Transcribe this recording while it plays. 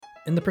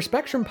In the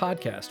Perspectrum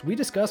podcast, we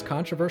discuss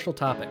controversial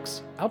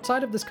topics.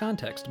 Outside of this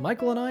context,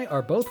 Michael and I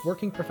are both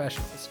working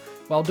professionals.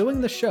 While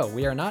doing this show,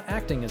 we are not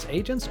acting as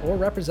agents or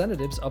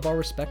representatives of our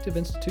respective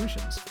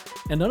institutions,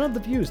 and none of the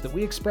views that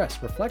we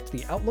express reflect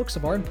the outlooks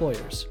of our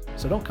employers.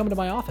 So don't come to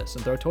my office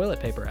and throw toilet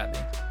paper at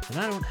me. And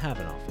I don't have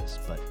an office,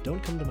 but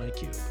don't come to my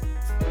cube.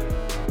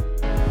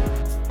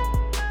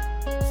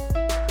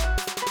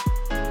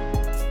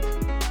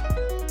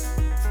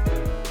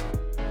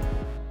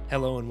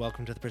 Hello and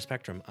welcome to the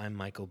Perspectrum. I'm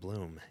Michael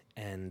Bloom,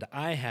 and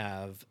I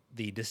have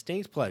the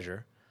distinct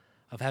pleasure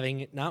of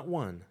having not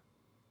one,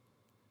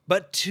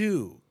 but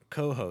two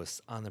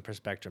co-hosts on the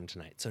Perspectrum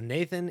tonight. So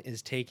Nathan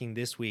is taking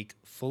this week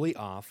fully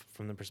off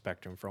from the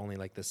Perspectum for only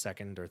like the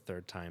second or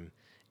third time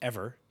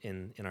ever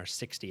in our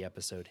 60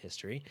 episode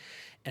history.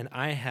 And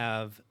I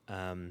have,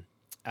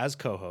 as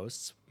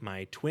co-hosts,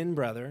 my twin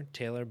brother,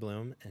 Taylor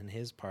Bloom, and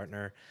his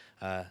partner,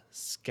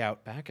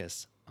 Scout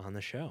Backus, on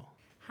the show.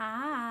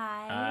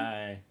 Hi.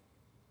 Hi.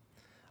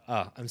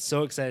 Oh, I'm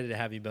so excited to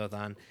have you both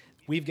on.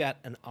 We've got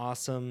an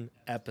awesome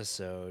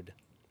episode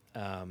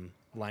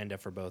lined up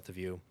for both of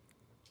you.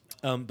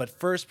 But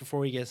first,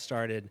 before we get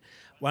started,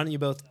 why don't you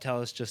both tell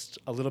us just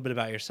a little bit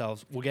about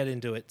yourselves? We'll get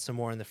into it some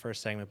more in the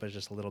first segment, but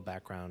just a little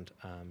background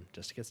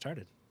just to get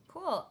started.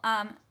 Cool.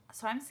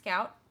 So I'm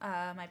Scout.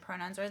 My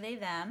pronouns are they,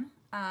 them.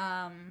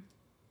 I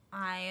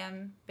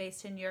am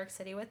based in New York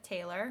City with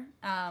Taylor.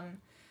 I'm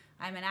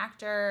an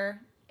actor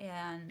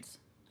and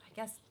I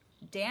guess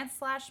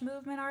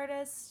dance/movement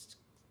artist.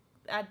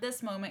 At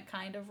this moment,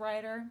 kind of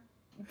writer,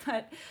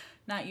 but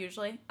not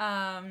usually.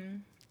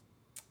 Love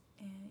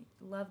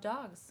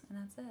dogs, and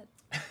that's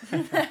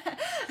it.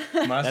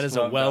 That is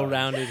a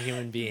well-rounded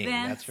human being,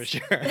 that's for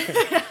sure.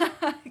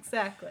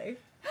 Exactly.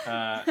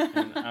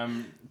 And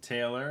I'm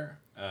Taylor.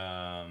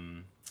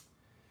 I'm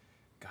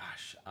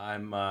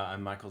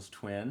Michael's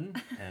twin,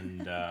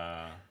 and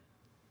I'm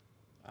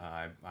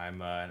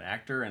an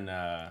actor and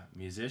a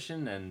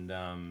musician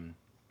and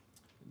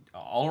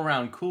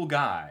all-around cool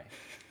guy.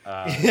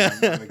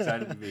 I'm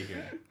excited to be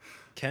here.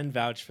 Can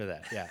vouch for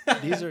that. Yeah,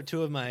 these are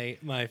two of my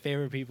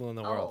favorite people in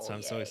the world, so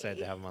I'm so excited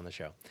to have them on the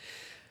show.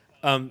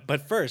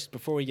 But first,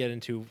 before we get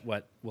into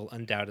what will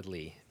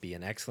undoubtedly be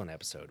an excellent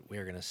episode,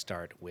 we're going to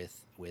start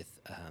with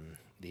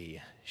the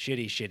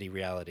shitty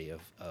reality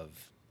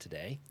of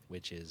today,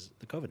 which is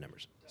the COVID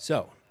numbers.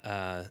 So,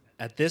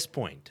 at this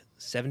point,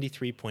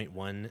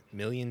 73.1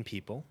 million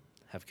people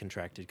have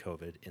contracted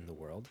COVID in the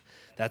world.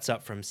 That's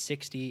up from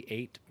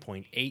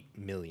 68.8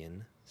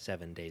 million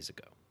 7 days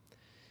ago,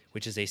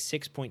 which is a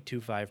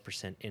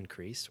 6.25%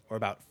 increase, or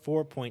about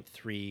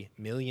 4.3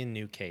 million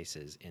new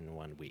cases in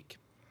 1 week.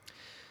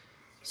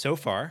 So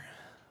far,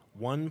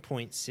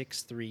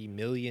 1.63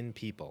 million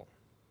people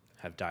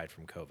have died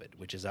from COVID,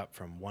 which is up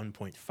from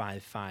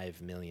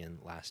 1.55 million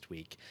last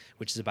week,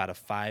 which is about a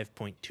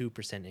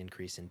 5.2%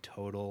 increase in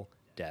total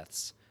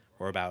deaths,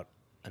 or about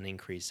an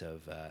increase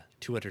of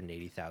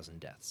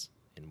 280,000 deaths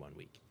in 1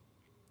 week.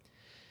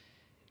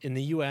 In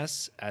the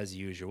U.S., as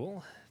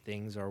usual,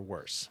 things are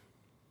worse.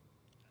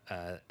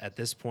 At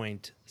this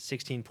point,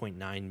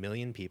 16.9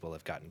 million people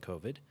have gotten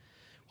COVID,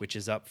 which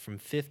is up from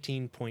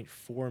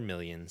 15.4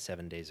 million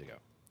 7 days ago,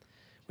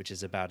 which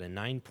is about a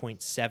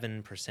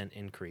 9.7%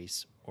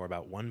 increase, or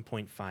about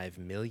 1.5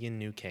 million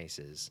new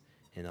cases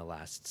in the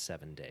last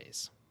 7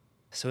 days.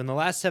 So in the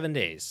last 7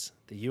 days,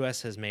 the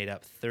U.S. has made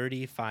up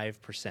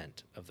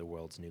 35% of the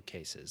world's new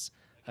cases.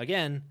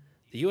 Again,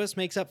 the U.S.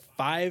 makes up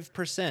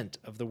 5%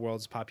 of the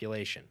world's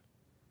population.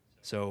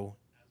 So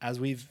as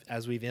we've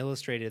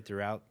illustrated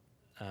throughout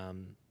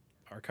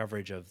our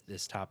coverage of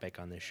this topic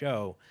on this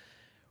show,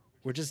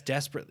 we're just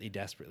desperately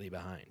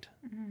behind.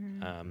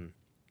 Mm-hmm.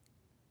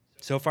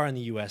 So far in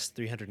the U.S.,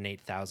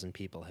 308,000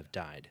 people have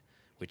died,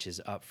 which is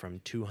up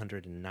from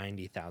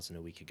 290,000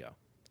 a week ago,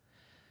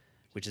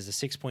 which is a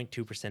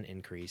 6.2%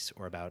 increase,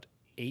 or about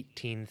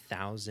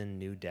 18,000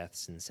 new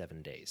deaths in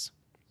 7 days.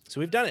 So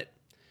we've done it.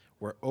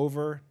 We're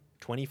over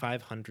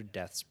 2,500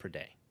 deaths per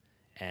day.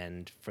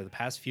 And for the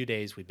past few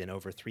days, we've been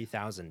over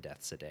 3,000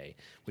 deaths a day,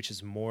 which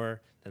is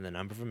more than the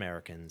number of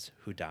Americans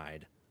who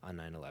died on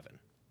 9/11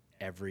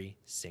 every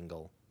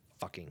single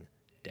fucking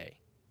day.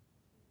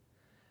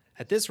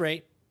 At this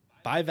rate,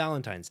 by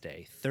Valentine's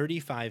Day,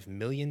 35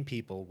 million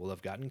people will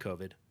have gotten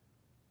COVID,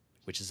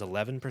 which is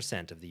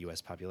 11% of the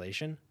U.S.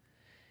 population,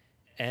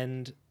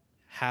 and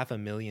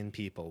 500,000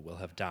 people will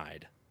have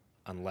died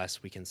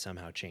unless we can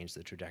somehow change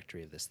the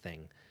trajectory of this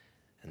thing.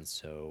 And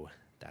so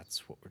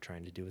that's what we're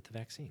trying to do with the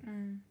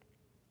vaccine.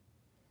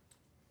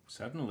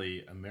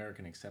 Suddenly,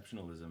 American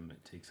exceptionalism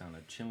takes on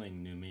a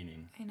chilling new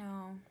meaning. I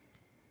know.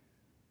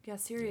 Yeah,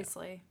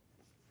 seriously.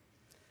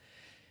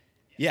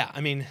 Yeah,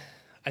 I mean,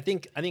 I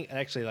think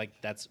actually,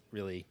 like, that's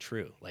really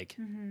true. Like,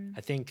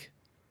 I think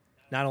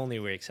not only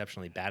are we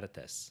exceptionally bad at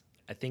this,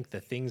 I think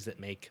the things that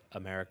make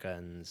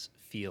Americans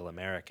feel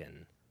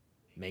American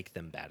make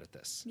them bad at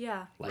this.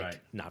 Yeah. Like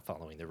not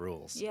following the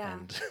rules. Yeah.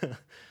 And,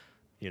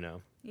 you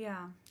know.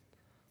 Yeah.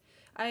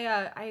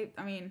 I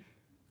mean,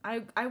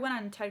 I went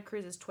on Ted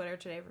Cruz's Twitter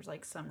today for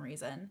like some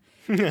reason.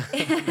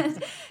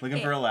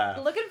 Looking for a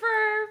laugh. Looking for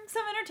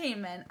some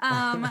entertainment.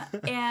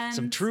 And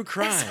some true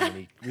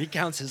crime. He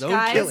recounts his own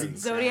guys, killings.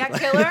 Zodiac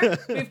Killer,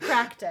 we've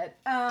cracked it.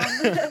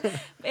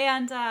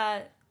 And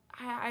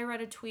I read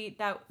a tweet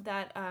that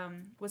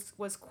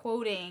was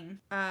quoting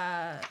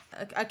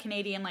a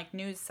Canadian like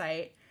news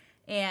site,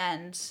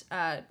 and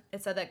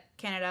it said that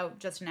Canada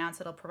just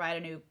announced it'll provide a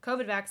new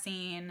COVID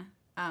vaccine,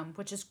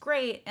 which is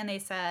great, and they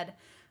said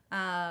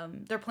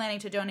they're planning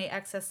to donate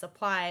excess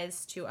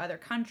supplies to other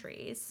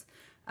countries.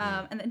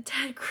 And then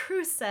Ted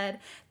Cruz said,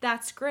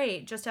 "That's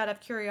great. Just out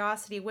of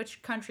curiosity,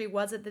 which country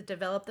was it that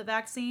developed the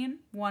vaccine?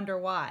 Wonder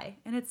why."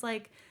 And it's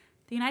like,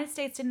 the United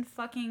States didn't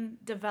fucking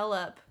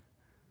develop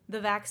the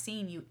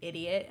vaccine, you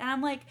idiot. And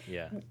I'm like,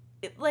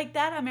 like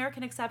that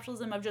American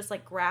exceptionalism of just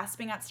like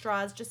grasping at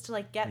straws just to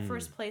like get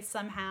first place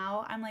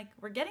somehow. I'm like,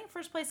 we're getting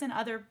first place in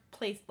other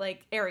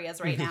areas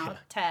right now,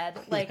 Ted.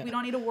 Like, we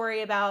don't need to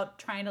worry about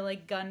trying to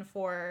like gun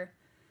for,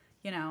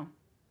 you know.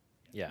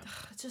 Yeah.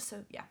 It's just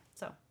so,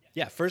 so.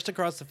 Yeah, first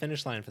across the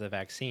finish line for the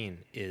vaccine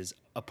is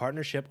a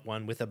partnership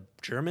won with a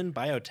German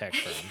biotech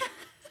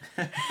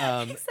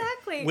firm.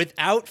 Exactly.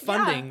 Without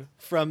funding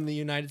from the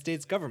United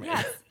States government.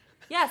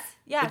 Yes.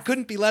 It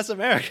couldn't be less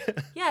American.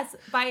 Yes,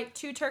 by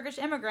 2 Turkish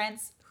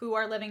immigrants who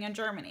are living in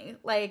Germany.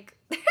 Like,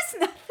 there's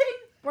nothing.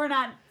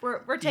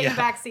 We're taking a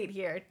back seat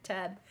here,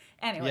 Ted.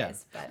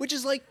 Anyways, but which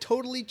is like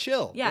totally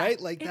chill,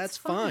 right? Like, that's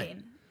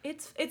fine.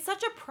 It's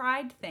such a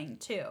pride thing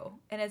too,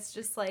 and it's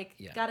just like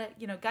gotta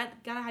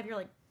have your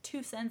like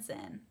 2 cents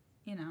in,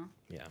 you know.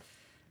 Yeah.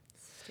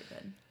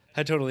 Stupid.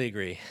 I totally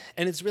agree,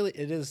 and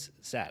it is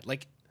sad.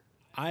 Like,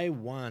 I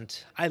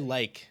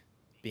like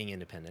being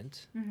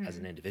independent as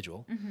an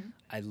individual.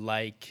 I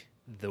like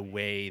the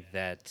way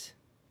that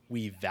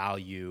we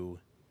value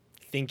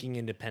thinking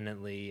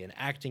independently and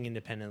acting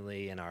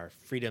independently and our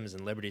freedoms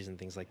and liberties and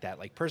things like that.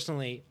 Like,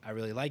 personally, I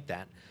really like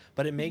that,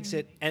 but it makes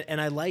it,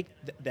 and I like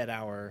that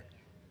our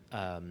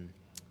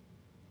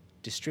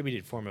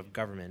distributed form of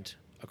government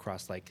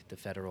across like the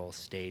federal,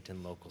 state,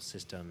 and local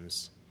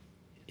systems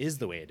is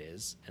the way it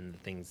is, and the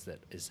things that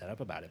is set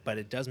up about it. But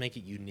it does make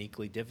it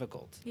uniquely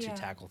difficult to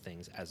tackle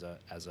things as a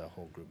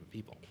whole group of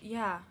people.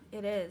 Yeah,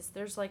 it is.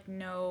 There's like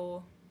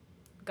no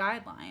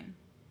guideline,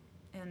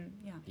 and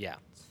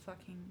it's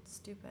fucking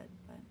stupid.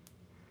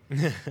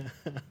 But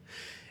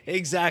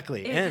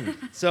exactly. And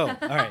so,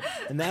 all right,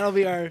 and that'll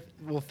be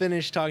we'll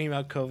finish talking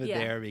about COVID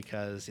there,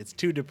 because it's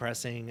too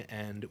depressing,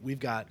 and we've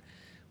got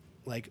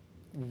like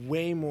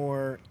way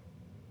more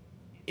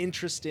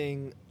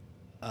interesting,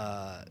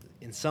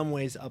 in some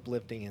ways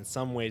uplifting, in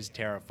some ways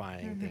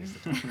terrifying things to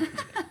talk about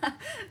today.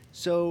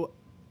 So,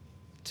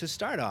 to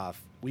start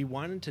off, we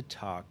wanted to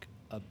talk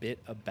a bit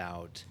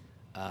about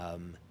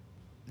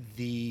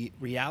the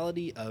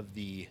reality of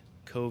the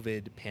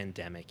COVID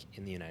pandemic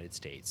in the United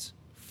States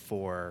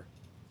for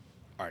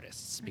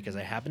artists, because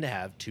I happen to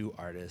have 2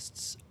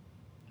 artists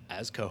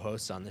as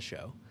co-hosts on the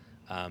show.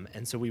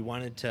 And so we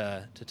wanted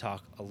to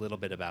talk a little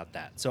bit about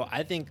that. So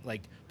I think,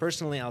 like,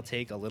 personally, I'll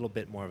take a little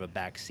bit more of a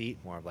back seat,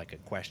 more of like a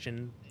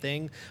question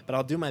thing, but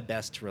I'll do my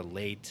best to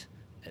relate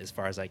as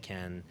far as I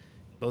can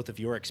both of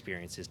your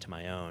experiences to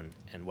my own,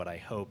 and what I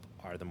hope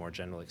are the more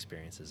general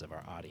experiences of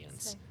our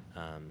audience,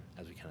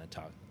 as we kind of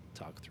talk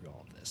through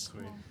all of this.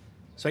 Cool.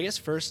 So I guess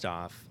first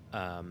off,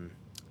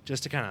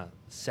 just to kind of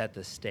set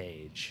the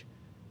stage,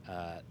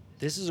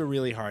 this is a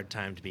really hard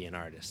time to be an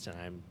artist,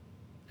 and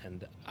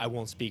I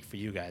won't speak for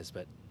you guys,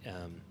 but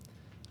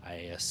I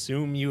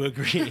assume you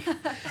agree.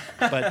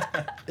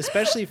 But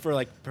especially for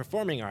like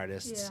performing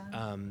artists,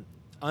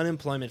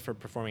 unemployment for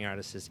performing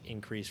artists has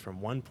increased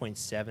from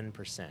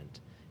 1.7%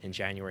 in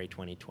January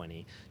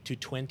 2020 to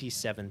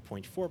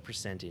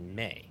 27.4% in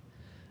May,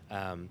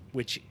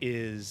 which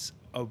is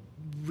a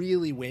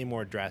really way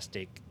more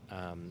drastic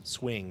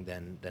swing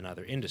than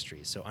other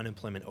industries. So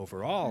unemployment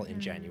overall in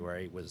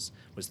January was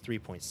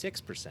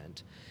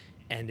 3.6%.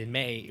 And in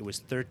May, it was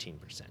 13%.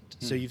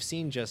 So you've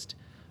seen just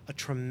a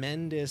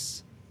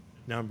tremendous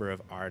number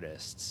of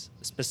artists,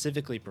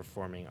 specifically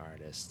performing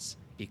artists,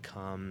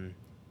 become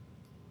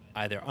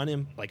either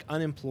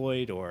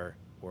unemployed or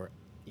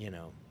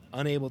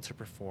unable to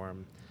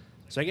perform.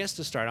 So I guess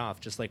to start off,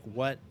 just like,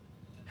 what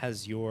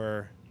has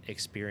your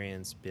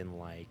experience been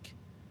like,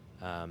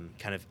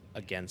 kind of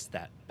against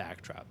that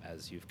backdrop,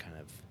 as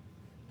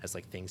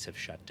like things have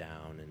shut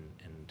down,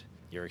 and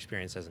your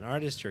experience as an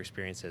artist, your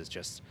experience as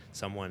just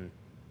someone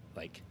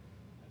like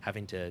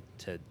having to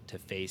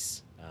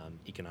face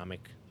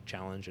economic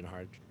challenge and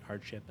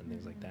hardship and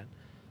things like that?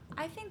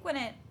 I think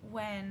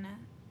when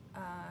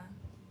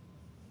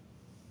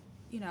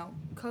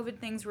COVID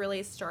things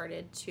really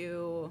started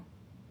to,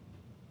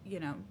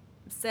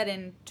 set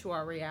into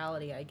our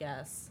reality, I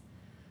guess.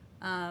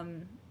 I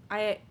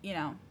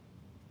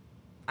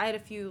had a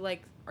few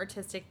like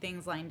artistic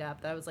things lined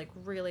up that I was like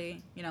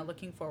really,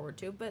 looking forward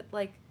to, but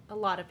like a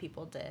lot of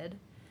people did.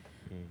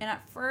 And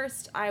at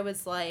first I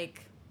was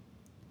like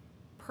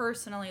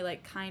personally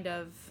like kind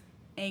of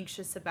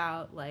anxious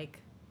about like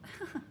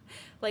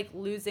like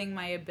losing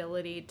my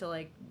ability to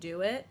like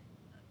do it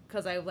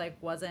because I like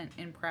wasn't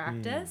in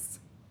practice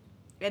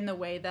in the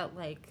way that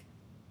like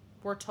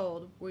we're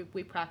told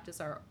we practice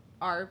our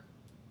art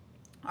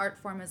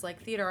form as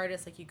like theater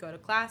artists. Like you go to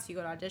class, you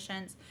go to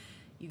auditions,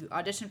 you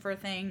audition for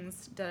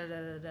things, da da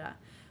da da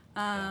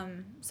da.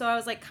 So I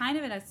was like kind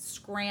of in a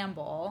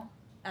scramble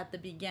at the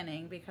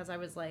beginning because I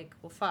was like,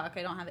 well, fuck,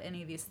 I don't have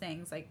any of these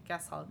things. I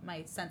guess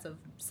my sense of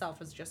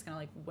self is just gonna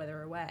like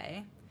wither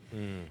away.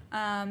 And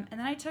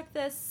then I took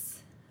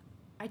this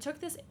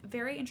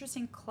very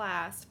interesting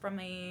class from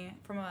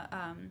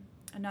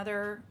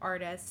another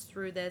artist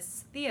through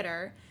this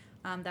theater.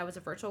 That was a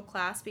virtual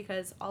class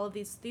because all of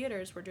these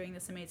theaters were doing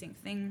this amazing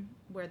thing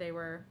where they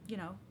were,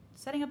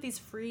 setting up these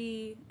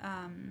free,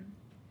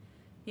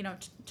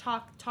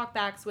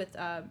 talkbacks with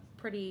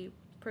pretty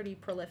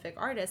prolific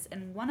artists.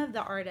 And one of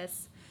the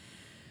artists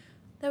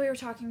that we were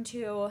talking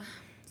to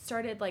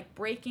started like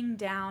breaking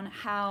down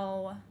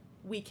how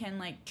we can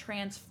like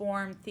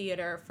transform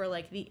theater for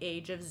like the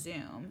age of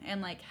Zoom,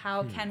 and like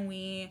how can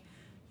we,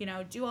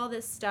 do all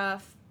this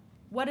stuff.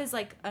 What does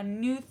like a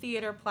new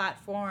theater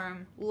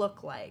platform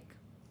look like?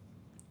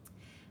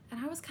 And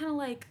I was kind of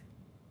like,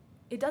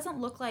 it doesn't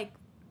look like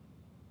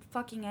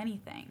fucking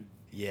anything.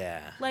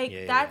 Yeah. Like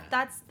yeah.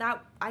 that's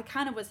I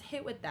kind of was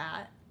hit with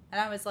that, and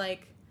I was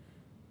like,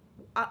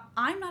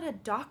 I'm not a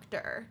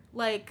doctor.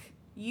 Like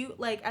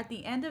at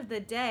the end of the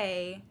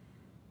day,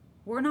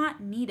 we're not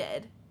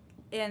needed.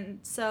 And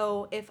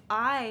so if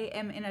I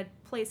am in a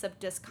place of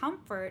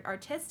discomfort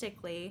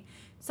artistically,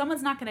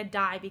 someone's not going to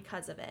die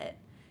because of it.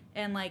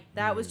 And like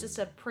that was just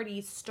a pretty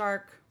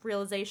stark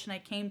realization I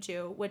came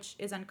to, which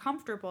is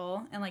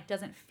uncomfortable and like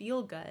doesn't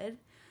feel good.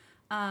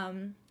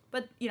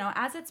 But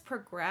as it's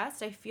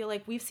progressed, I feel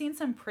like we've seen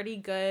some pretty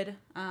good,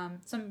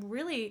 some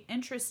really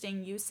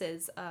interesting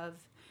uses of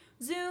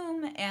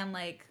Zoom and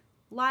like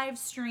live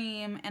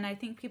stream. And I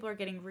think people are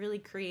getting really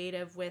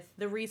creative with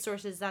the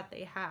resources that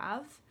they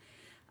have.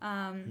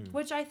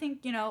 Which I think,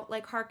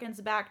 like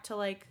harkens back to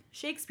like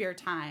Shakespeare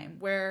time,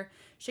 where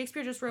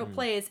Shakespeare just wrote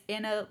plays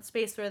in a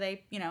space where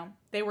they,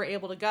 they were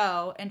able to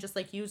go and just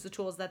like use the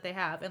tools that they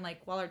have. And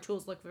like, while our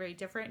tools look very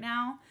different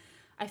now,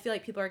 I feel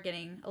like people are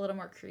getting a little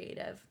more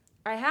creative.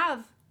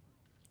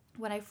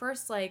 When I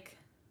first like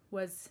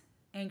was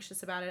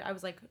anxious about it, I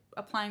was like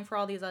applying for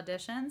all these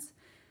auditions.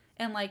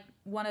 And like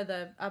one of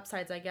the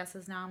upsides, I guess,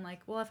 is now I'm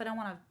like, well, if I don't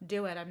want to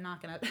do it, I'm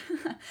not going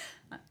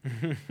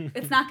to,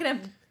 it's not going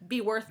to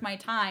be worth my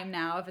time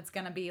now if it's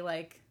going to be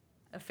like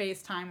a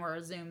FaceTime or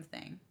a Zoom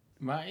thing.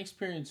 My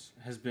experience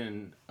has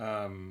been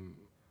a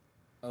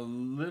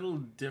little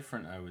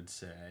different, I would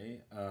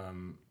say.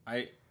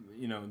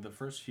 The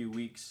first few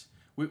weeks,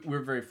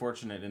 we're very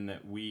fortunate in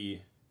that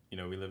we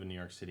live in New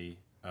York City,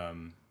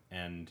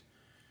 and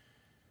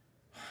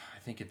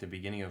I think at the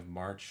beginning of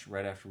March,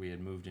 right after we had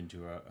moved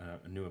into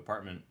a new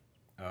apartment,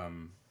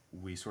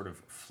 we sort of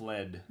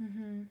fled.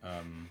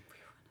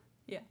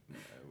 Yeah.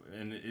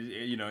 And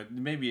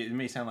it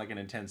may sound like an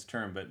intense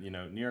term, but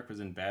New York was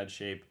in bad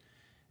shape,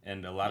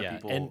 and a lot of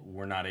people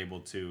were not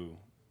able to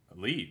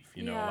leave.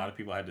 A lot of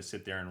people had to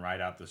sit there and ride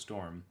out the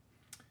storm.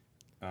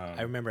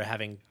 I remember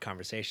having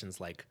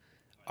conversations like,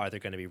 "Are there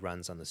going to be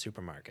runs on the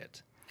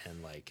supermarket?"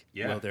 And like,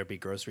 will there be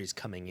groceries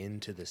coming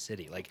into the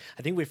city? Like,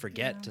 I think we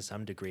forget to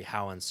some degree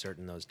how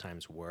uncertain those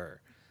times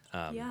were,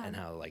 and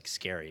how like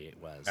scary it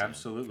was.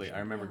 Absolutely. I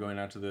remember going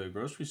out to the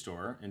grocery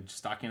store and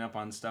stocking up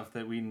on stuff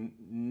that we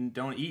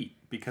don't eat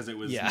because it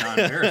was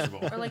non-perishable.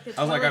 Or like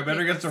I was like, I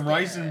better get some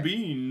rice and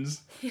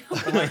beans.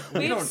 But like,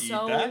 we don't eat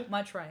that. So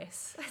much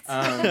rice.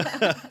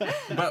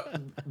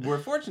 But we're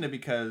fortunate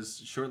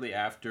because shortly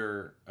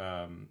after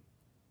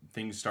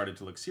things started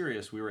to look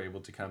serious, we were able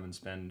to come and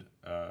spend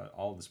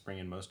all of the spring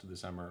and most of the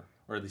summer,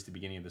 or at least the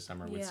beginning of the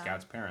summer, with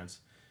Scout's parents.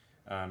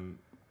 And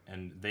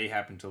they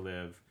happen to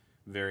live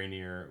very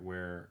near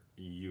where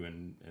you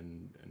and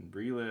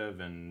Bree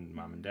live, and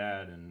mom and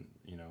dad, and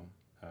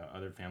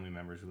other family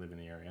members who live in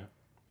the area.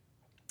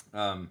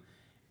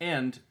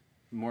 And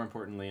more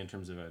importantly, in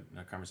terms of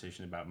a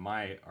conversation about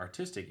my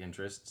artistic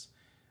interests,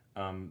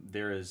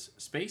 there is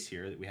space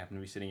here that we happen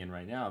to be sitting in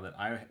right now that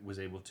I was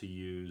able to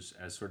use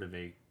as sort of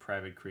a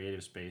private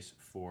creative space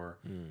for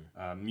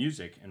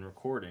music and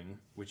recording,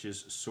 which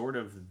is sort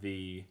of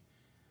the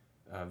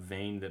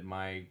vein that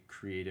my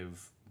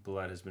creative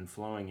blood has been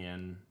flowing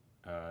in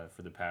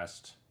for the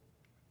past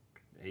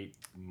 8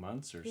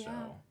 months or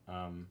so.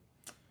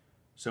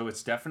 So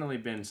it's definitely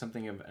been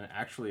something of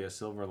actually a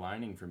silver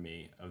lining for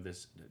me of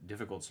this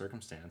difficult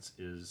circumstance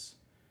is,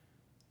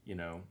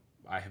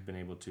 I have been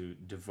able to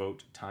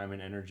devote time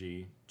and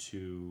energy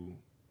to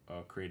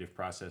a creative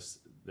process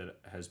that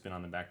has been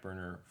on the back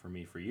burner for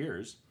me for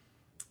years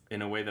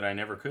in a way that I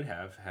never could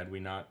have had we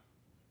not,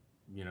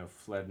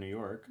 fled New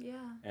York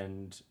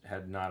and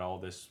had not all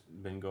this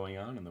been going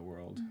on in the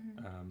world.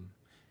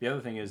 The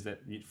other thing is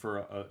that for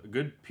a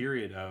good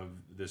period of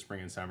the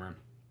spring and summer,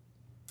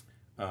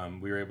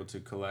 we were able to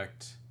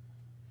collect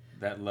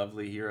that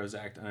lovely Heroes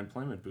Act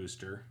unemployment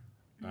booster,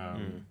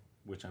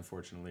 which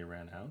unfortunately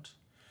ran out.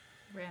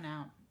 Ran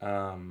out.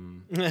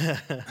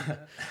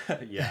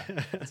 Yeah,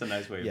 that's a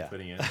nice way of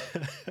putting it.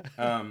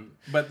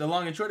 But the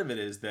long and short of it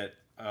is that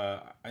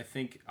I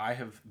think I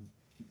have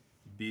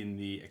been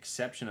the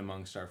exception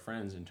amongst our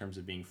friends in terms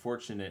of being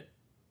fortunate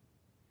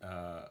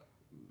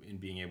in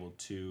being able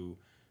to,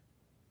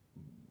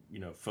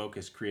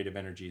 focus creative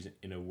energies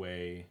in a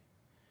way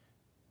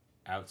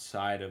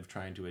outside of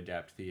trying to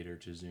adapt theater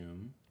to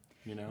Zoom.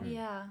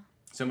 Yeah.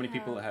 So many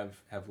people have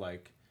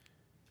like,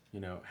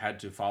 had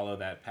to follow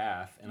that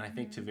path, and I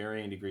think to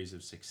varying degrees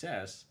of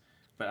success.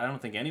 But I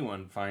don't think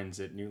anyone finds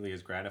it nearly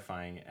as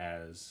gratifying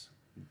as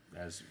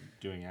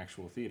doing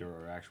actual theater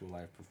or actual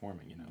live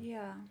performing.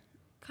 Yeah.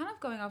 Kind of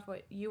going off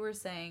what you were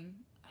saying,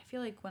 I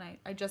feel like when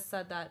I just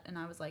said that and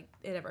I was like,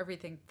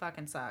 everything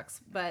fucking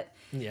sucks. But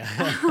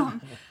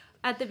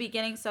at the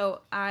beginning,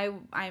 so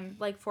I'm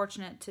like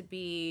fortunate to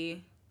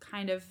be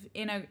kind of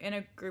in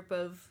a group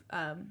of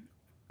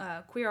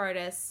queer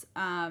artists,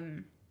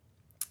 and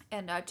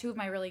two of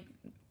my really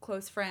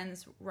close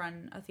friends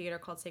run a theater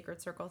called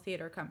Sacred Circle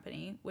Theater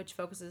Company, which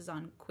focuses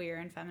on queer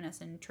and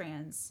feminist and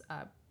trans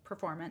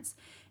performance.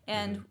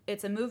 And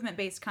it's a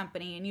movement-based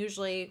company, and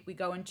usually we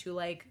go into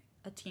like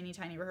a teeny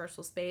tiny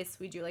rehearsal space.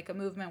 We do like a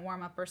movement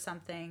warm-up or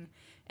something,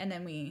 and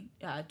then we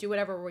do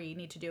whatever we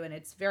need to do, and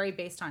it's very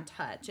based on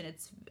touch, and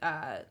it's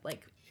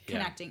like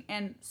connecting.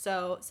 And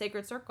so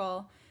Sacred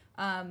Circle,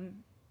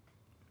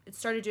 it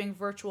started doing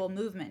virtual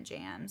movement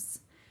jams,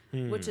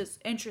 which is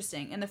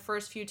interesting. And the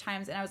first few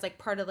times, and I was like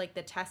part of like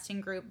the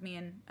testing group, me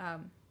and a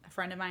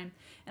friend of mine.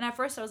 And at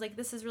first I was like,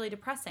 this is really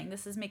depressing.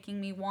 This is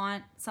making me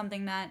want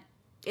something that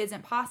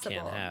isn't possible.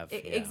 Can't have.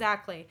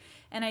 Exactly.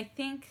 And I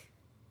think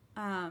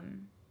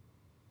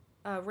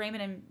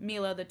Raymond and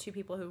Milo, the two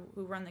people who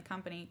run the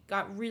company,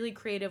 got really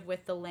creative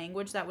with the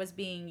language that was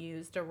being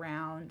used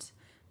around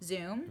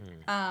Zoom.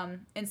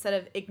 Instead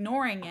of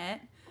ignoring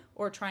it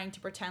or trying to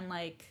pretend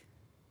like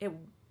it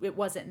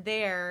wasn't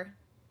there,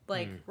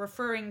 like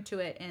referring to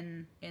it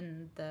in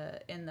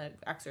the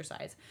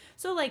exercise.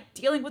 So like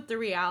dealing with the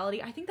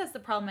reality, I think that's the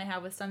problem I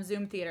have with some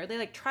Zoom theater. They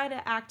like try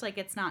to act like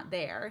it's not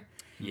there.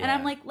 Yeah. And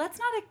I'm like,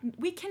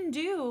 we can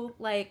do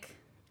like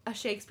a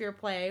Shakespeare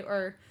play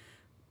or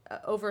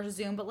over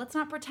Zoom, but let's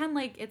not pretend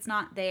like it's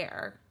not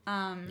there.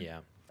 And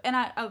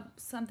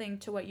something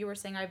to what you were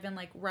saying, I've been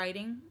like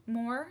writing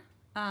more,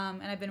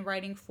 and I've been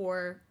writing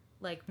for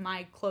like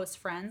my close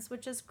friends,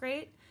 which is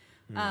great.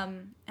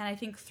 And I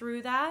think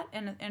through that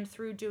and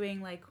through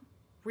doing like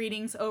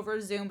readings over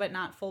Zoom, but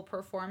not full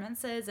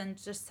performances,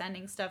 and just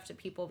sending stuff to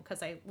people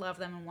because I love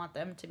them and want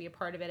them to be a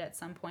part of it at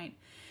some point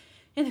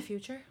in the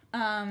future.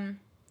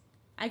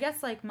 I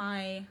guess like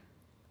my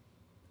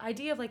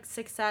idea of like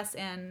success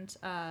and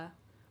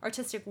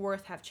artistic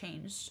worth have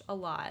changed a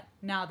lot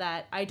now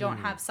that I don't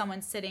have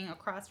someone sitting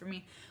across from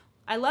me.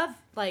 I love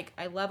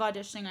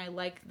auditioning. I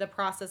like the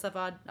process of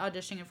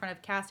auditioning in front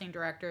of casting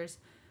directors,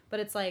 but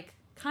it's like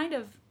kind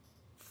of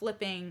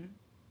flipping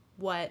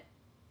what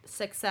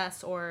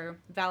success or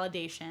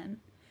validation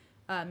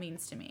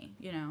means to me,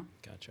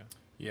 Gotcha.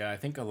 Yeah, I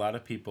think a lot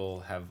of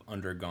people have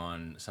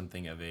undergone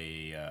something of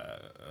an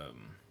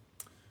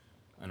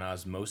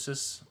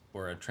osmosis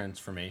or a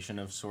transformation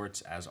of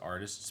sorts as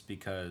artists,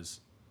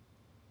 because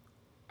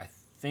I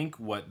think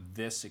what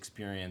this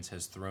experience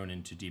has thrown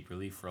into deep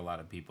relief for a lot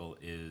of people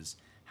is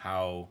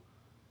how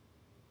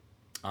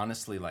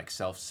honestly like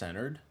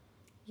self-centered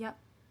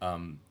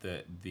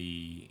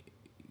the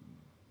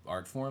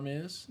art form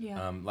is.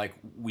 Like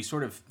we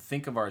sort of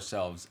think of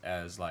ourselves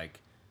as like,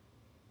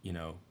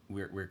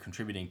 we're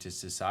contributing to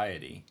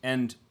society,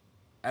 and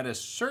at a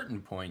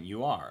certain point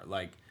you are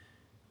like,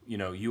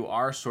 you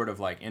are sort of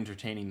like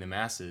entertaining the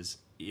masses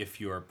if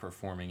you're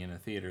performing in a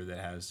theater that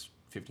has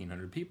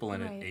 1,500 people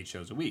in it, 8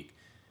 shows a week.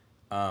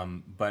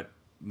 But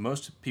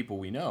most people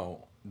we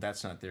know,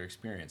 that's not their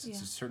experience.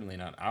 It's certainly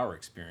not our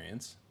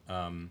experience.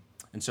 And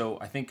so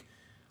I think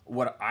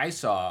what I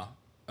saw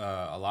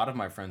a lot of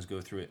my friends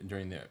go through it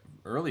during the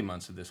early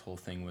months of this whole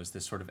thing was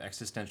this sort of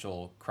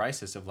existential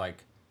crisis of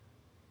like,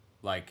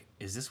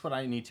 is this what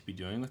I need to be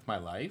doing with my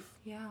life?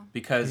 Yeah.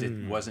 Because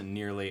it wasn't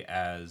nearly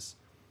as,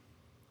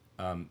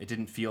 it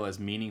didn't feel as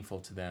meaningful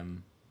to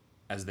them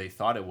as they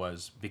thought it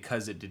was,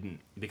 because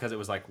it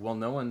was like, well,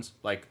 no one's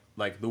like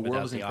the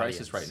world is in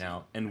crisis right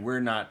now and we're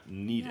not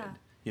needed,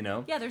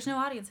 Yeah, there's no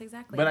audience,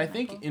 exactly. But I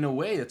think in a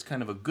way it's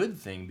kind of a good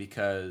thing,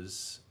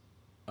 because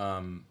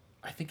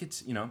I think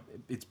it's,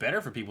 it's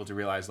better for people to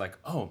realize like,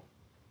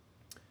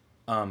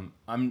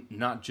 I'm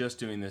not just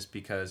doing this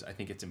because I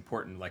think it's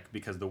important, like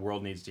because the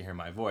world needs to hear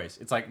my voice.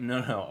 It's like,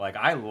 no, like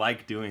I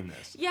like doing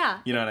this. Yeah.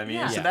 You know what I mean?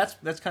 Yeah. So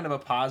that's kind of a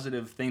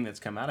positive thing that's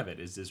come out of it,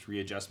 is this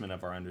readjustment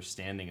of our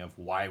understanding of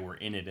why we're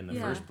in it in the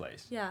first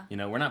place. Yeah.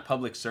 We're not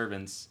public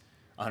servants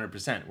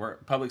 100%. We're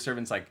public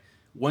servants like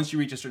once you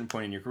reach a certain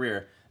point in your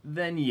career,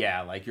 then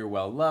like you're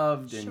well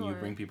loved and you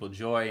bring people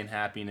joy and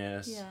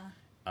happiness.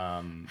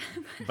 Yeah.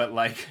 But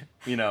like,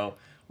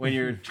 when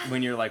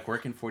you're like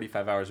working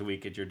 45 hours a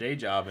week at your day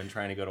job and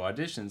trying to go to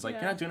auditions, like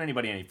you're not doing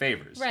anybody any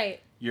favors.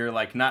 Right. you're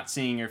like not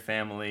seeing your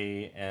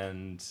family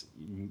and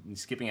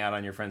skipping out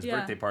on your friends'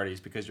 birthday parties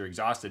because you're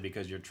exhausted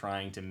because you're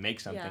trying to make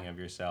something of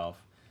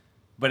yourself.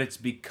 But it's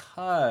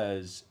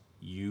because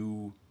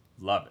you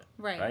love it.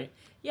 Right?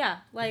 Yeah.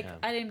 Like,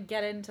 I didn't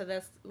get into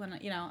this when,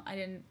 I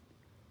didn't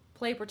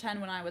play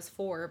pretend when I was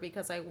 4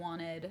 because I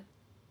wanted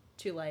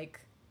to, like,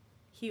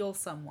 heal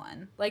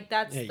someone. Like,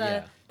 that's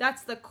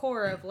the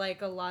core of,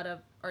 like, a lot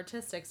of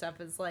artistic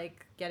stuff is,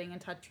 like, getting in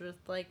touch with,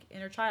 like,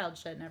 inner child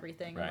shit and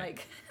everything. Right.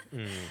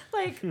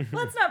 Like,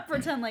 let's not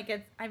pretend like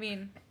it's, I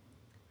mean,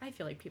 I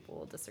feel like people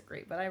will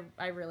disagree, but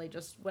I really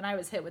just, when I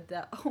was hit with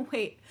the, oh,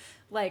 wait,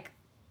 like,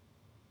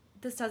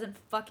 this doesn't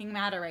fucking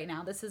matter right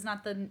now. This is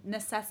not the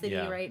necessity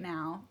right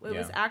now. It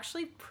was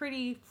actually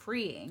pretty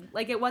freeing.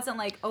 Like, it wasn't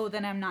like, oh,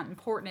 then I'm not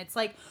important. It's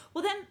like,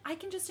 well, then I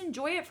can just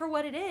enjoy it for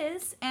what it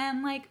is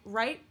and, like,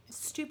 write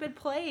stupid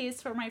plays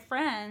for my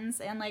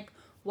friends and, like,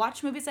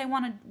 watch movies I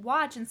want to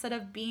watch instead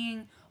of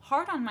being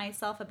hard on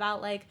myself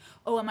about, like,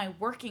 oh, am I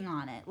working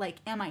on it? Like,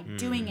 am I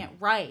doing it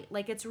right?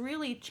 Like, it's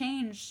really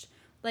changed.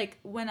 Like,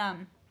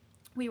 when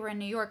we were in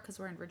New York, because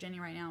we're in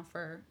Virginia right now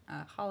for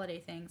holiday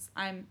things,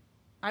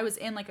 I was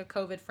in, like, a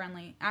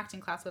COVID-friendly acting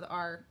class with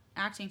our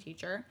acting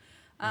teacher.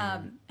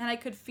 And I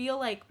could feel,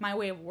 like, my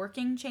way of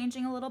working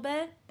changing a little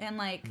bit. And,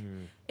 like,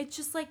 it's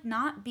just, like,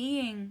 not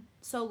being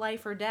so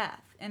life or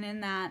death. And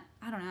in that,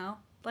 I don't know,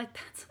 like,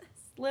 it's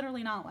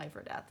literally not life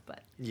or death.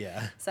 But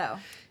so.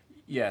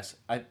 Yes.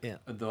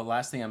 The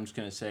last thing I'm just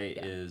going to say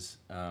is,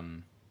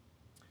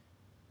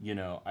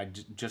 I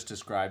just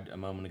described a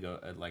moment ago,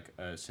 like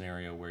a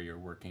scenario where you're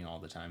working all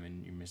the time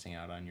and you're missing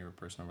out on your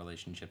personal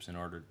relationships in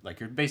order, like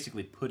you're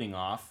basically putting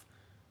off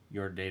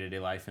your day-to-day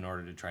life in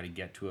order to try to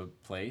get to a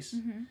place.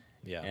 Mm-hmm.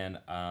 Yeah. And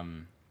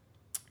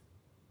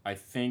I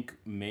think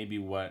maybe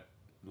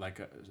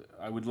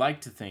I would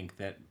like to think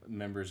that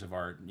members of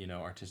our,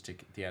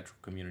 artistic theatrical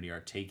community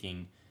are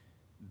taking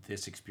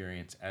this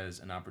experience as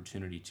an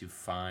opportunity to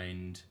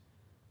find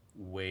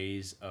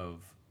ways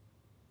of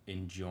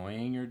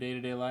enjoying your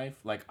day-to-day life.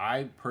 Like,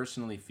 I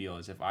personally feel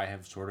as if I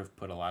have sort of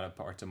put a lot of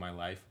parts of my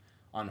life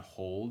on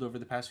hold over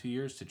the past few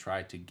years to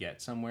try to get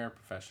somewhere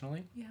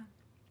professionally. Yeah.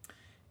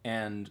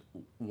 And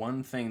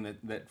one thing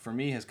that for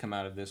me has come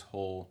out of this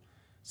whole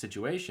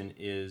situation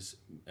is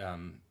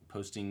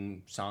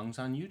posting songs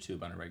on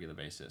YouTube on a regular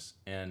basis.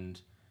 And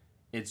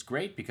it's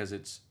great because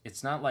it's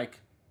not like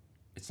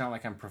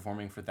I'm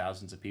performing for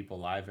thousands of people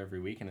live every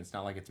week, and it's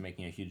not like it's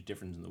making a huge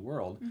difference in the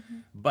world. Mm-hmm.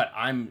 But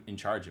I'm in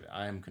charge of it.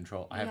 I have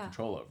control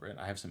over it.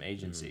 I have some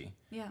agency.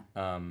 Yeah.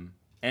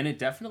 And it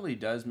definitely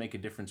does make a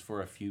difference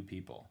for a few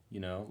people.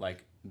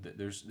 Like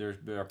there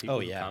are people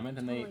who comment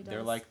and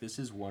they're like, "This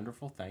is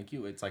wonderful. Thank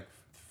you. It's like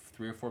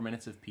 3 or 4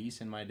 minutes of peace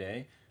in my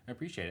day. I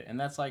appreciate it." And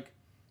that's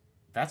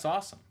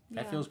awesome.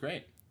 That feels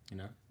great.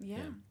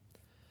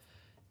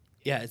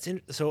 Yeah.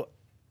 So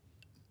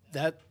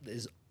that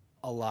is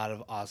a lot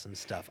of awesome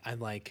stuff. I'm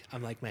like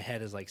my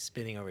head is like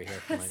spinning over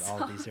here from like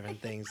all of these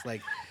different things.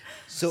 Like,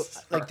 so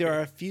like there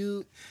are a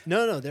few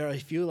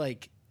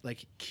like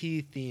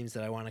key themes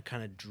that I want to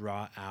kind of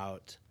draw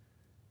out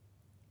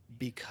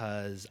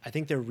because I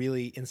think they're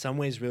really, in some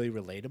ways, really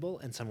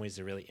relatable. In some ways,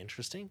 they're really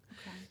interesting.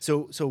 Okay.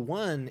 So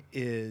one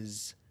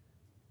is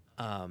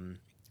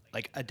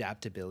like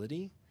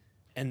adaptability,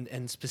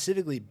 and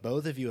specifically,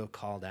 both of you have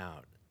called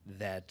out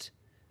that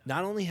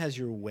not only has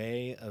your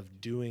way of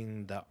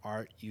doing the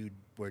art you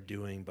were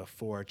doing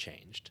before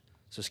changed.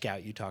 So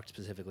Scout, you talked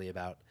specifically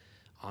about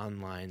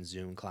online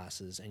Zoom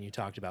classes, and you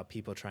talked about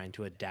people trying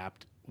to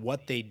adapt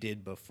what they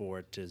did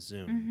before to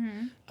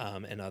Zoom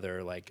and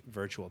other like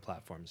virtual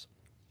platforms.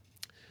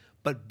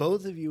 But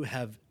both of you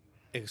have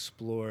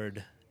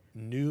explored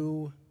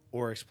new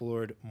or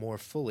explored more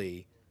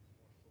fully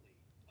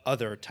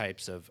other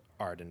types of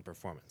art and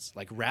performance.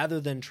 Like,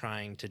 rather than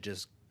trying to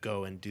just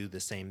go and do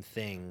the same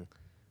thing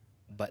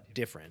but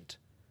different.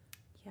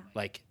 Yeah.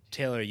 Like,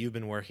 Taylor, you've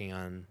been working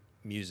on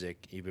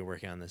music, you've been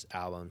working on this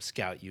album.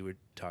 Scout, you were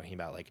talking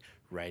about like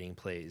writing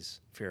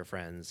plays for your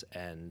friends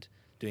and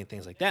doing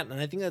things like that. And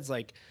I think that's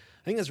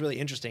really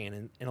interesting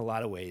and in a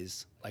lot of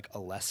ways like a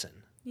lesson.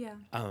 Yeah.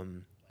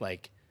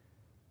 Like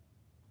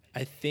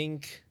I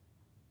think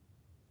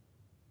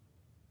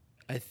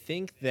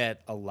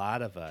that a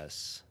lot of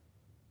us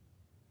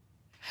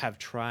have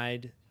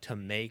tried to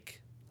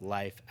make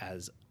life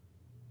as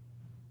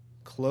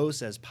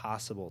close as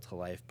possible to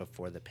life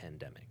before the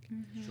pandemic.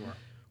 Mm-hmm. Sure.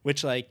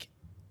 Which like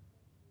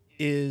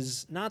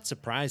is not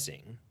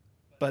surprising,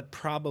 but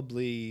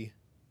probably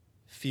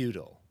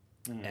futile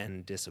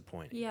and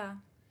disappointing. Yeah.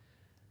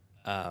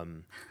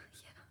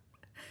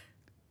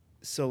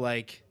 So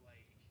like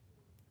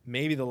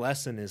maybe the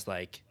lesson is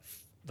like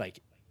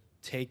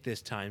take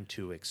this time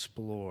to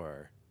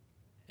explore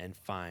and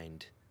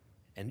find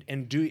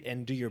and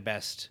do your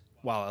best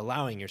while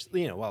allowing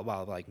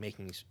while like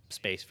making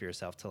space for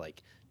yourself to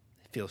like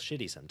feel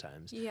shitty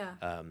sometimes. Yeah.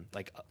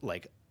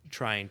 Like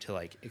trying to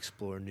like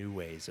explore new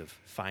ways of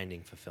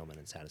finding fulfillment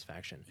and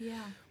satisfaction. Yeah.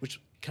 Which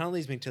kind of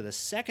leads me to the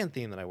second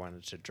theme that I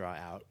wanted to draw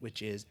out,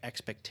 which is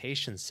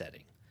expectation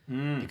setting.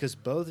 because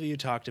both of you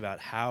talked about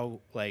how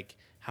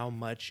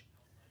much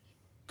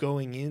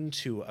going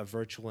into a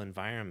virtual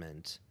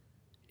environment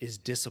is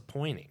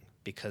disappointing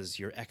because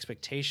your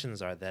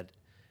expectations are that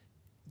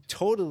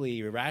totally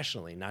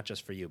irrationally, not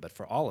just for you but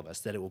for all of us,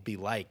 that it will be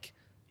like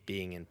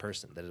being in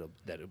person,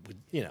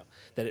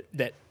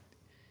 that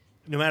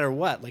no matter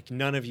what, like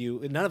none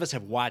of us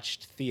have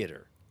watched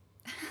theater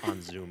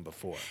on Zoom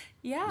before.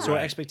 Yeah. So our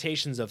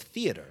expectations of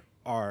theater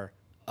are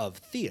of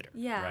theater.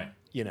 Yeah. Right.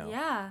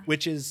 Yeah.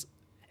 Which is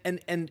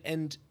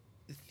and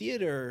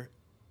theater,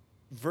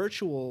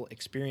 virtual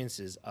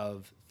experiences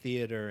of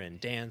theater and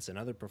dance and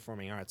other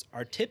performing arts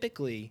are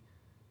typically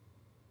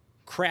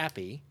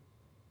crappy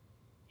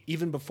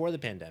even before the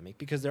pandemic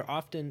because they're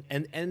often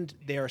and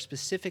they are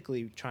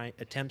specifically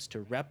attempts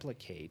to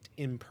replicate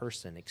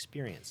in-person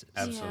experiences.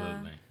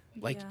 Absolutely.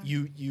 Like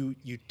you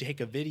take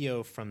a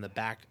video from the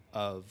back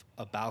of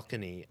a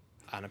balcony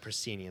on a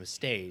proscenium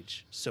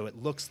stage, so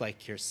it looks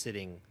like you're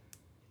sitting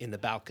in the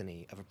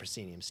balcony of a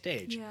proscenium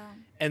stage. Yeah.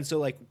 And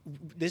so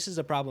this is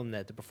a problem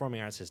that the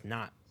performing arts has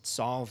not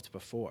solved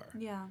before.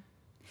 Yeah.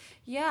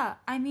 Yeah.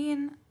 I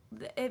mean,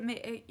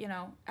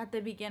 at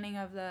the beginning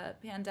of the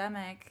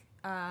pandemic,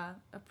 a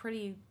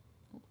pretty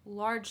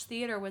large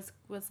theater was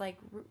like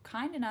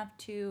kind enough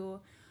to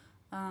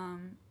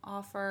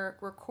offer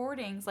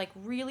recordings, like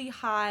really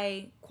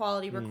high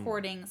quality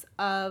recordings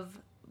of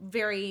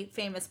very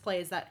famous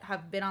plays that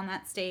have been on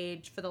that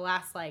stage for the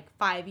last like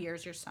 5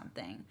 years or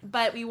something.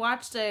 But we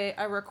watched a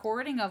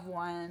recording of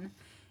one,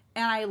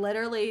 and I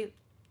literally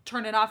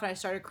turned it off and I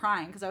started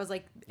crying because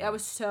I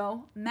was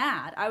so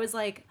mad. I was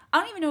like, I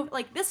don't even know,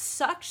 like, this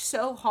sucked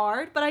so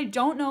hard, but I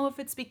don't know if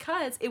it's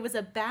because it was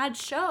a bad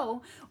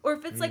show or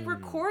if it's like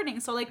recording.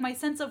 So like my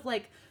sense of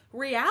like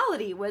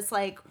reality was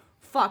like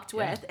fucked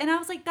with. And I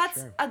was like,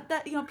 that's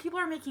that, people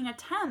are making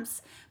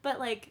attempts, but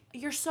like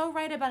you're so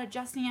right about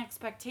adjusting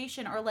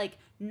expectation or like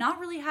not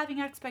really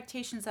having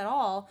expectations at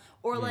all,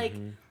 or like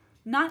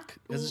not,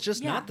 because it's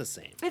just not the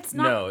same. It's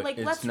not. No, like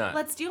it's not.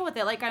 Let's deal with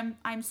it. Like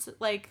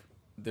like,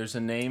 There's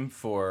a name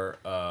for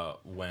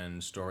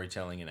when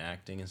storytelling and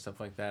acting and stuff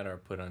like that are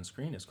put on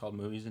screen. It's called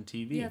movies and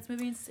TV. Yeah, it's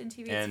movies and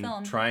TV. And it's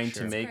film. trying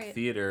to It's make great.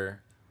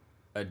 theater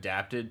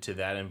adapted to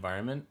that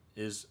environment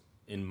is,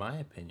 in my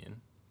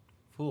opinion,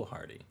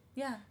 foolhardy.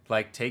 Yeah.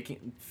 Like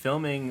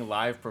filming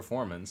live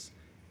performance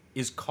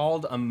is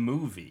called a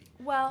movie.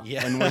 Well.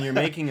 Yeah. And when you're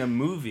making a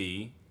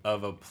movie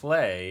of a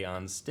play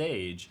on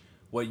stage,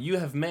 what you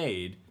have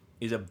made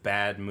is a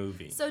bad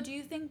movie. So do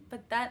you think?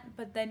 But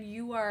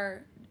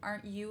then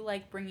aren't you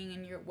like bringing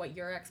in what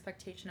your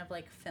expectation of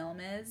like film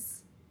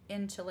is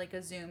into like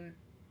a Zoom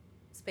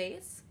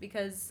space?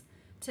 Because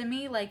to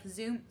me, like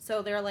Zoom,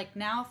 so there are like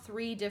now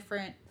 3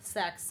 different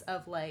sects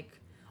of like.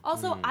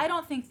 Also, I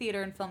don't think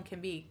theater and film can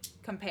be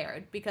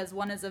compared because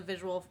one is a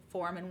visual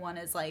form and one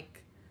is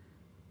like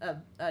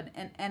an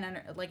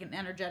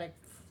energetic,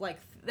 like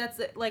that's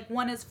it, like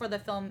one is for the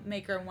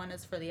filmmaker and one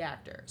is for the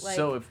actor. Like,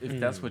 so if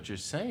that's what you're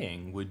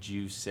saying, would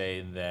you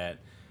say that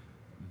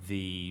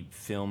the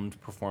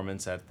filmed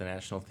performance at the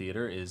National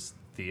Theater is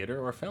theater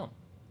or film?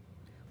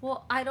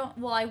 Well, I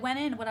went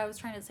in, what I was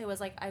trying to say was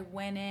like I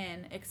went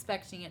in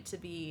expecting it to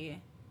be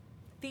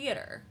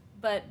theater.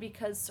 But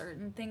because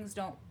certain things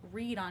don't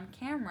read on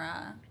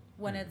camera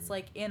when it's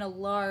like in a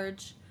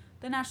large,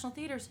 the National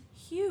Theater's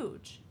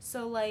huge.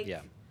 So like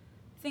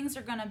things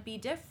are gonna be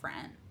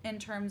different in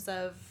terms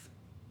of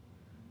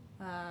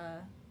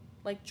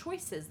like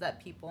choices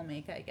that people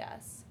make, I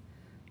guess.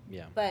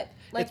 Yeah. But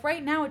like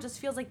right now it just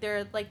feels like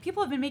they're like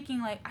people have been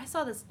making like I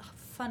saw this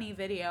funny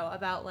video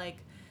about like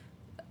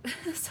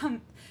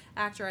some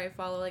actor I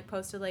follow like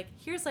posted like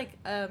here's like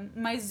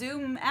my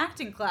Zoom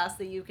acting class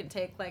that you can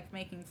take, like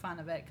making fun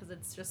of it because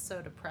it's just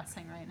so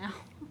depressing right now.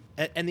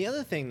 And the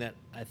other thing that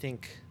I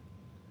think,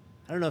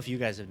 I don't know if you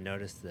guys have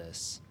noticed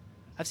this,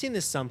 I've seen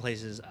this some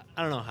places.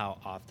 I don't know how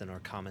often or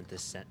common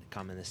this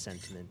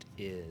sentiment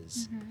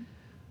is,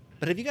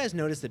 but have you guys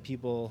noticed that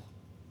people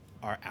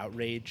are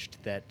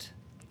outraged that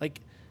like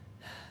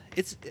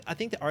I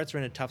think the arts are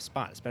in a tough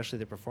spot, especially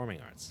the performing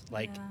arts.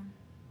 Like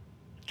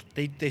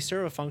they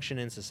serve a function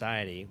in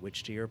society,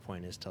 which to your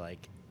point is to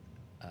like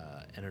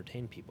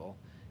entertain people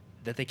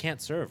that they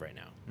can't serve right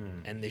now,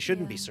 and they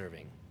shouldn't be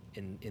serving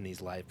in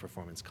these live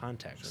performance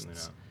contexts. Certainly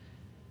not.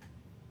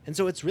 And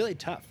so it's really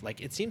tough.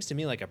 Like it seems to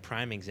me like a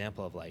prime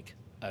example of like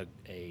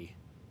a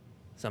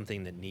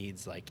something that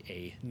needs like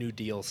a New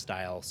Deal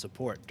style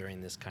support during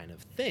this kind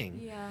of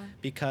thing. Yeah.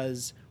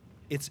 Because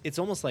it's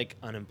almost like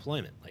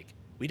unemployment. Like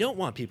we don't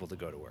want people to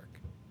go to work.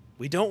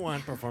 We don't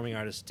want performing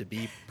artists to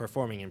be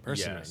performing in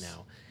person right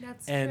now.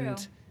 That's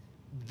and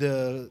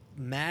true.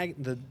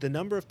 the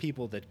number of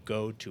people that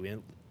go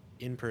to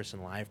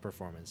in-person live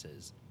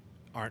performances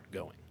aren't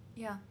going.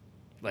 Yeah.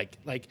 Like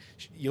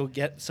you'll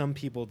get some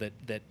people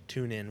that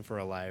tune in for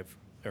a live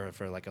or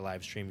for like a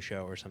live stream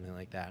show or something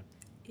like that.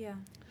 Yeah.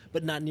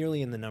 but not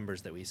nearly in the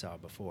numbers that we saw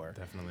before.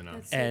 Definitely not.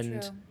 That's so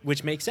And true.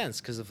 which makes sense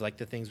because of like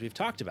the things we've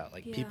talked about.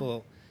 Like Yeah.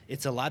 people,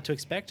 it's a lot to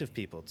expect of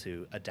people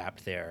to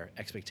adapt their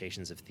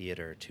expectations of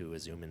theater to a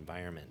Zoom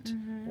environment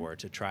or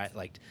to try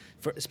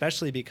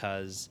especially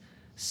because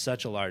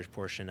such a large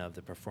portion of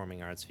the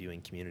performing arts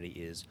viewing community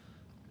is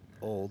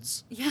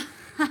olds. Yeah.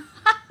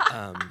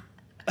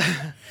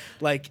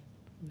 Like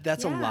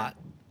that's a Yeah. lot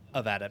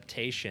of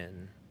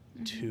adaptation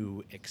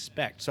to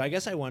expect. So I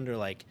guess I wonder,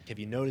 like, have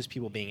you noticed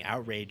people being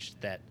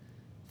outraged that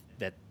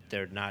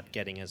they're not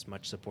getting as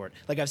much support?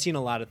 Like I've seen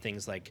a lot of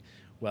things like,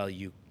 well,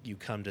 you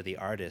come to the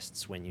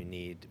artists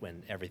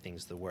when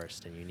everything's the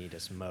worst and you need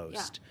us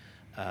most.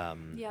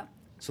 Yeah.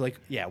 So like,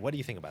 yeah, what do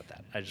you think about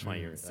that? I just want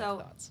your So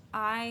thoughts.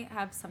 I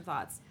have some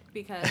thoughts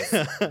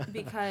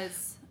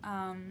because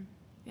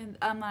and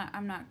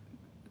I'm not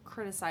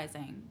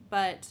criticizing,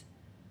 but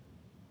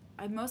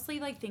I'm mostly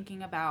like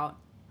thinking about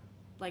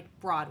like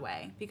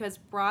Broadway, because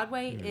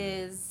Broadway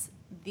is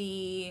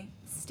the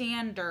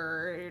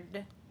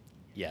standard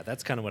Yeah,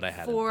 that's kind of what I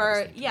had.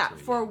 for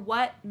for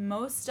what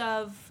most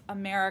of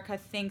America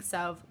thinks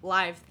of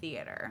live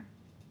theater.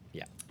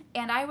 Yeah.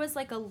 And I was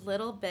like a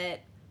little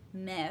bit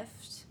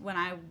miffed when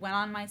I went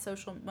on my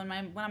went on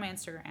my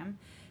Instagram,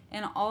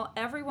 and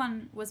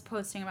everyone was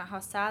posting about how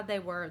sad they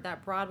were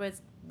that Broadway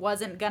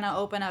wasn't gonna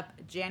open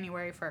up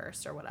January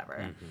 1st or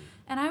whatever.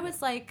 And I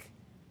was like,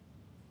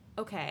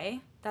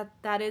 okay,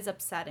 that is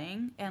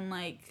upsetting, and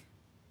like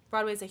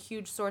Broadway's a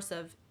huge source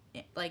of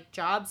like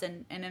jobs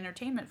and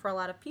entertainment for a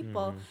lot of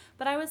people.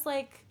 But I was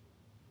like,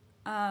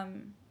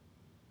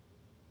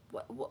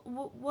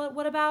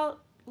 what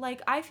about,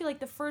 like, I feel like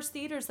the first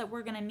theaters that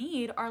we're gonna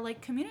need are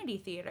like community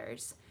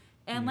theaters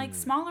and like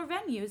smaller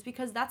venues,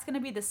 because that's gonna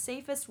be the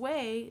safest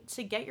way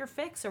to get your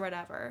fix or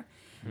whatever.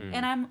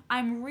 And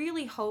I'm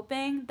really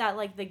hoping that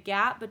like the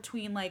gap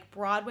between like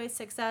Broadway's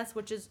success,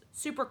 which is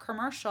super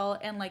commercial,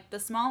 and like the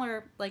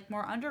smaller, like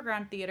more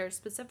underground theaters,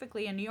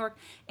 specifically in New York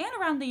and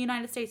around the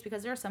United States,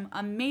 because there are some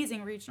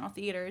amazing regional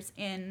theaters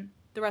in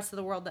the rest of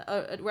the world,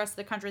 rest of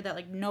the country that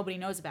like nobody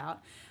knows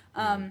about.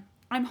 I'm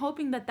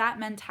hoping that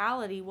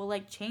mentality will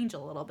like change a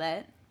little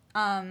bit.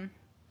 I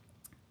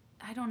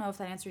don't know if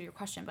that answered your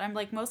question, but I'm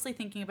like mostly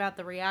thinking about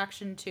the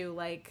reaction to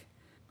like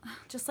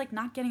just like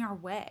not getting our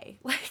way.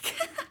 Like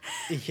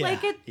like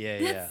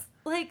it's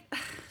like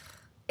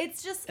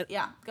it's just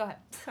go ahead.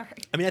 Sorry.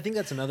 I mean, I think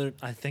that's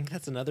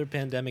another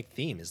pandemic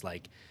theme, is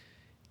like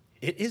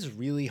it is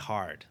really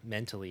hard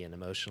mentally and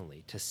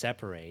emotionally to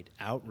separate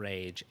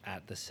outrage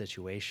at the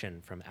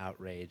situation from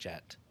outrage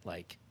at,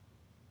 like,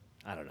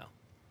 I don't know,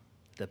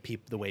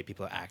 the way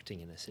people are acting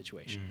in a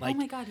situation. Like, oh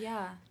my God,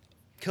 yeah.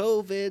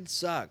 COVID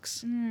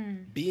sucks.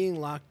 Being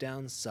locked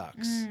down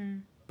sucks.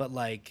 But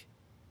like,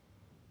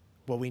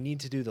 what we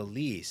need to do the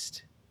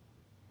least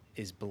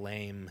is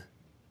blame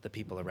the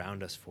people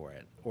around us for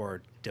it,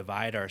 or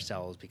divide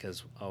ourselves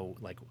because,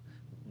 like,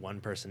 one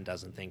person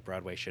doesn't think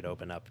Broadway should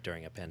open up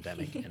during a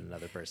pandemic and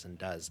another person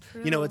does.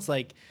 True. You know, it's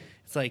like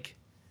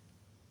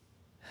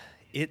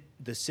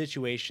the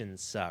situation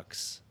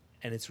sucks,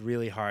 and it's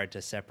really hard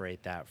to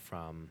separate that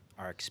from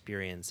our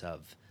experience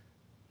of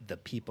the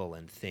people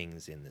and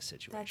things in the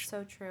situation. That's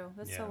so true.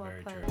 That's so well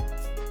very put. true.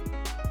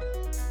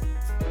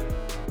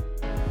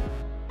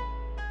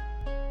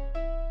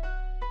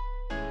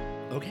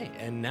 Okay,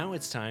 and now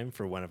it's time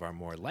for one of our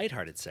more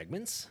lighthearted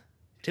segments,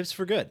 Tips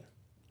for Good.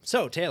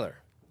 So, Taylor,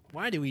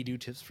 why do we do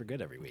Tips for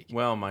Good every week?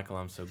 Well, Michael,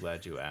 I'm so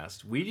glad you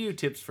asked. We do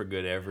Tips for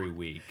Good every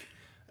week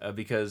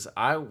because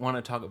I want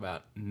to talk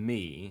about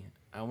me.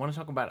 I want to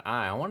talk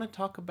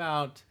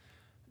about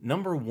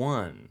number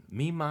one,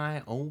 me,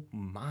 my, oh,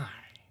 my.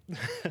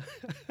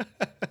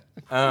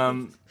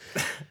 And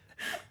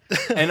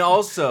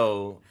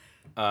also,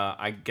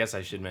 I guess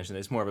I should mention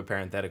this, more of a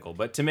parenthetical,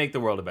 but to make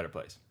the world a better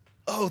place.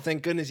 Oh,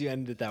 thank goodness you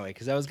ended it that way,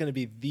 because that was going to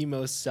be the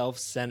most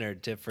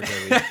self-centered Tip for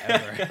Good we've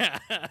ever had.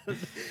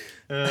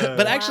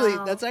 But actually,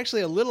 that's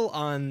actually a little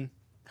on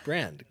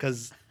brand,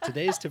 because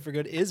today's Tip for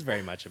Good is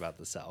very much about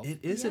the self. It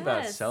is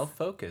about Yes.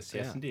 self-focus,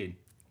 yes, Yeah. indeed.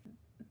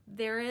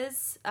 There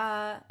is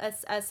a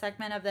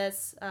segment of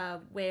this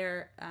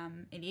where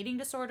an eating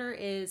disorder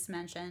is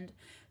mentioned.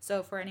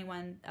 So for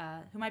anyone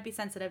who might be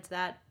sensitive to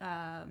that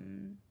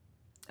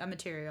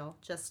material,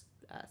 just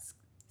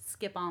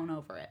skip on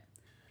over it.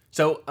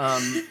 So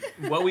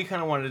what we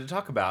kind of wanted to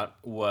talk about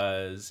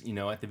was,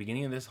 at the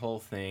beginning of this whole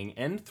thing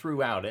and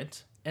throughout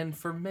it, and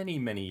for many,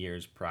 many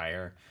years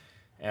prior,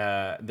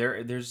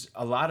 there's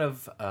a lot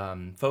of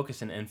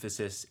focus and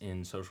emphasis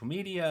in social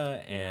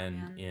media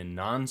and in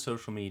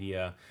non-social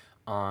media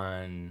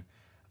on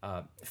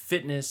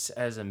fitness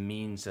as a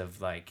means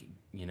of, like,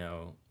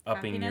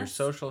 upping your Happiness.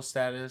 social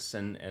status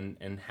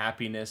and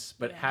happiness,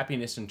 but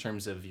happiness in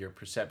terms of your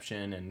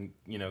perception and,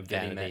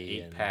 getting that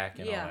Vanity 8-pack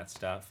and all Yeah. that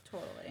stuff.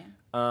 Totally.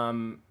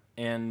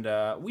 And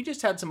we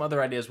just had some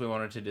other ideas we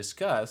wanted to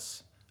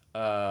discuss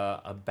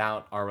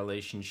about our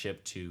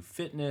relationship to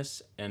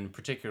fitness, and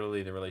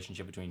particularly the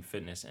relationship between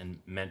fitness and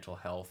mental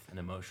health and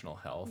emotional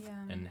health,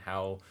 and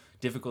how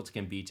difficult it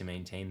can be to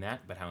maintain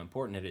that, but how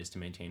important it is to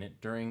maintain it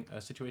during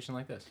a situation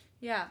like this.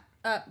 Yeah.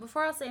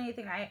 Before I'll say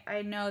anything,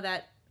 I know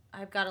that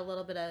I've got a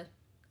little bit of,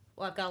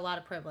 well, I've got a lot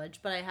of privilege,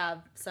 but I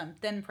have some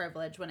thin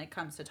privilege when it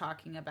comes to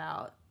talking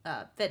about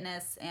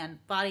fitness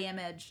and body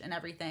image and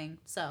everything.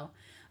 So,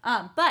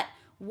 but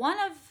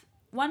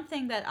one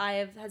thing that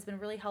has been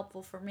really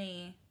helpful for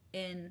me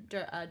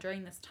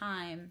during this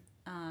time,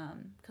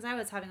 because I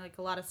was having like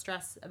a lot of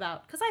stress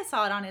about, because I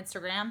saw it on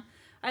Instagram.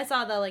 I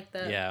saw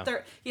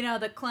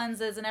the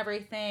cleanses and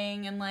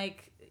everything, and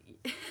like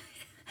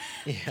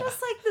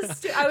just like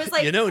this. I was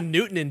like,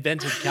 Newton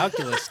invented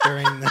calculus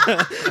during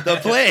the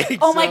plague.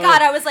 Oh my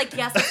God! I was like,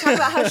 yes. Let's talk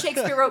about how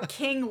Shakespeare wrote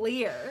King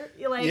Lear.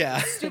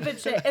 Stupid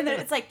shit. And then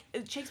it's like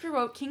Shakespeare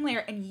wrote King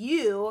Lear, and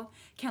you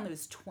can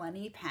lose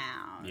 20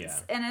 pounds. Yeah.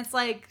 And it's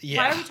like,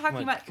 why are we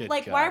talking about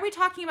why are we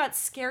talking about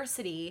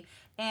scarcity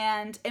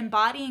and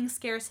embodying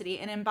scarcity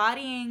and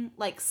embodying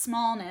like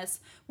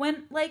smallness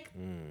when like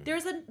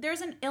there's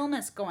an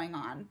illness going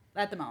on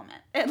at the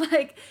moment, and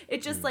like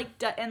it just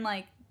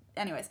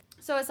anyways.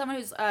 So as someone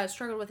who's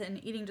struggled with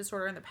an eating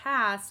disorder in the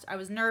past, I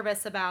was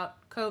nervous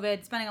about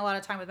COVID, spending a lot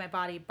of time with my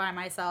body by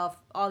myself.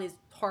 All these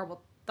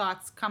horrible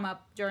thoughts come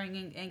up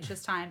during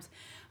anxious times.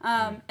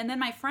 And then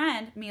my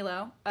friend,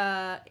 Milo,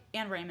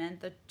 and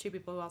Raymond, the two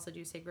people who also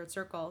do Sacred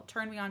Circle,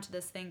 turned me on to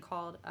this thing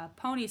called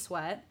Pony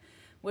Sweat,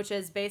 which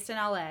is based in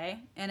LA.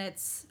 And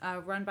it's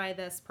run by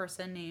this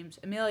person named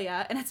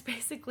Amelia. And it's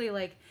basically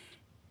like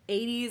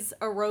 80s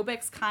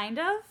aerobics kind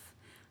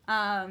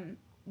of,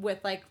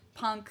 with like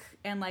punk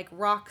and like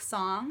rock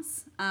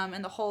songs,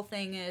 and the whole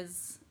thing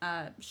is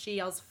she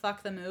yells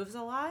 "fuck the moves"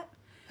 a lot,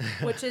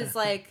 which is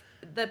like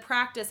the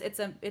practice.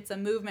 It's a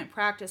movement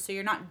practice, so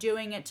you're not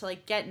doing it to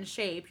like get in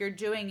shape. You're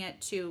doing it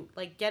to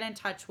like get in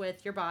touch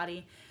with your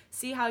body,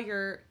 see how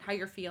you're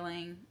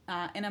feeling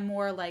in a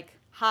more like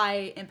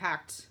high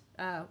impact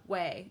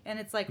way, and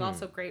it's like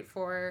also great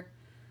for.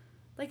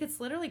 Like,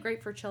 it's literally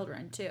great for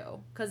children,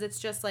 too, because it's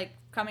just, like,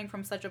 coming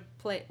from such a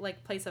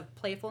place of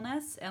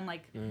playfulness and,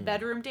 like,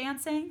 bedroom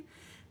dancing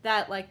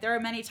that, like, there are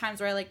many times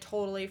where I, like,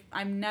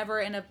 I'm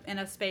never in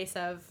a space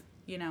of,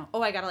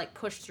 I gotta, like,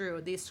 push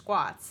through these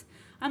squats.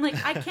 I'm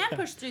like, I can't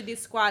push through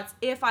these squats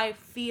if I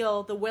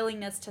feel the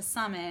willingness to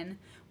summon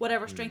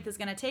whatever strength is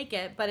going to take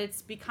it, but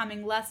it's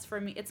becoming less for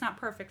me. It's not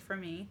perfect for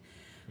me,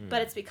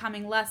 but it's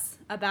becoming less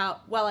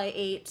about, I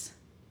ate...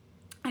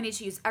 I need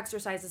to use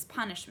exercise as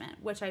punishment,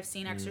 which I've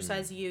seen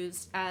exercise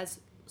used as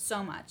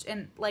so much.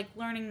 And, like,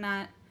 learning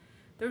that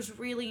there's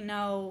really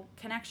no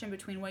connection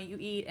between what you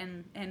eat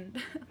and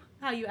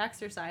how you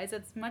exercise.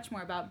 It's much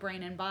more about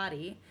brain and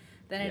body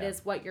than it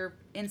is what you're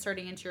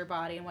inserting into your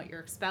body and what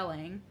you're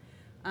expelling.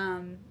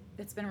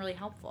 It's been really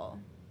helpful.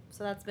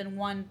 So that's been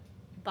one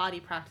body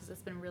practice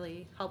that's been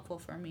really helpful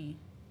for me.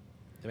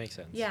 That makes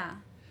sense. Yeah.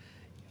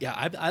 Yeah,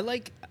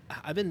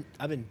 I've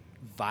been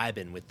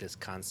vibing with this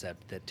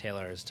concept that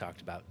Taylor has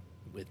talked about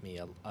with me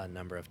a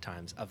number of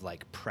times of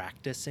like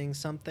practicing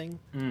something.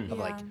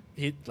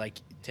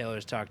 Like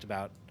Taylor's talked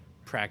about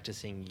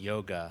practicing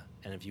yoga,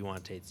 and if you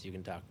want, Tates, you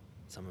can talk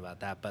some about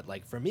that. But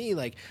like for me,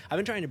 like I've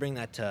been trying to bring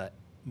that to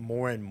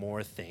more and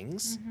more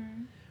things.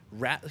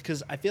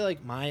 Because I feel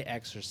like my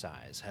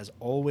exercise has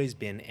always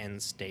been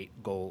end state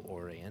goal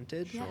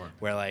oriented. Sure.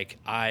 Where like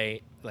I'm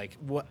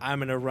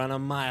gonna run a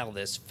mile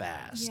this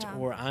fast,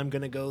 or I'm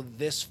gonna go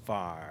this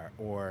far,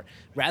 or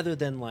rather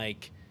than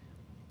like,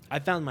 I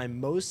found my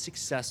most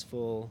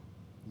successful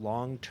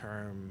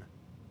long-term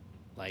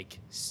like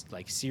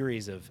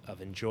series of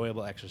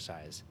enjoyable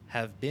exercise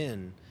have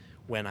been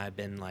when I've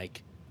been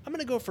like, I'm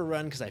gonna go for a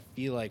run because I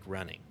feel like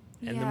running.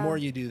 And the more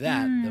you do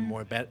that,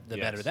 the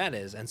better that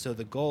is. And so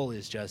the goal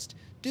is just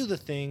do the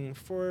thing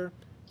for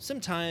some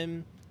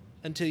time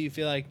until you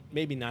feel like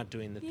maybe not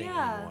doing the thing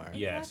anymore.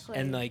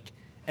 Exactly.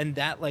 And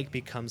that like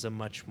becomes a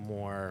much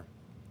more,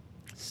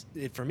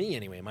 for me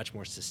anyway, a much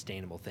more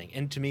sustainable thing.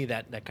 And to me,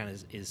 that kind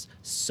of is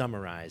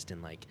summarized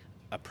in like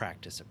a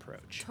practice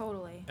approach.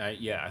 Totally.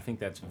 I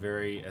think that's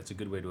a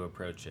good way to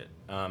approach it.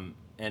 And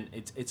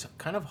it's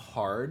kind of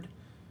hard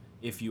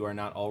if you are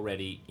not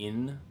already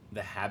in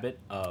the habit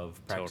of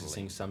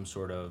practicing some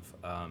sort of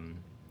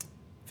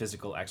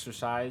physical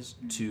exercise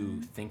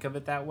to think of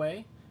it that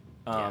way.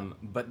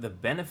 But the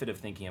benefit of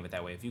thinking of it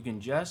that way, if you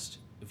can just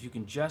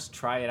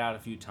try it out a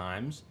few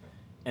times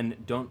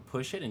and don't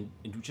push it, and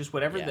just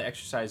whatever the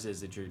exercise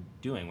is that you're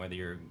doing, whether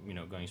you're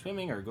going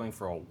swimming or going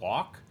for a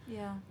walk,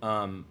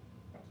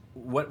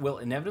 what will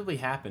inevitably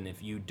happen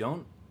if you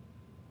don't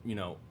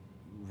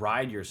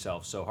ride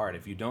yourself so hard,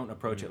 if you don't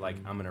approach it like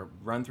I'm gonna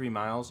run 3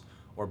 miles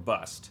or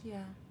bust,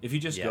 if you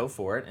just go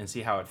for it and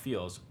see how it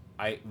feels,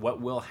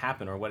 what will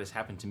happen, or what has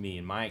happened to me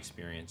in my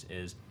experience,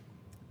 is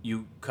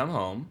you come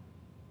home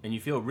and you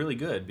feel really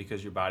good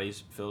because your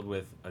body's filled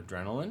with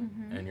adrenaline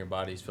and your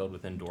body's filled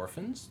with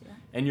endorphins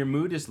and your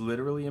mood is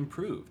literally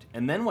improved.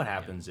 And then what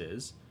happens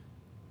is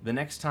the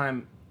next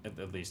time,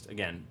 at least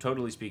again,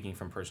 totally speaking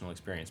from personal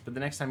experience, but the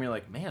next time you're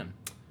like, man,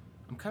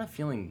 I'm kind of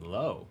feeling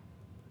low.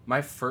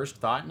 My first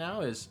thought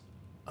now is,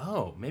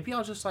 oh, maybe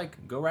I'll just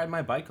like go ride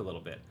my bike a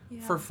little bit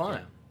for fun.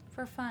 Yeah.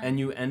 For fun. And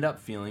you end up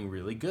feeling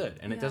really good.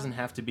 And it doesn't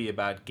have to be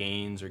about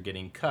gains or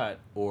getting cut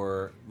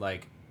or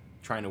like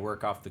trying to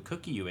work off the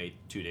cookie you ate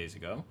 2 days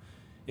ago.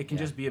 It can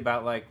just be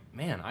about like,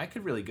 man, I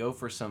could really go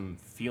for some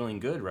feeling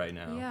good right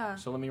now. Yeah.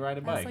 So let me ride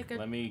a That's bike. like a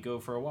Let me go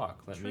for a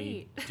walk. Let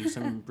me treat. do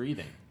some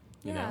breathing.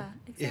 You know?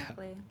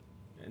 Exactly.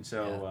 And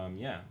so,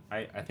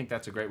 I think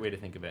that's a great way to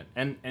think of it.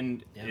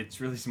 And it's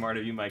really smart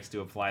of you, Mike,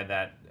 to apply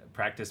that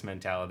practice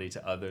mentality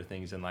to other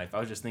things in life. I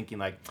was just thinking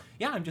like,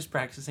 I'm just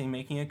practicing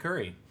making a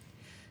curry.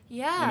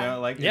 Yeah. You know,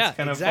 like it's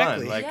kind of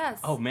fun. Like, yes.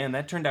 oh man,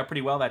 that turned out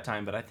pretty well that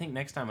time, but I think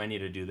next time I need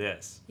to do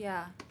this.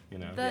 Yeah. You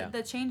know.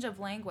 The change of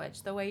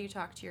language, the way you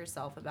talk to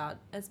yourself about,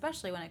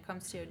 especially when it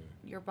comes to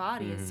your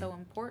body, is so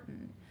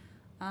important.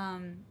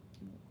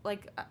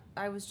 Like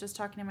I was just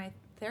talking to my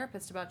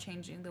therapist about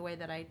changing the way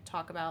that I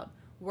talk about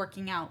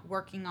working out,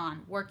 working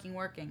on, working.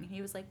 And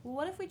he was like, well,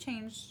 what if we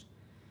changed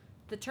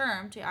the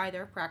term to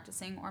either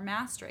practicing or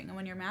mastering? And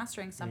when you're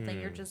mastering something,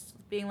 you're just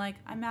being like,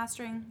 I'm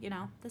mastering,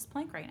 this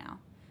plank right now.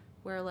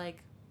 Where like,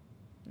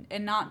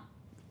 and not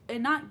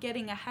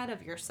getting ahead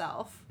of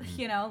yourself,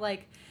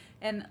 like,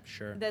 and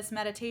this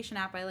meditation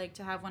app I like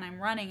to have when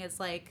I'm running is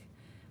like,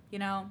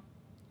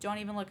 don't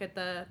even look at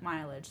the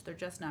mileage. They're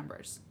just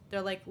numbers.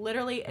 They're like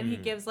literally, and he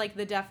gives like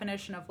the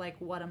definition of like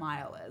what a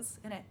mile is.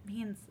 And it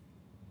means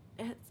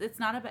it's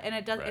not about, and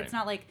it does, it's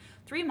not like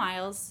 3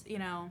 miles,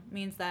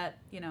 means that,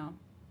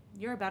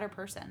 you're a better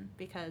person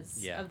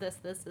because of this,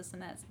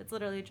 and this. It's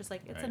literally just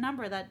like, it's a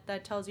number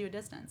that tells you a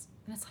distance.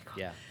 And it's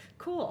like,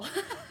 cool.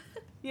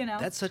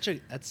 That's such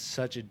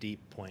a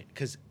deep point,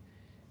 because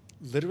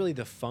literally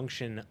the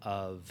function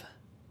of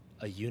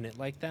a unit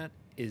like that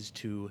is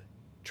to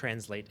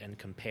translate and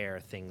compare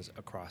things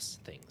across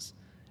things.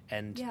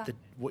 And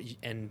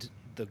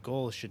the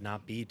goal should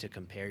not be to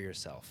compare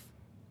yourself.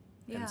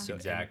 Yeah. So,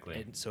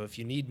 exactly. And so if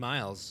you need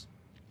miles,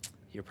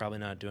 you're probably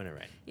not doing it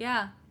right.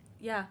 Yeah.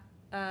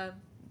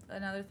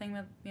 Another thing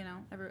that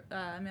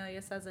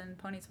Amelia saes in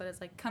Pony Sweat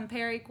is like,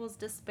 compare equals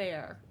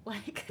despair.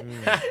 Like,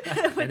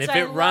 and if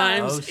it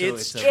rhymes,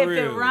 it's true.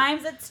 If it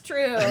rhymes, it's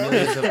true.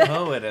 Amelia's a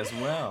poet as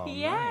well.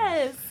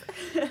 Yes.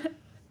 Nice.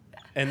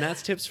 And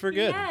that's Tips for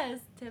Good. Yes,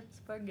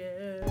 Tips for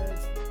Good.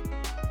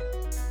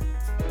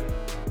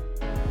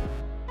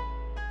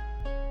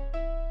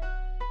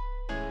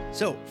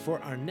 So for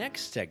our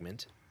next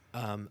segment,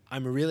 I'm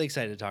really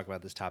excited to talk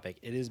about this topic.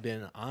 It has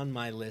been on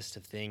my list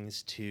of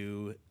things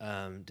to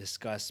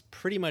discuss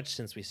pretty much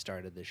since we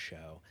started this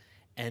show,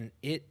 and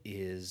it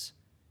is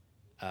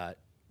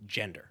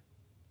gender,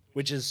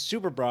 which is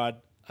super broad,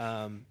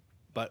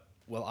 but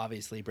we'll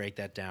obviously break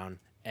that down.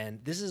 And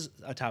this is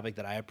a topic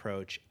that I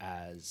approach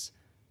as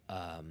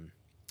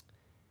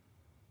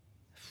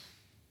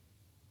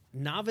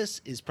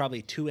novice is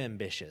probably too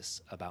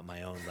ambitious about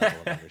my own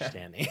level of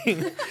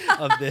understanding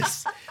of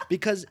this,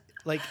 because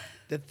like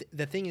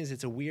the thing is,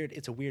 it's a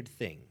weird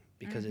thing,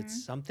 because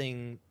it's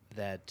something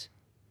that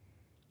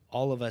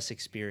all of us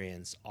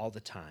experience all the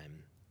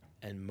time,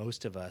 and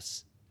most of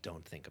us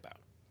don't think about.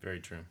 Very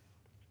true.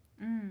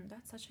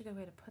 That's such a good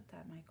way to put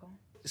that, Michael.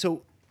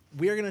 So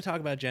we are going to talk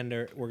about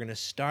gender. We're going to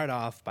start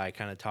off by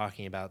kind of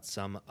talking about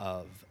some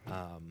of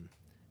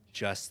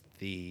just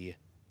the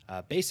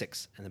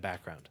basics in the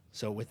background.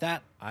 So with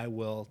that, I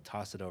will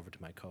toss it over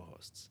to my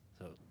co-hosts.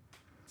 So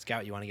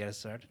Scout, you want to get us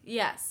started?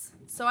 Yes.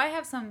 So I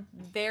have some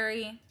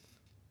very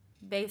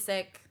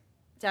basic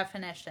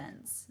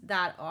definitions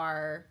that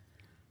are,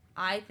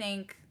 I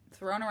think, not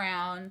thrown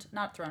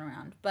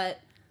around, but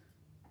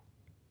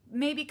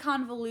maybe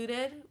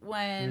convoluted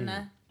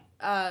when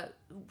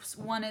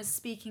one is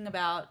speaking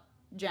about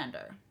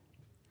gender.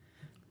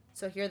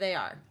 So here they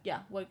are.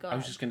 Yeah, go ahead. I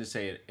was just going to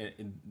say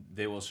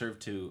they will serve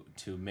to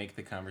make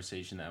the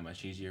conversation that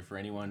much easier for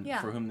anyone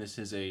for whom this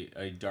is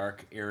a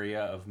dark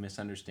area of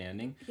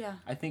misunderstanding. Yeah.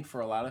 I think for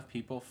a lot of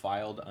people,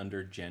 filed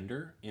under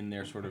gender in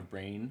their sort of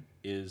brain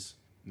is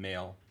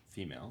male,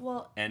 female.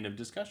 Well, end of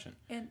discussion.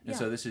 And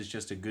so this is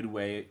just a good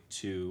way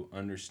to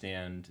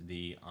understand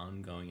the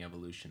ongoing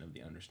evolution of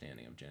the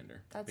understanding of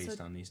gender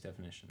based on these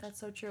definitions. That's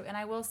so true. And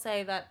I will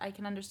say that I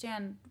can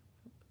understand,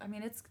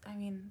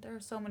 there are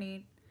so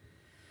many.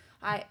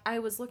 I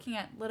was looking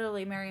at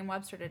literally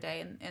Merriam-Webster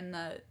today, and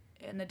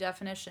the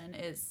definition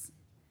is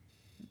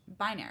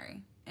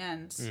binary,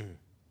 and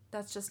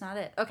that's just not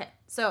it. Okay,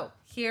 so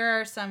here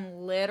are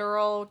some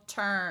literal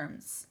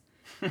terms.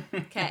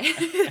 Okay.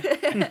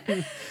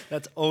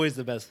 That's always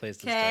the best place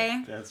to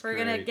start. Okay, we're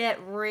going to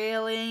get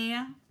really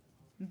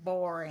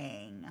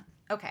boring.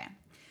 Okay,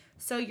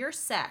 so your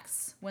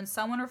sex, when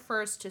someone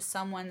refers to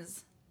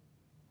someone's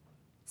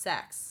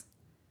sex,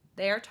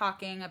 they are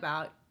talking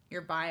about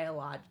your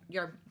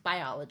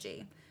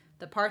biology,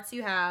 the parts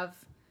you have,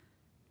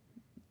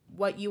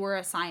 what you were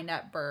assigned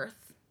at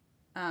birth,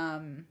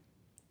 the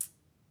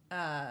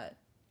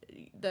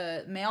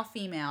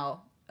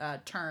male-female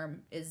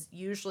term is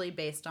usually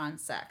based on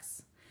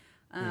sex.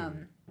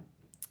 And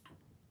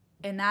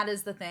that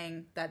is the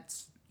thing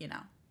that's,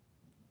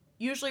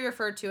 usually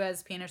referred to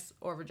as penis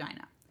or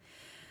vagina.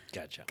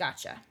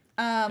 Gotcha.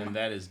 And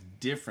that is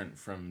different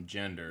from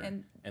gender,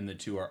 and the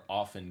two are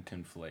often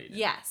conflated.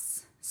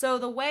 Yes. So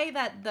the way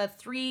that the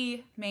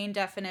three main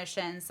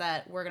definitions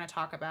that we're going to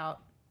talk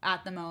about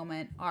at the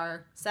moment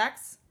are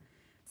sex,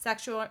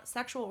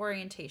 sexual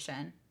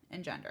orientation,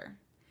 and gender.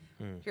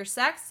 Your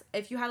sex,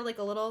 if you had like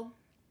a little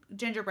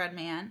gingerbread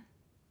man,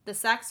 the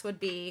sex would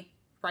be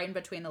right in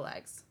between the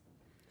legs.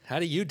 How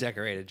do you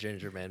decorate a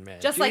gingerbread man?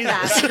 Just like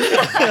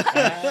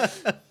that.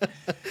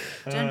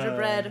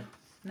 Gingerbread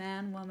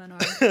man, woman, or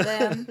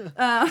them.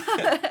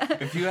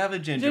 If you have a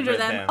gingerbread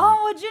them. them.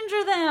 Oh, a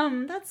ginger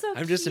them. That's so cute.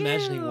 I'm just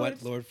imagining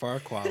what Lord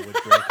Farquaad would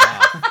break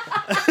off.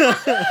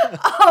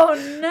 Oh,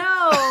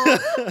 no.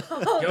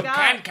 Oh, You God.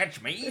 can't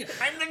catch me.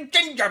 I'm the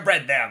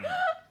gingerbread them.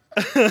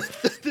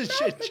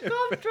 The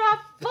gumdrop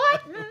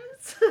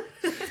buttons.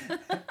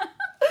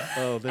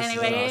 Oh, this is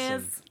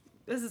awesome.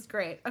 This is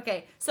great.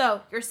 Okay,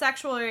 so your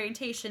sexual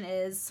orientation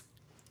is,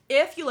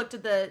 if you looked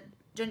at the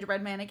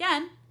gingerbread man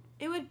again,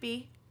 it would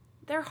be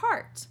their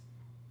heart.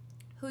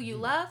 Who you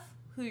love,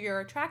 who you're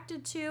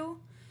attracted to,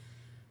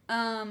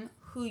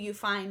 who you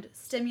find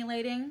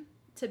stimulating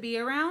to be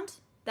around.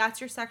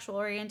 That's your sexual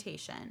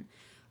orientation.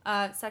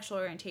 Sexual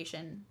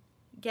orientation.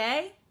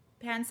 Gay,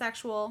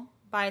 pansexual,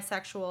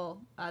 bisexual,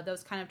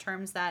 those kind of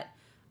terms that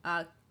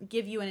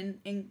give you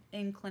an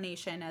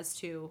inclination as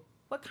to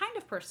what kind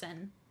of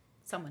person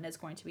someone is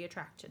going to be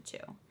attracted to.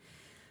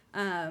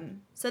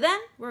 So then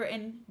we're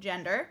in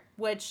gender,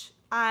 which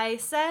I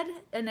said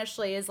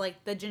initially is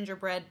like the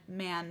gingerbread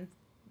man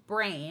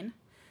brain,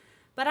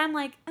 but I'm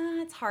like,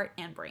 it's heart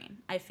and brain,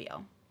 I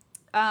feel.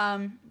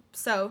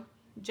 So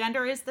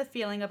gender is the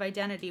feeling of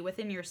identity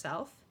within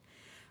yourself,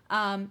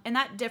 and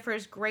that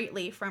differs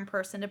greatly from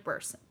person to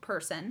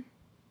person.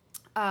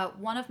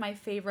 One of my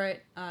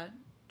favorite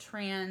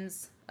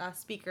trans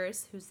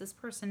speakers, who's this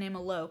person named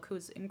Alok,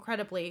 who's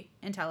incredibly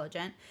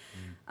intelligent,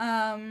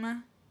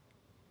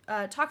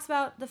 talks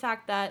about the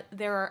fact that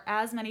there are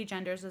as many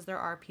genders as there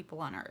are people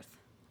on Earth.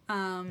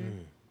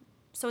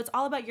 So it's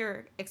all about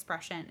your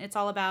expression. It's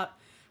all about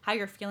how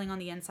you're feeling on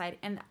the inside.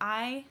 And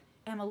I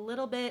am a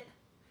little bit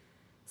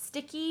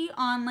sticky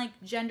on like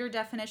gender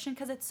definition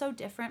because it's so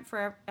different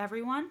for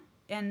everyone.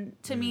 And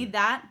to me,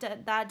 that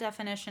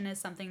definition is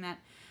something that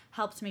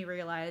helped me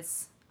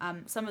realize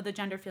some of the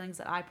gender feelings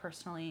that I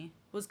personally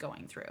was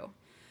going through.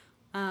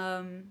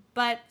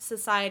 But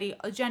society,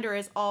 gender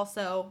is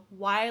also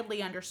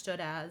widely understood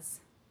as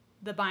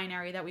the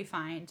binary that we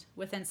find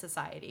within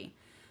society.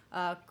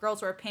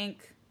 Girls wear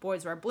pink,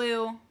 boys wear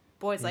blue,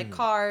 boys like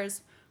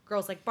cars,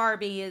 girls like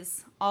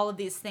Barbies, all of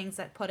these things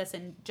that put us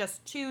in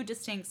just two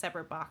distinct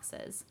separate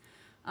boxes.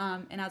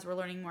 And as we're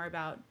learning more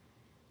about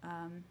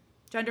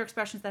gender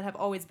expressions that have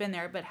always been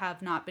there but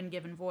have not been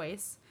given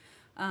voice,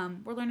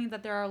 we're learning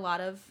that there are a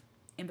lot of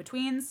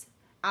in-betweens,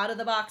 out of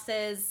the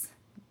boxes,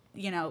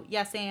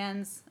 yes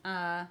ands.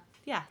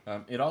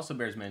 It also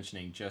bears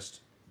mentioning,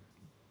 just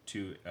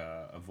to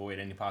avoid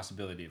any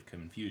possibility of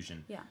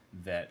confusion,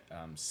 that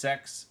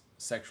sex,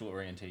 sexual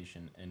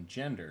orientation, and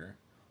gender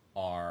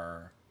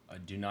are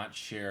do not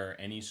share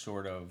any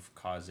sort of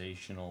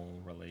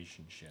causational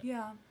relationship.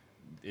 Yeah.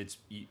 It's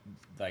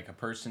like a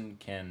person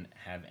can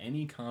have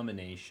any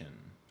combination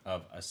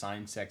of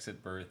assigned sex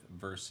at birth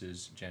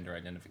versus gender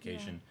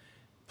identification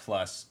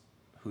plus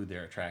who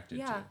they're attracted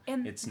to.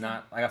 And it's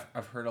not,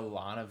 I've heard a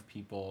lot of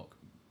people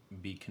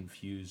be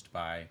confused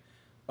by,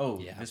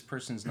 this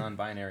person's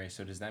non-binary,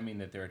 so does that mean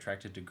that they're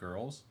attracted to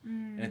girls?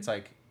 And it's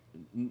like,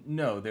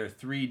 no, they're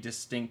three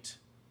distinct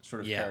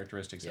sort of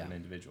characteristics of an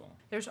individual.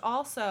 There's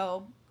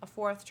also a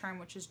fourth term,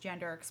 which is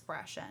gender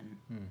expression.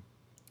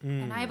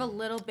 And I have a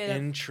little bit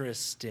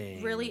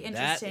interesting. Really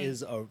interesting.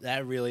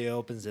 That really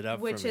opens it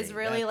up. Which for me. is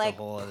really that's like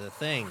the whole other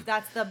thing.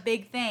 That's the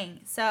big thing.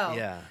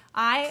 So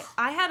I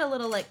had a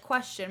little like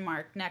question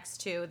mark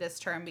next to this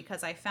term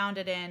because I found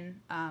it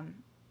in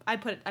I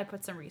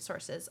put some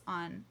resources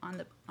on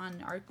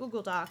our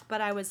Google Doc, but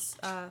I was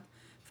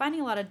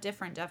finding a lot of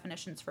different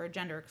definitions for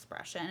gender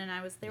expression,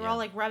 and they were all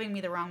like rubbing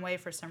me the wrong way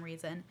for some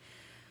reason.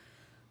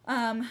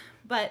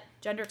 But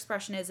gender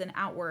expression is an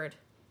outward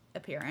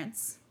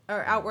appearance.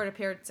 Or outward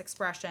appearance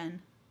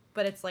expression,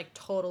 but it's like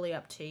totally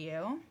up to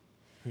you.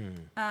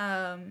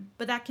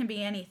 But that can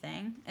be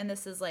anything, and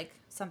this is like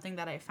something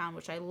that I found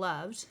which I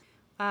loved.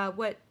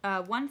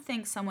 One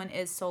thinks someone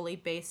is solely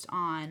based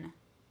on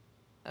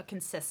a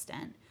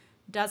consistent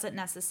doesn't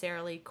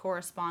necessarily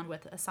correspond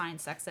with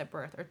assigned sex at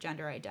birth or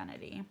gender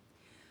identity.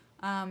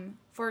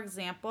 For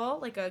example,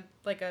 like a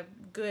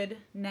good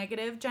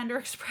negative gender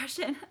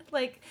expression,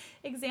 like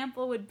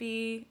example would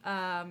be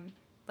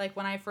like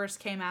when I first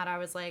came out, I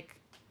was like,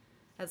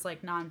 as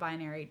like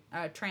non-binary,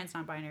 trans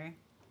non-binary,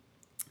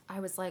 I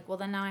was like, well,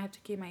 then now I have to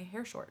keep my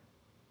hair short,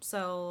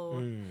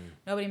 so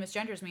nobody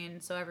misgenders me,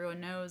 and so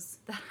everyone knows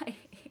that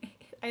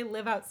I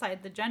live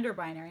outside the gender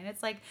binary. And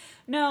it's like,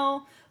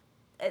 no,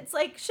 it's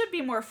like should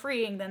be more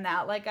freeing than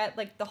that. Like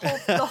the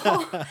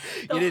whole.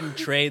 You didn't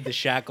trade the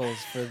shackles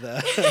for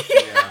the.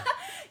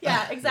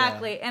 Yeah,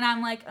 exactly. Yeah. And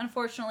I'm like,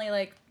 unfortunately,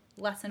 like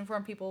less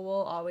informed people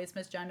will always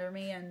misgender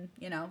me, and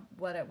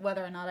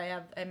whether or not I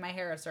have my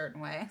hair a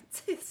certain way.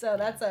 So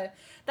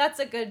that's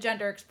a good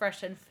gender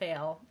expression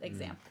fail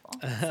example.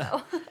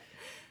 So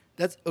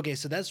That's okay.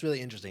 So that's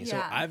really interesting.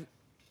 Yeah.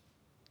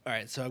 All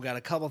right. So I've got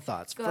a couple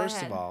thoughts. Go First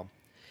ahead. of all,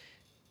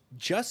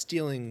 just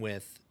dealing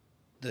with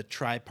the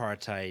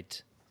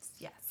tripartite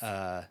yes.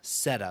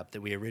 setup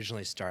that we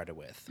originally started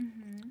with.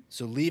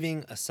 So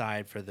leaving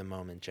aside for the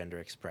moment gender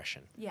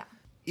expression. Yeah.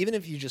 Even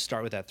if you just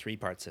start with that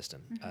 3-part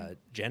system,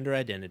 gender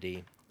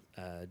identity,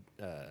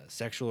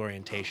 sexual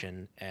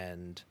orientation,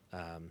 and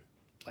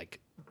like,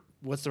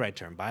 what's the right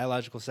term?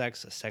 Biological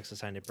sex, sex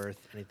assigned at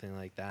birth, anything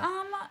like that?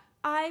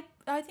 I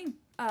think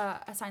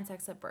assigned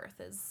sex at birth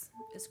is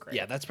great.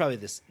 Yeah, that's probably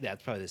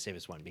the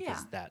safest one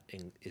because that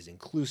is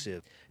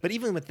inclusive. But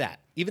even with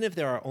that, even if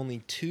there are only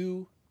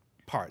 2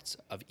 parts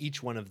of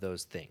each one of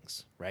those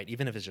things, right?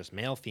 Even if it's just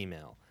male,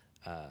 female,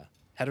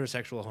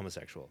 heterosexual,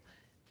 homosexual,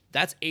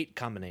 that's 8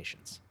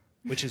 combinations,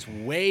 which is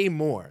way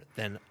more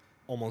than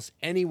almost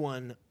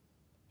anyone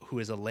who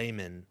is a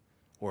layman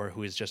or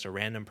who is just a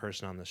random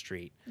person on the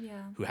street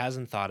who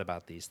hasn't thought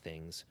about these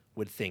things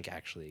would think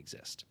actually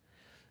exist.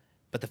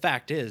 But the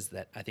fact is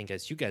that I think,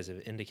 as you guys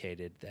have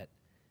indicated, that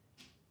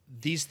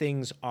these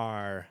things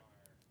are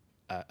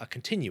a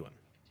continuum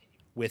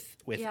with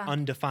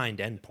undefined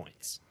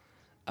endpoints.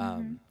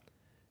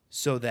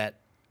 So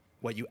that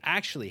what you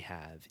actually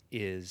have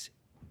is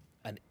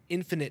an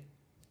infinite,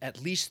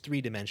 at least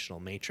 3-dimensional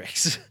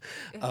matrix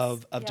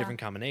of different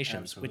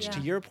combinations, Absolutely. which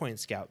to your point,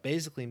 Scout,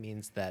 basically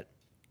means that,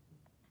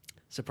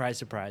 surprise,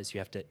 surprise, you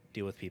have to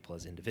deal with people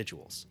as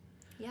individuals.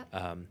 Yep.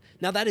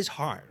 Now that is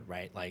hard,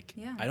 right? Like,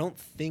 Yeah. I don't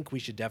think we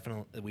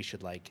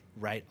should like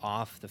write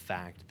off the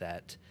fact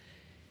that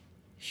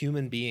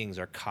human beings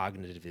are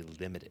cognitively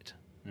limited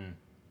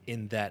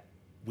in that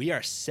we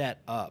are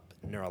set up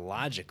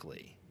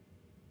neurologically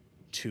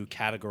to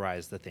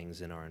categorize the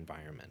things in our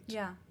environment.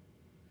 Yeah.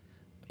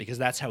 Because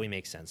that's how we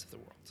make sense of the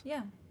world.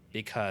 Yeah.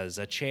 Because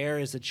a chair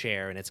is a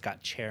chair and it's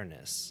got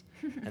chairness,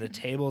 and a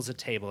table is a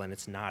table and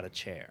it's not a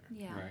chair.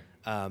 Yeah.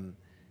 Right.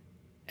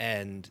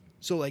 And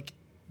so, like,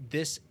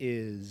 this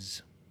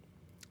is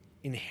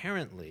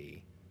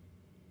inherently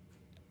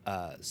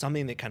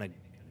something that kind of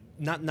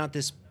not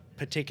this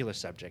particular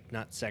subject,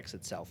 not sex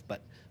itself,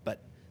 but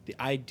the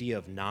idea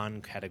of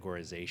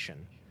non-categorization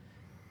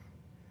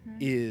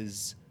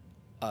is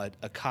a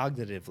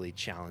cognitively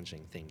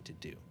challenging thing to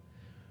do.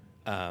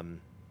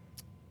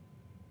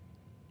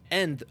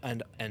 And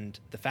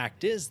the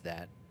fact is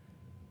that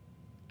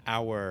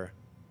our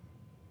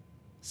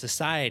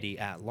society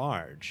at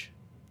large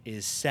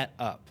is set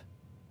up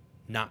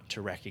not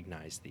to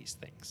recognize these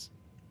things,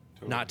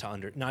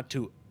 Totally.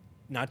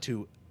 not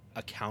to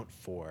account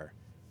for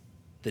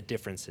the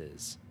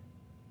differences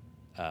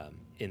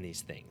in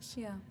these things.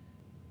 Yeah.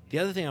 The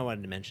other thing I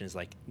wanted to mention is,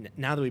 like,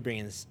 now that we bring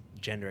in this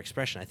gender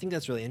expression, I think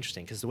that's really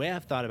interesting because the way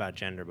I've thought about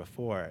gender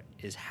before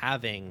is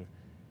having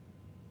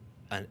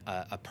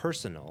a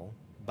personal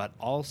but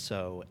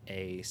also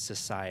a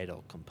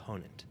societal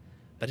component.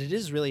 But it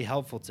is really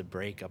helpful to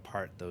break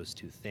apart those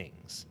 2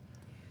 things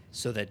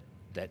so that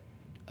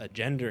a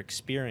gender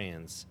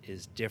experience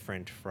is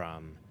different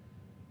from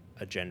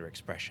a gender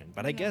expression.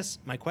 But I guess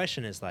my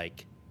question is,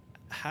 like,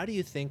 how do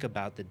you think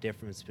about the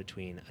difference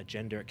between a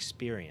gender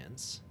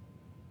experience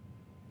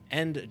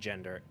and a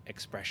gender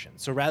expression?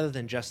 So rather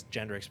than just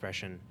gender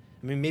expression,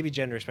 I mean, maybe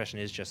gender expression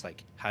is just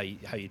like how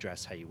you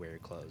dress, how you wear your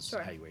clothes,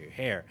 Sure. how you wear your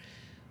hair.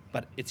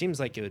 But it seems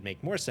like it would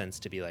make more sense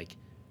to be like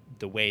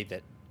the way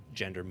that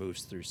gender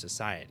moves through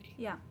society.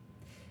 Yeah.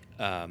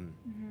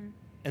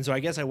 And so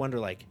I guess I wonder,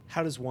 like,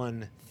 how does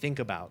one think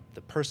about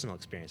the personal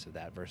experience of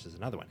that versus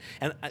another one?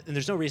 And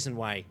there's no reason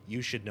why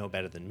you should know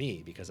better than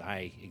me because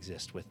I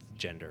exist with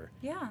gender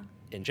Yeah.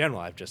 in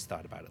general. I've just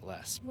thought about it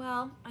less.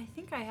 Well, I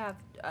think I have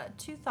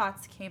 2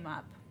 thoughts came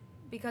up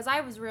because I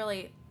was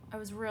really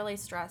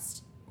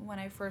stressed when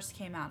I first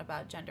came out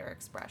about gender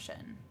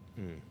expression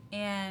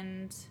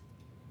and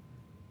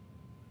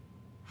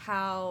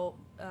how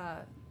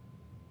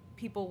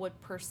people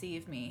would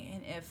perceive me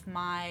and if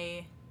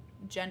my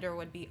gender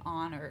would be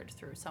honored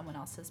through someone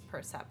else's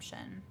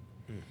perception.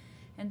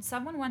 And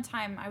someone one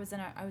time I was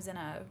in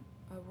a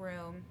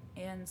room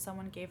and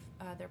someone gave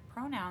their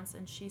pronouns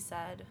and she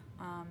said,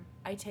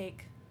 I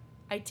take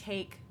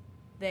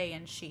they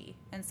and she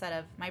instead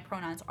of my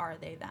pronouns are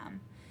they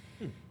them.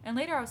 And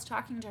later I was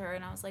talking to her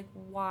and I was like,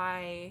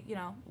 why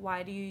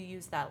do you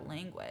use that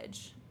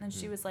language? And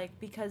she was like,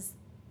 because,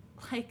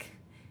 like,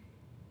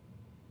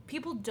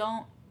 people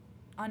don't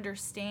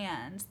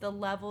understand the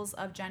levels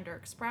of gender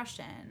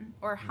expression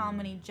or how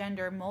many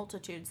gender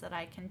multitudes that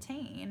I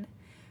contain.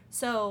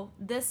 So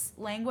this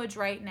language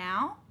right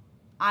now,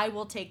 I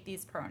will take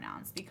these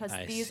pronouns because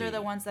these are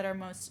the ones that are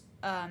most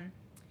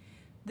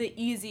the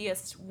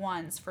easiest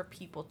ones for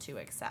people to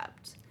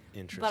accept.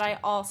 Interesting. But I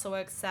also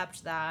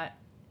accept that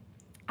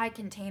I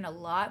contain a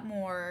lot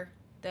more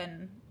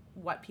than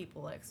what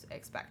people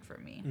expect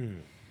from me.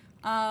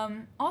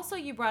 Also,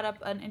 you brought up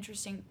an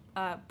interesting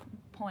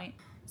point.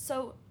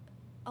 So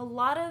a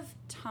lot of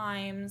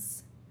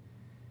times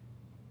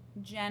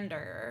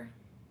gender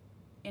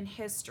in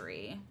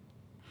history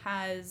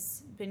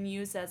has been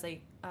used as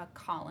a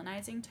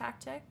colonizing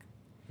tactic.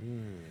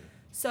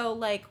 So,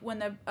 like, when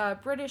the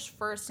British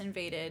first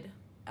invaded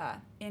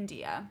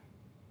India,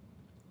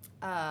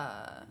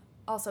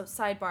 also,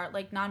 sidebar,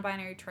 like,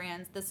 non-binary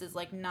trans, this is,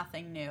 like,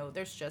 nothing new.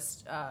 There's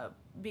just,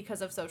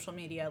 because of social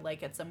media,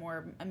 like, it's a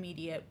more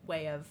immediate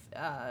way of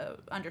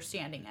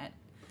understanding it.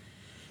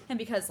 And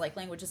because, like,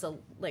 language is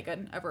like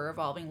an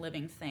ever-evolving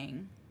living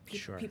thing,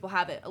 people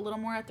have it a little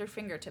more at their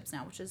fingertips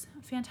now, which is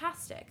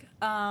fantastic.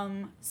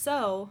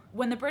 So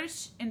when the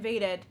British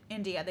invaded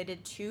India, they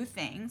did two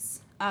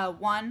things.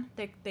 One,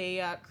 they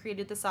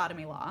created the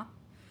sodomy law,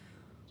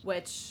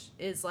 which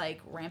is,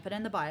 like, rampant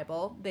in the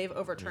Bible. They've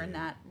overturned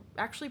that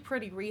actually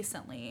pretty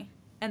recently.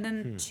 And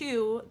then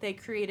two, they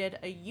created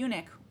a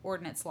eunuch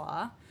ordinance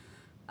law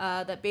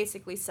that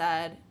basically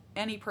said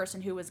any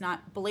person who was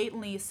not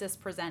blatantly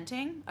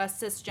cis-presenting,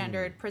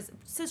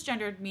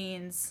 cisgendered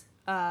means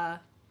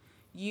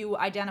you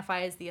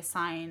identify as the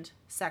assigned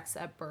sex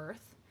at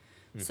birth.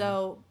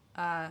 So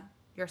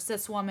you're a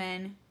cis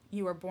woman,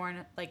 you were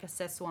born like a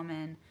cis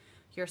woman,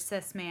 you're a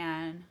cis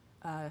man,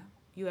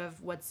 you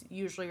have what's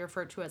usually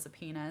referred to as a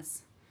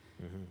penis.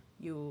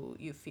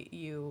 You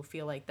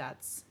feel like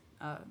that's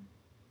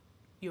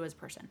you as a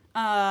person.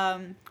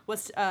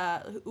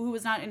 Who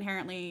was not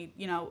inherently,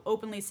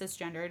 openly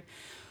cisgendered,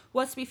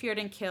 was to be feared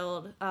and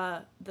killed.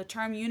 The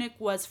term eunuch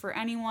was for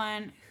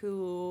anyone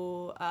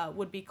who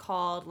would be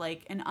called,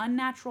 like, an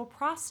unnatural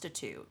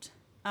prostitute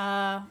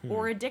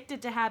or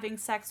addicted to having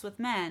sex with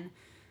men,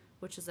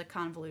 which is a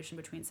convolution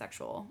between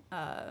sexual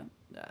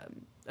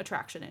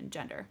attraction and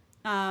gender.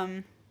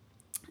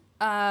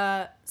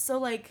 So,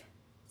 like,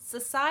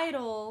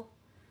 societal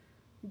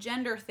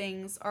gender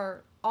things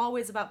are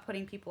always about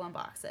putting people in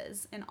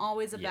boxes and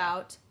always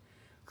about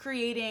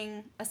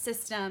creating a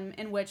system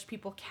in which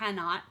people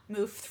cannot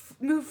move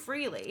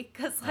freely,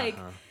 because so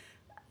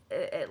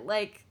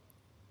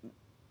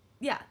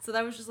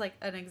that was just, like,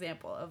 an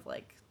example of,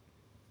 like,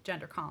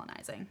 gender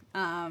colonizing.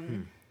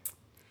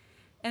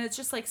 And it's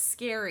just, like,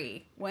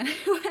 scary when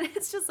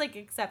it's just, like,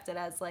 accepted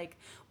as, like,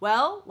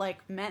 well,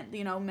 like, men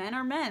are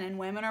men and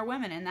women are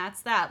women, and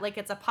that's that. Like,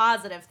 it's a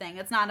positive thing.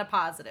 It's not a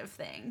positive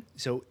thing.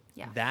 So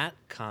that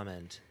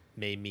comment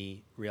made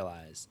me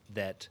realize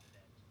that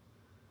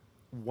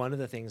one of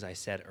the things I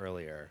said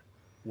earlier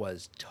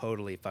was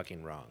totally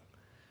fucking wrong,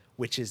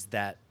 which is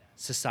that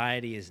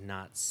society is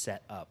not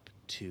set up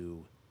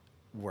to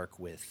work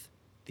with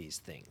these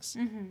things.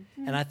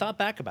 And I thought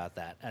back about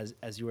that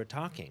as you were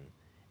talking,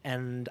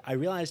 and I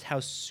realized how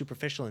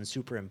superficial and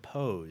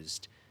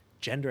superimposed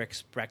gender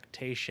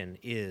expectation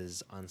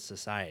is on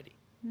society.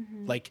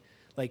 Like,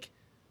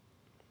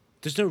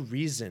 there's no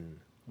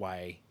reason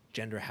why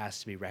gender has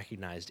to be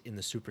recognized in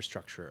the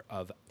superstructure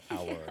of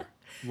our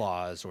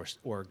laws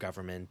or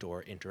government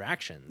or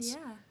interactions.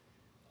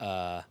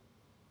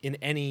 In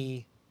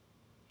any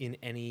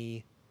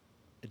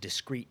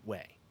discrete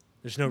way.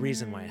 There's no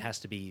reason why it has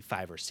to be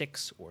 5 or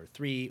 6 or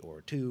 3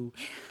 or 2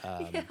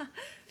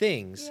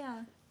 things.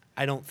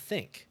 I don't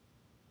think.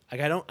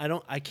 Like,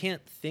 I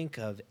can't think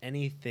of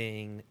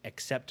anything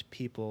except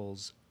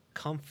people's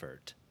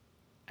comfort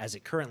as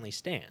it currently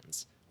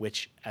stands,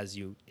 which, as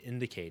you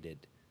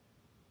indicated,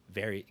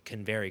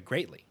 can vary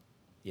greatly.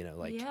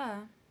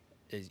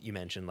 As you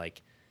mentioned,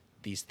 like,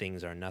 these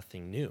things are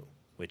nothing new,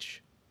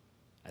 which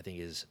I think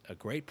is a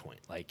great point.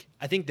 Like,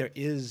 I think there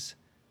is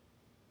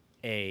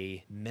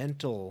a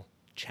mental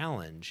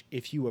challenge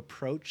if you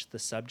approach the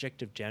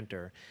subject of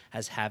gender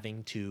as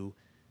having to,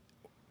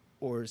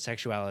 or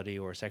sexuality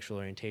or sexual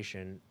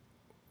orientation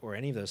or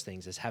any of those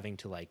things, as having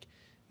to like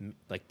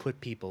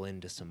put people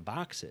into some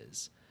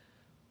boxes.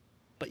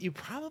 But you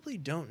probably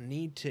don't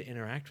need to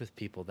interact with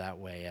people that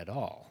way at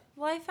all.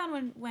 Well, I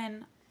found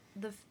when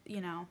the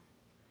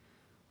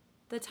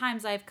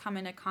times I've come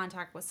into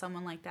contact with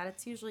someone like that,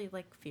 it's usually,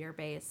 like,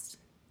 fear-based.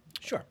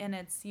 Sure. And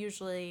it's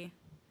usually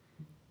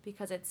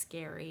because it's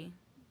scary.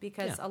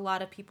 Because a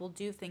lot of people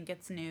do think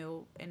it's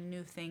new, and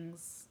new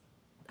things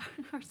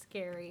are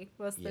scary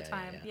most of the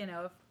time.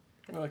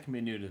 Well, it can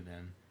be new to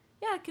them.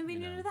 Yeah, it can be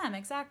new to them,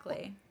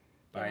 exactly.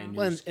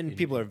 Well, and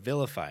people are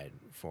vilified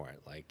for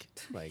it.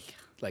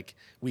 Like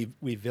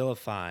we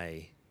vilify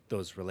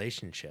those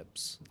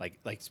relationships.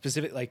 Like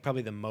specific, like,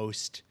 probably the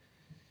most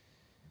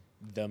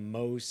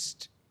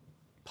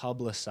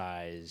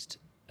publicized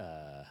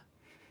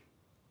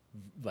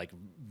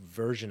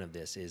version of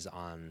this is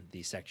on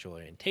the sexual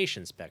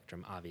orientation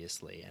spectrum,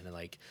 obviously, and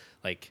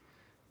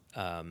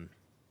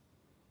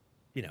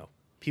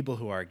people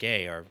who are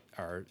gay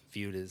are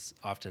viewed as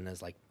often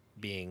as, like,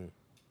 being,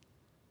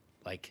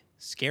 like,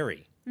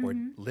 scary or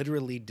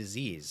literally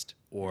diseased,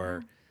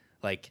 or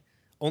like,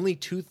 only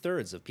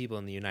 2/3 of people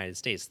in the United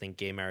States think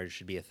gay marriage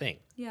should be a thing,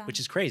 which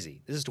is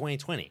crazy. This is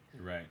 2020,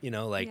 right?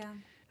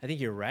 I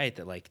think you're right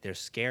that, like, they're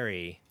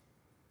scary,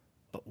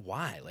 but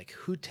why? Like,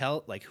 who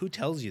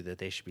tells you that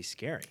they should be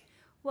scary?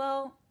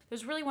 Well,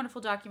 there's a really wonderful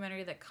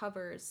documentary that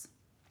covers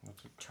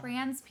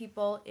trans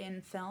people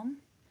in film.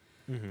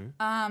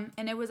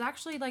 And it was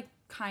actually, like,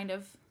 kind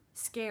of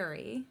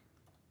scary.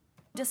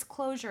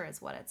 Disclosure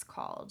is what it's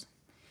called.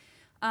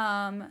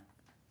 And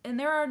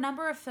there are a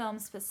number of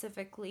films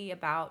specifically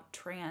about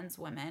trans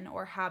women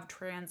or have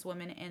trans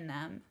women in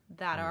them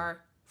that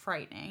are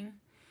frightening.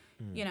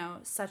 You know,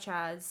 such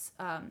as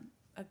a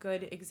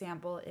good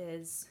example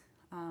is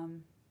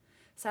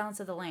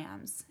Silence of the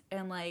Lambs,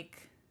 and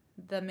like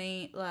the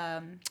main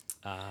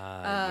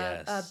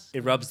yes,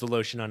 it rubs the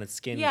lotion on its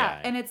skin. yeah,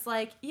 guy. and it's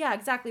like, yeah,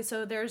 exactly.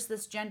 So there's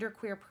this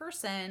genderqueer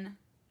person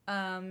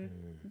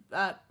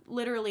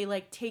literally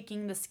like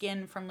taking the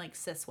skin from like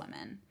cis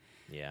women.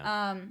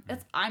 Yeah.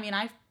 I mean,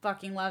 I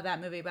fucking love that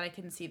movie, but I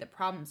can see the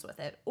problems with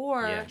it.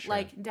 Or Yeah, sure.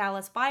 like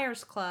Dallas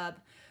Buyers Club,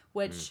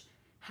 which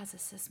has a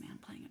cis man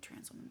playing a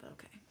trans woman, but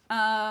okay.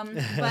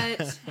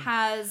 But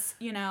has,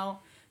 you know,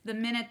 the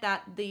minute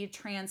that the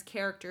trans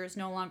character is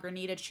no longer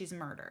needed, she's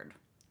murdered.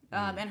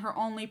 And her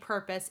only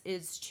purpose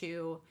is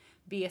to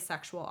be a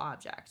sexual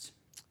object.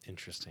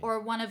 Interesting.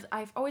 Or one of,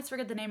 I always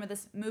forget the name of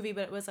this movie,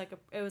 but it was like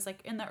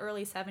in the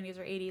early 70s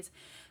or 80s.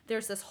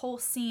 There's this whole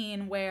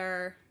scene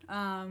where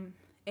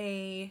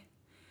a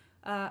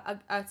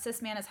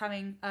cis man is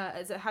having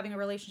a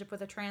relationship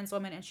with a trans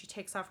woman, and she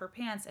takes off her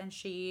pants and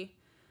he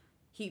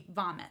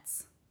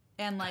vomits,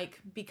 and like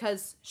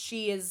because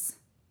she is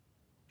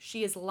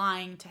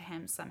lying to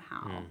him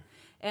somehow,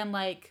 and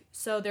like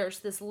so there's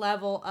this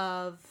level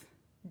of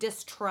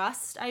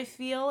distrust, I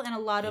feel, and a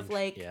lot of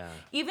like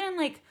even in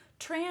like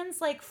trans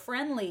like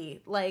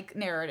friendly like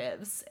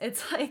narratives,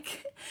 it's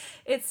like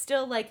it's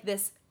still like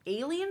this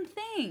alien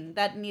thing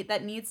that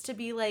needs to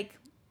be like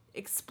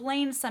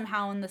explained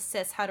somehow in the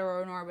cis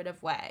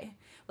heteronormative way.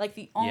 Like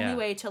the only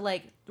way to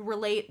like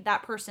relate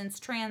that person's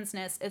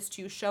transness is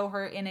to show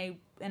her in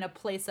a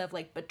place of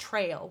like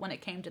betrayal when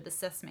it came to the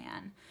cis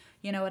man.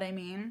 You know what I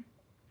mean?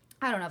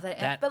 I don't know if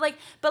that but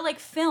like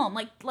film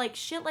like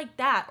shit like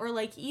that, or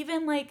like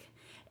even like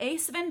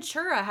Ace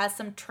Ventura has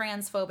some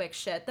transphobic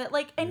shit that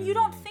like, and you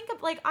don't think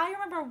of, like, I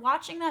remember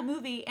watching that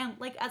movie and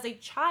like as a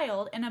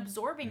child and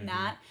absorbing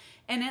that,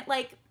 and it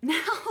like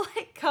now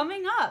like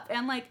coming up,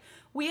 and like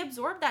we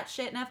absorb that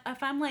shit. And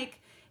if I'm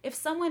like, if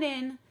someone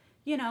in,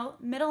 you know,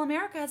 middle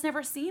America has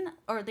never seen,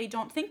 or they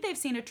don't think they've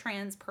seen a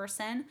trans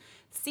person,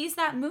 sees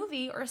that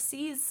movie or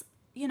sees,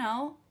 you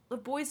know, The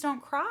Boys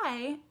Don't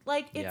Cry,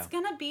 like it's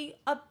gonna be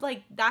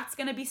that's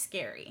gonna be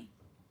scary.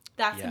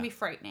 That's gonna be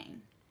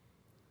frightening.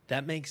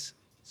 That makes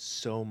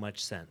so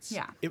much sense.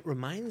 Yeah. It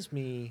reminds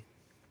me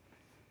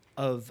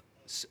of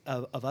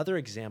other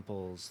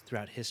examples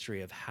throughout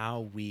history of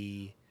how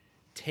we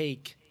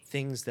take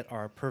things that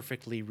are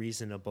perfectly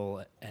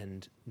reasonable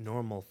and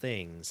normal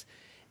things,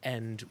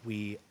 and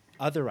we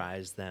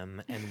otherize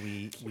them, and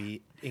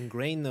we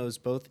ingrain those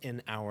both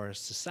in our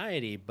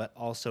society but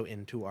also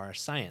into our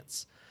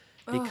science,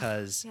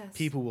 because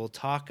people will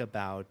talk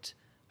about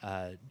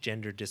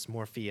gender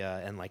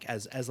dysmorphia and like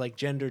as like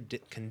gender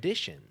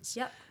conditions.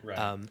 Yep.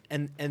 Right.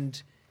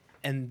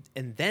 And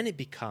then it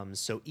becomes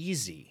so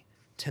easy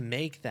to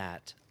make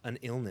that an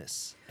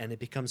illness, and it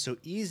becomes so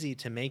easy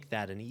to make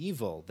that an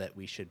evil that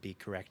we should be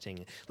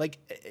correcting. Like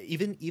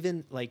even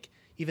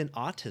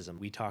autism.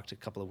 We talked a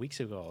couple of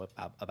weeks ago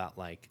about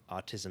like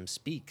Autism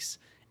Speaks,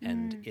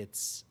 and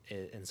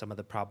and some of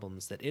the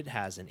problems that it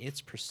has in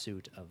its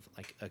pursuit of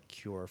like a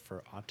cure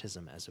for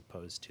autism as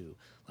opposed to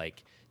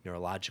like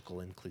neurological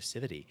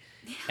inclusivity.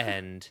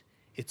 And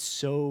it's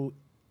so,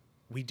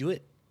 we do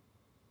it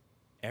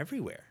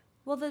everywhere.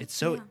 Well, it's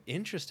so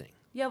interesting.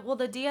 Yeah, well,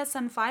 the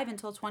DSM-5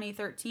 until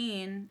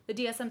 2013, the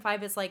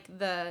DSM-5 is like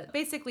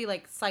basically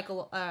like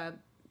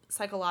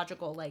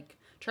psychological like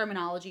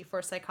terminology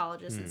for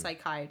psychologists and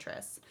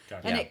psychiatrists.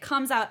 Gotcha. And it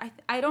comes out,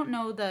 I don't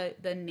know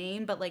the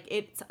name, but like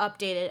it's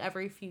updated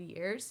every few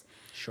years.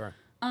 Sure.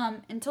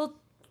 Until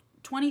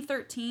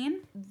 2013,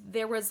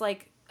 there was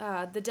like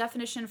the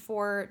definition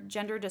for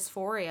gender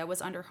dysphoria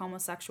was under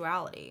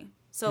homosexuality.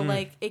 So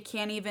like it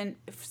can't even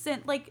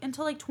like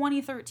until like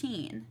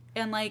 2013,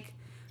 and like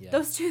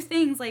those two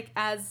things, like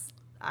as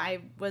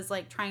I was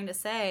like trying to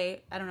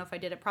say, I don't know if I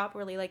did it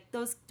properly. Like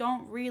those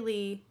don't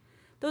really,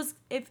 those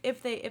if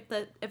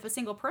a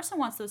single person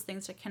wants those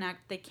things to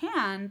connect, they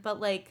can. But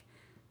like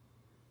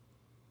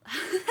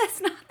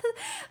that's not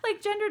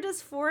like gender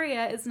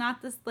dysphoria is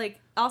not this like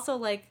also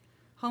like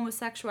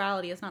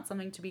homosexuality is not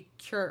something to be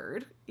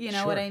cured. You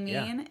know what I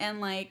mean? Yeah.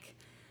 And like.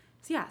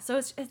 Yeah, so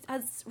it's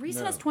as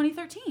recent as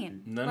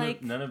 2013.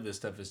 None of this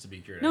stuff is to be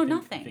cured.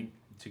 Nothing. I think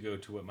to go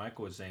to what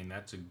Michael was saying,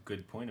 that's a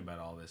good point about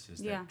all this, is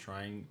that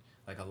trying,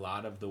 like a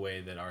lot of the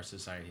way that our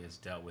society has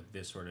dealt with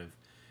this sort of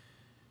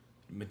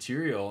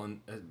material,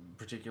 and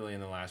particularly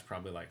in the last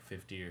probably like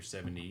 50 or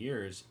 70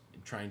 years,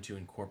 trying to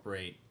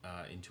incorporate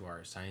into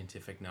our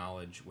scientific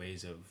knowledge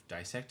ways of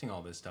dissecting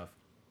all this stuff.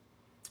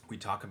 We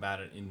talk about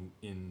it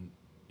in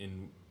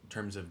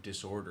terms of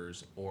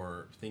disorders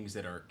or things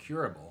that are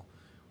curable.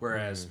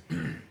 Whereas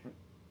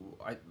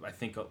I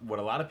think what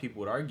a lot of people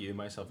would argue,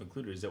 myself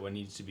included, is that what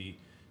needs to be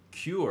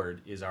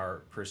cured is our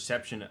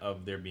perception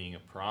of there being a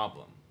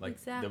problem. Like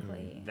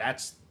exactly.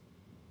 That's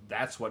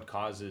what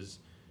causes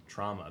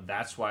trauma.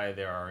 That's why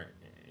there are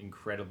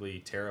incredibly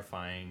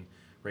terrifying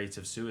rates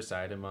of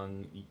suicide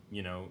among,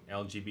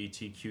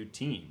 LGBTQ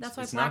teens. That's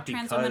why it's black not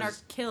trans women are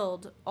because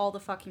killed all the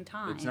fucking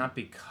time. it's not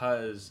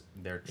because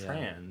they're Yeah.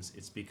 trans.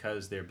 It's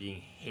because they're being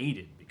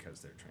hated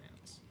because they're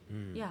trans.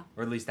 Yeah.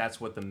 Or at least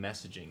that's what the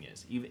messaging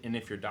is. Even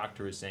if your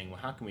doctor is saying, "Well,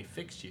 how can we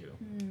fix you?"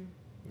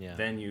 Yeah.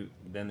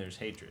 Then there's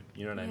hatred.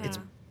 You know what I Yeah.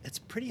 mean? It's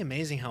pretty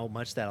amazing how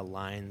much that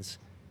aligns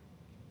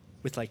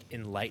with like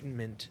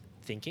Enlightenment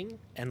thinking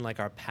and like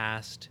our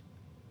past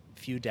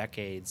few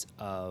decades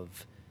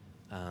of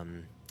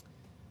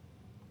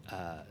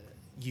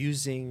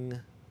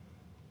using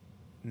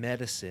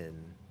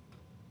medicine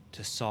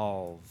to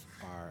solve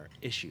our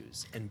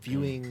issues and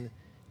viewing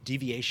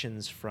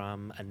deviations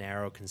from a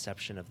narrow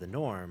conception of the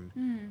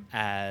norm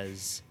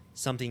as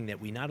something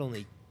that we not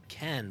only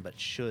can but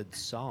should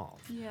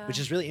solve. Yeah. Which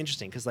is really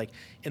interesting because like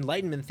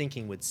Enlightenment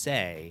thinking would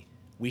say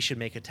we should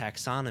make a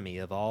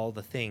taxonomy of all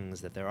the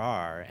things that there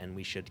are and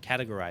we should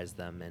categorize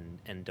them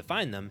and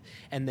define them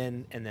and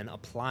then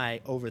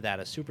apply over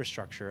that a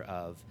superstructure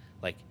of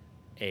like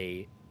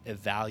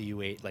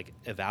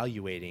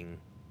evaluating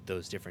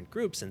those different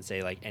groups and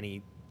say like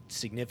any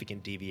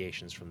significant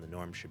deviations from the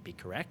norm should be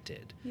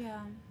corrected.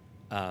 Yeah.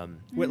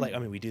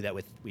 We do that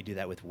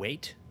with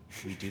weight.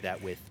 We do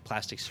that with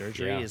plastic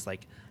surgery. Yeah. Is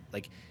like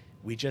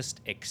we just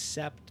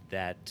accept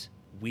that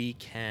we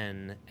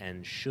can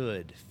and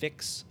should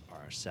fix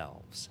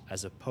ourselves,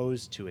 as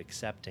opposed to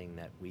accepting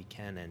that we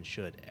can and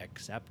should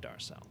accept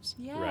ourselves.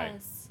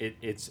 Yes.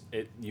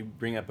 Right. You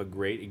bring up a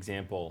great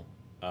example,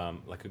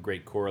 like a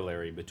great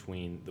corollary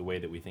between the way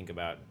that we think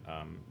about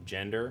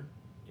gender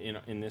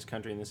in this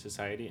country, in this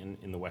society,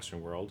 in the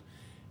Western world,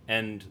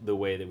 and the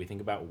way that we think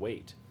about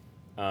weight.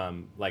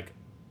 Like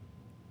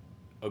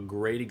a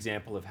great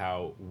example of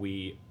how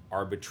we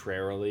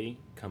arbitrarily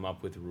come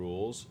up with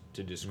rules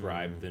to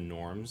describe the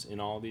norms in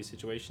all of these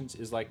situations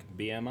is like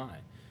BMI.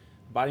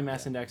 Body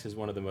mass index is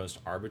one of the most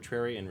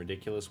arbitrary and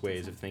ridiculous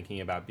ways of thinking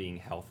about being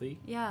healthy.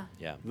 Yeah.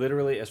 Yeah.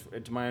 Literally,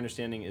 to my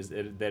understanding, is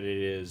that it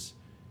is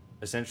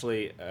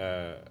essentially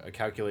a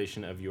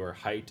calculation of your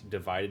height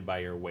divided by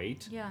your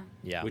weight. Yeah.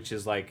 Yeah. Which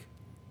is like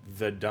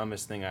the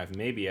dumbest thing I've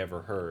maybe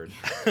ever heard.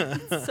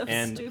 It's so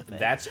And stupid.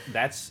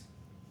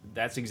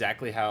 that's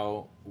exactly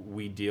how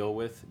we deal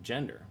with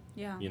gender.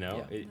 Yeah.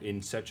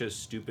 In such a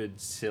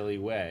stupid, silly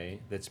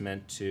way that's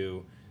meant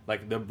to,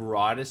 like, the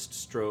broadest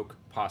stroke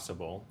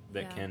possible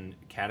that can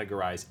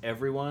categorize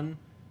everyone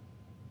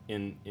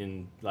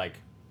in like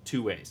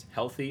two ways: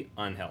 healthy,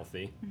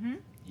 unhealthy,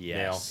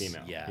 male,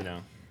 female.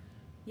 Yeah.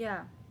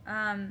 Yeah.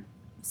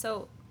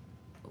 So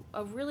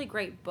a really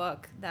great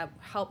book that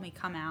helped me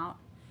come out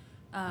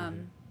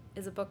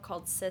is a book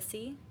called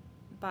Sissy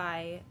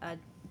by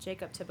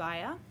Jacob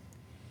Tobiah.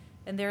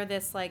 And they're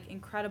this like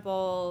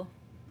incredible,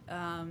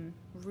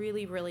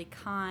 really, really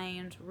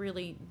kind,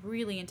 really,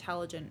 really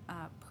intelligent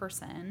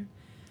person.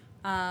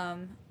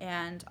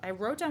 And I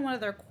wrote down one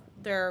of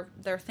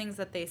their things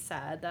that they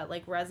said that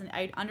like resonate.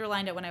 I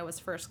underlined it when I was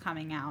first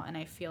coming out, and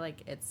I feel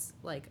like it's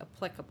like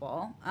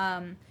applicable.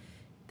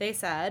 They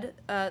said,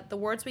 the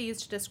words we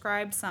use to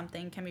describe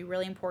something can be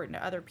really important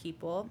to other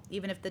people,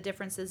 even if the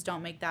differences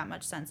don't make that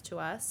much sense to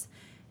us,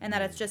 and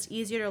that it's just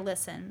easier to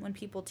listen when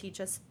people teach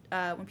us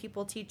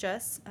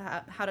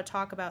how to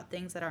talk about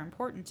things that are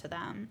important to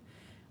them.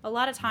 A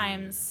lot of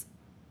times,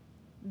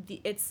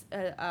 the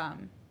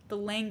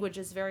language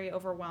is very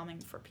overwhelming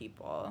for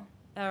people,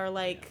 or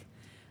like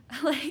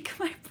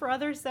my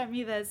brother sent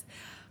me this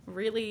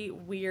really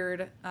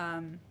weird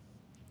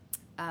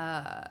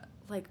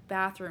like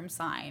bathroom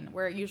sign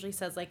where it usually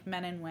says like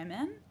men and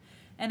women,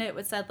 and it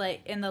was said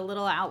like in the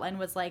little outline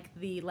was like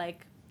the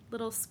like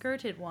little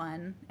skirted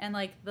one and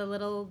like the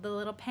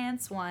little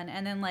pants one,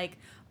 and then like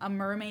a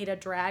mermaid, a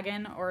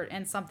dragon,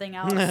 and something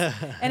else.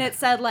 And it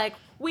said like,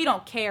 we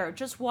don't care,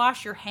 just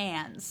wash your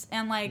hands.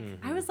 And like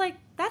I was like,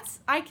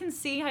 I can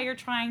see how you're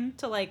trying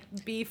to like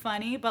be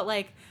funny, but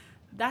like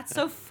that's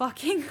so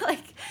fucking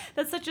like,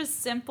 that's such a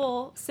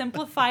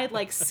simplified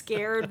like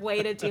scared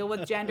way to deal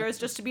with gender, is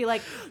just to be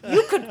like,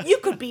 you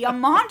could be a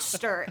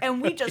monster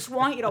and we just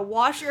want you to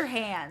wash your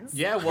hands.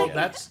 Yeah, well,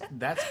 that's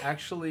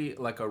actually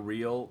like a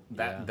real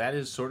that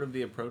is sort of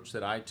the approach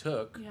that I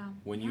took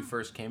when you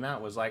first came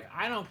out. Was like,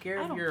 I don't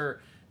care if you're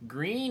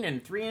green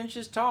and 3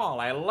 inches tall,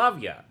 I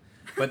love you.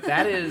 But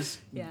that is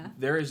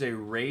there is a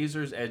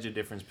razor's edge of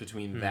difference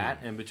between that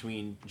and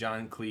between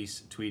John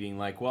Cleese tweeting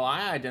like, well,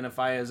 I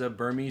identify as a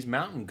Burmese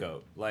mountain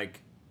goat, like,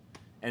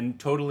 and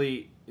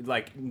totally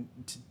like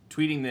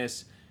tweeting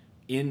this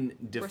in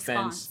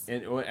defense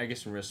or I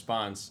guess in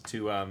response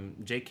to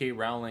J.K.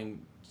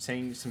 Rowling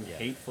saying some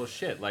hateful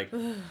shit. Like,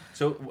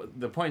 so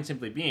the point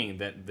simply being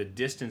that the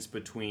distance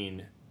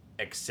between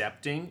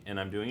accepting, and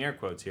I'm doing air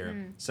quotes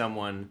here,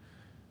 someone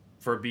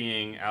for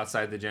being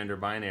outside the gender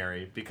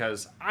binary,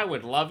 because I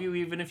would love you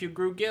even if you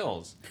grew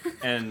gills,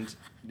 and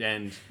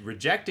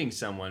rejecting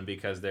someone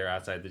because they're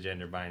outside the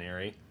gender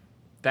binary,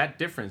 that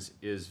difference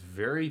is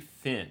very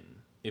thin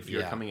if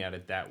you're coming at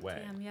it that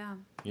way.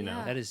 Damn, You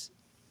know?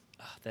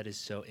 That is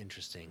so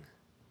interesting.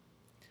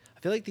 I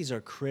feel like these are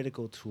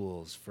critical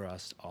tools for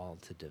us all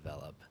to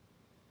develop.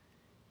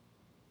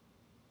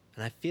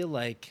 And I feel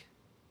like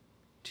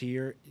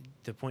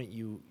the point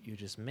you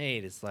just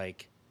made is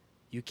like,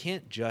 you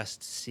can't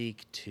just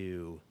seek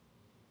to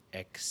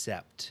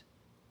accept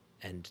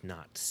and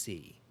not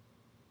see.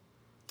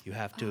 You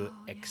have to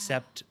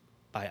accept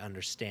by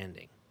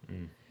understanding.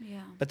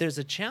 Yeah. But there's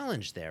a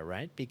challenge there,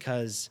 right?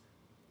 Because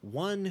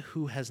one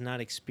who has not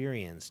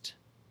experienced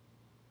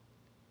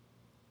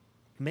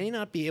may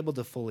not be able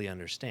to fully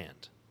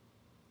understand.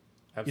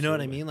 Absolutely. You know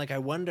what I mean? Like, I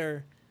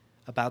wonder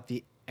about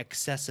the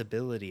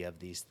accessibility of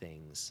these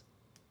things.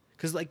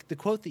 Because, like, the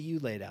quote that you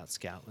laid out,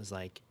 Scout, was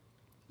like,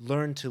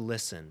 learn to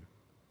listen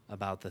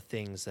about the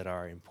things that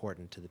are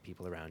important to the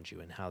people around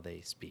you and how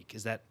they speak.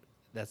 Is that,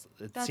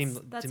 it seemed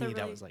to me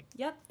that was like...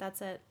 Yep,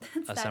 that's it.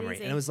 It's a that summary.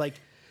 easy. And it was like,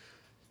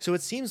 so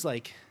it seems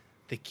like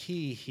the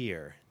key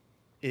here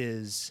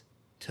is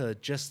to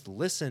just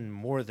listen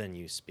more than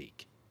you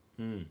speak.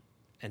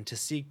 And to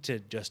seek to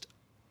just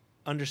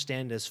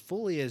understand as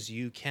fully as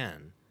you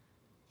can,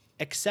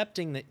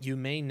 accepting that you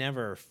may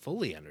never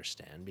fully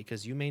understand,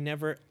 because you may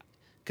never,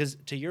 because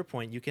to your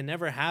point, you can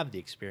never have the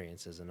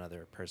experiences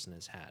another person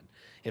has had.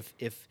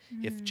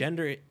 If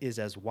gender is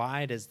as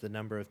wide as the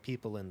number of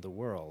people in the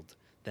world,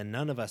 then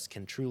none of us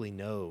can truly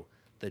know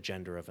the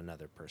gender of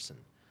another person.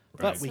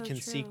 Right. But we So can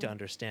seek to true.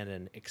 understand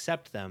and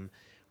accept them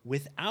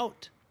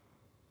without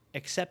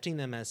accepting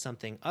them as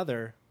something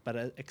other, but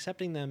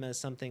accepting them as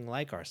something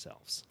like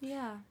ourselves.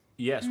 Yeah.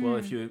 Yes, well,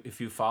 if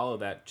you follow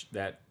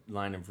that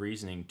line of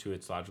reasoning to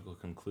its logical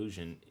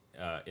conclusion,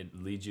 it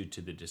leads you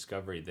to the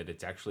discovery that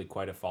it's actually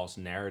quite a false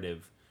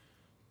narrative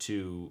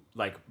to,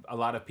 like, a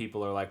lot of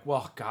people are like,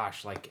 well,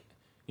 gosh, like,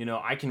 you know,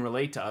 I can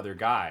relate to other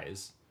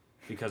guys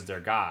because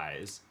they're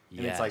guys.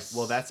 And it's like,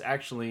 well, that's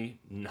actually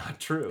not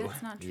true.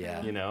 That's not true.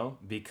 Yeah. You know,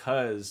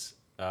 because,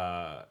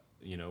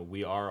 you know,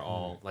 we are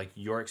all, like,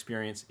 your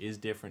experience is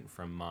different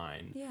from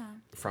mine. Yeah.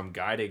 From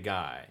guy to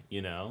guy,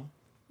 you know?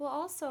 Well,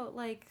 also,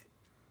 like,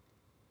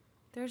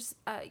 there's,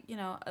 you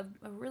know,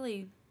 a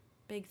really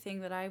big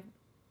thing that I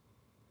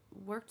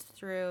worked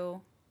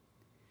through,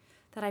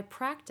 that I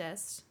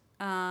practiced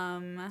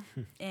in,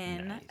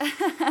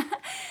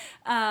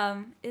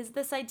 is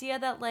this idea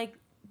that, like,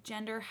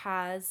 gender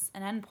has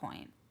an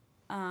endpoint,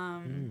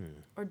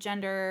 or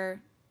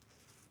gender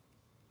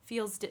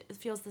feels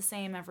the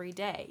same every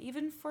day,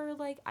 even for,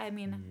 like, I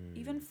mean,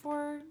 even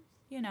for,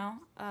 you know,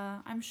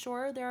 I'm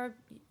sure there are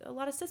a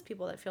lot of cis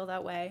people that feel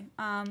that way.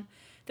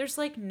 There's,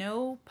 like,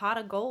 no pot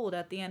of gold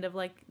at the end of,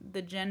 like,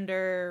 the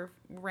gender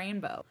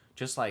rainbow.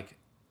 Just like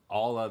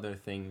all other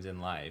things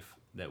in life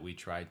that we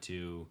try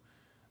to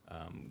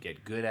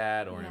get good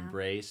at or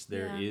embrace,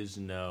 there is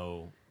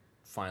no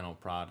final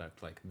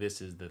product. Like,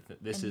 this is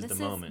the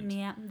moment.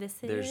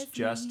 There's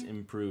just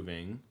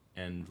improving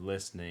and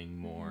listening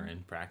more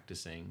and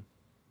practicing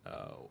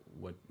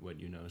what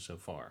you know so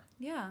far.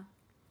 Yeah.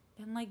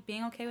 And, like,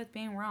 being okay with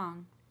being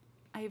wrong.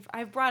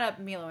 I've brought up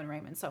Milo and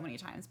Raymond so many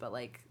times, but,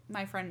 like,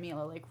 my friend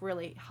Milo, like,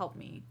 really helped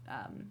me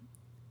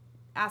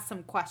ask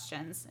some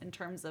questions in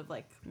terms of,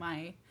 like,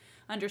 my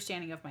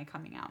understanding of my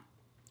coming out.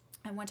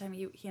 And one time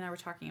he and I were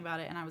talking about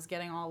it, and I was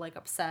getting all, like,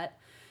 upset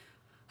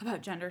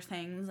about gender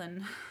things, and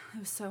it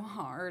was so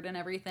hard and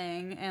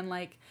everything. And,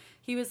 like,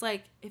 he was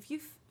like, if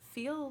you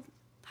feel,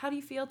 how do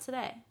you feel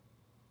today?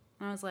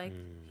 And I was like,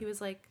 he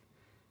was like,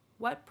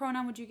 what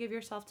pronoun would you give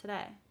yourself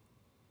today?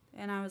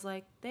 And I was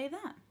like, they,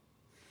 them.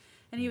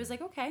 And he was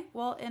like, okay,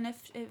 well, and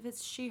if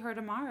it's she, her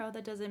tomorrow,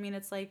 that doesn't mean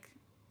it's, like,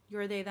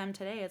 you're they, them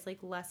today. It's, like,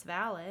 less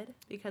valid,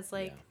 because,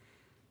 like,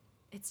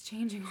 it's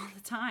changing all the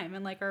time.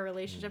 And, like, our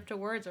relationship to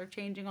words are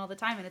changing all the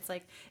time. And it's,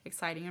 like,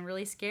 exciting and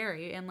really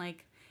scary. And,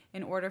 like,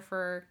 in order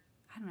for,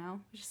 I don't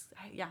know, just,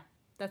 yeah,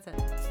 that's it.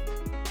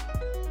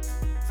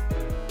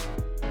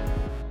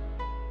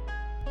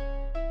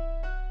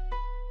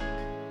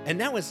 And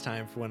now it's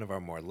time for one of our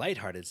more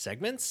lighthearted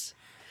segments.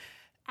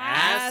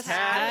 Ass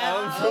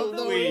Hat of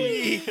the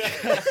Week.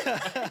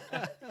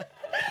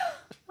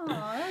 Oh,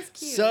 that's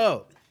cute.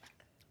 So,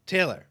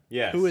 Taylor,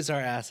 Yes. who is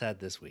our asshat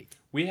this week?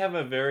 We have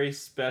a very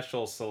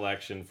special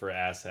selection for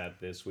Asshat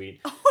this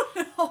week. Oh,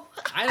 no.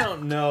 I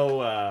don't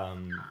know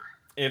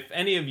if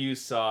any of you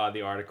saw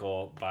the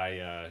article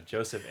by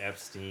Joseph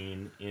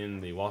Epstein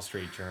in the Wall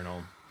Street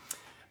Journal,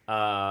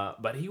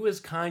 but he was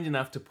kind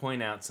enough to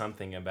point out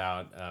something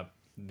about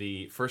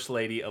the First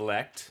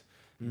Lady-elect,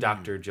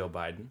 Dr. Jill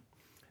Biden,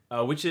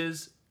 which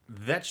is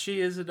that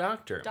she is a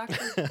doctor.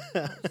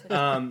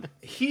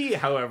 He,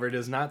 however,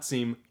 does not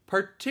seem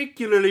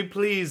particularly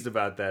pleased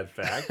about that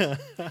fact.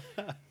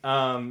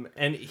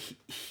 And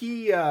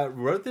he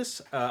wrote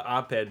this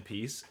op-ed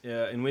piece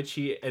in which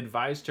he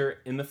advised her,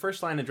 in the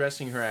first line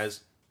addressing her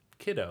as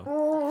kiddo,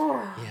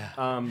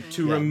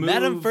 to remove...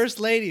 Madam First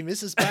Lady,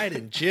 Mrs.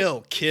 Biden,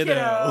 Jill, kiddo.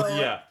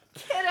 Yeah.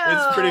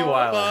 It's pretty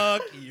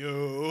wild. Fuck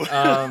you.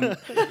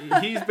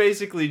 He's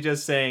basically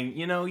just saying,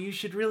 you know, you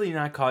should really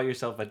not call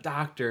yourself a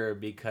doctor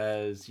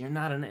because you're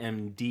not an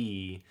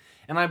MD.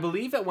 And I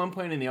believe at one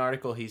point in the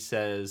article he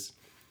says,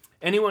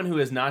 anyone who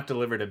has not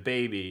delivered a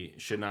baby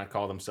should not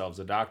call themselves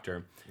a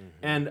doctor.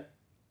 And,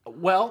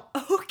 well,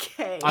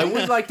 Okay. I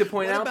would like to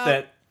point out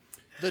that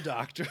The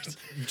doctors.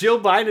 Jill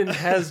Biden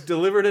has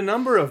delivered a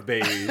number of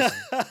babies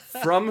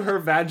from her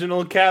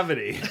vaginal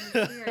cavity.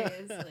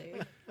 Seriously.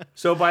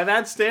 So by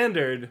that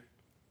standard,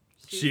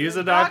 she is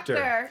a doctor.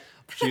 Doctor.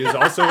 She is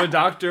also a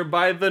doctor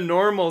by the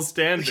normal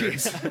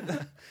standards.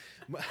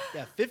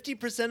 Yeah,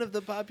 50% of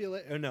the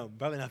population. Oh, no,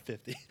 probably not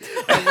 50.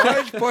 A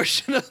large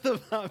portion of the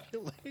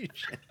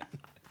population.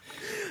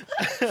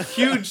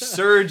 Huge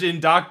surge in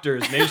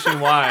doctors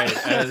nationwide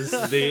as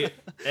the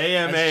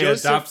AMA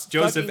adopts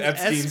Joseph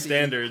Epstein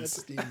standards.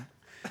 Epstein.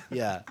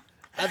 Yeah.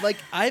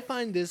 I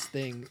found this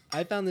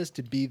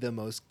to be the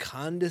most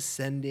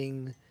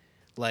condescending,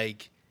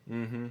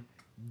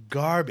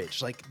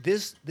 garbage. Like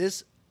this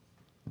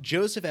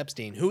Joseph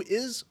Epstein, who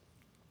is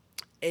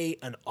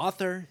an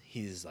author,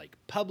 he's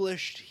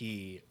published,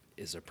 he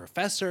is a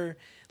professor.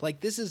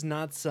 This is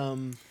not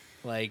some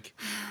I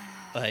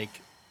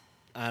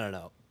don't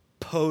know,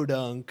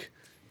 podunk,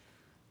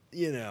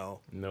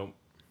 Nope.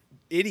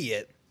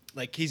 idiot.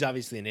 He's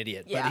obviously an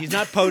idiot, Yeah. but he's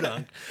not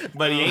podunk.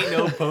 But he ain't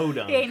no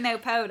podunk. He ain't no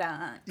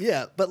podunk.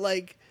 Yeah, but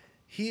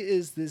he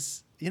is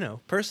this,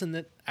 person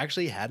that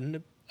actually had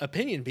an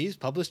opinion piece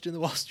published in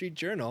the Wall Street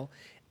Journal,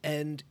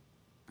 and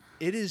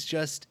it is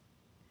just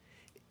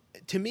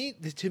to me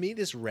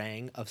this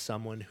rang of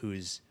someone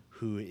whose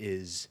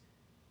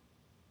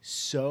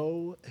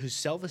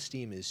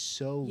self-esteem is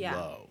so Yeah.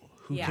 low,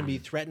 who Yeah. can be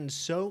threatened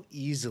so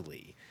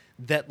easily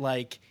that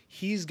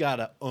he's got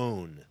to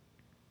own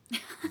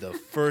the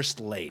first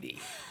lady.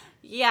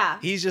 Yeah.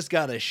 He's just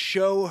got to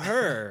show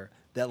her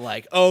that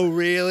oh,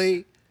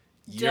 really?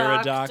 You're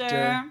a Doctor.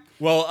 doctor?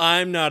 Well,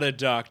 I'm not a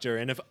doctor,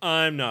 and if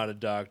I'm not a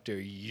doctor,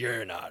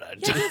 you're not a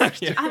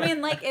doctor. I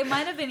mean, it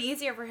might have been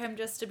easier for him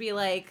just to be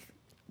I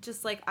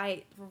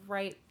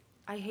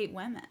hate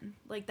women.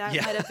 That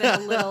Yeah. might have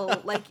been a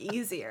little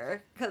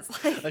easier because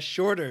A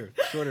shorter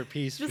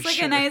piece. just for a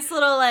sure. nice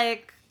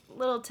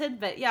little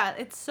tidbit. Yeah,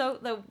 it's so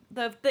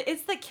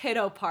it's the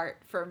kiddo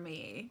part for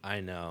me.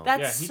 I know.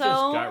 That's Yeah, he so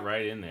just got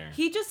right in there.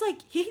 he just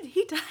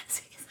he does.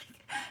 He's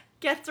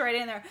gets right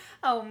in there.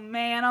 Oh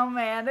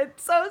man,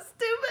 it's so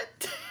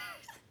stupid.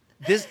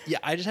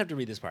 I just have to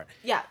read this part.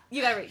 Yeah,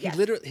 you gotta read. He Yeah.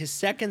 literally, his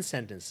second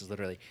sentence is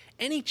literally,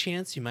 any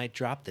chance you might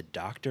drop the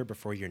doctor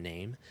before your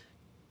name?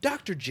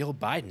 Dr. Jill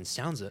Biden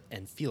sounds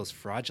and feels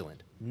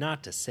fraudulent,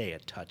 not to say a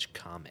touch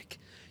comic.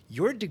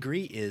 Your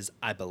degree is,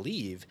 I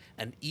believe,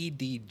 an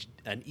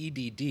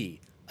EDD,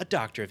 a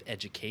Doctor of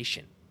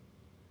Education.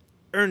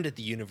 Earned at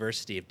the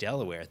University of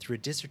Delaware through a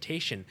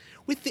dissertation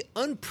with the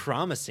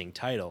unpromising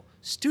title,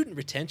 Student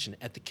Retention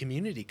at the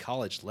Community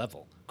College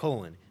Level,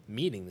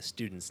 meeting the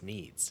students'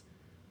 needs.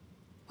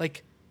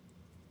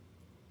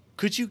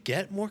 Could you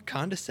get more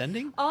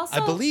condescending?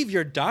 Also- I believe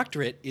your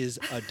doctorate is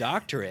a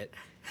doctorate,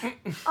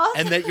 Also,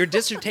 and that your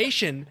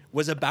dissertation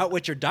was about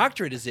what your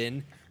doctorate is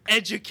in,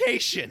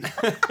 education.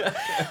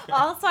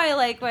 also, I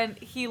like when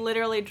he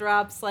literally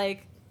drops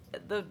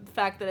the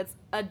fact that it's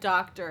a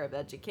doctor of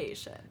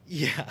education.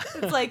 Yeah.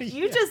 It's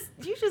you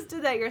just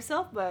did that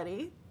yourself,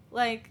 buddy.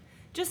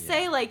 Just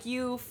say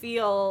you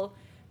feel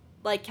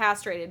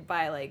castrated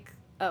by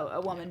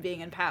a woman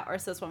being in power or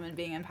cis woman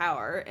being in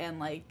power,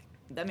 and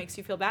that makes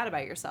you feel bad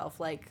about yourself.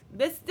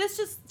 This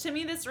just, to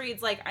me, this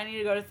reads I need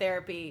to go to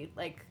therapy.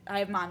 I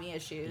have mommy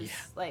issues.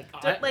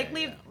 Yeah.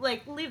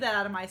 Leave that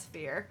out of my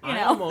sphere. You I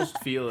know? almost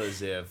feel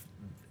as if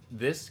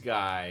this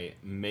guy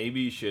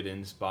maybe should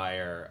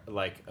inspire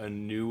a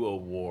new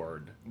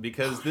award,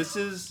 because this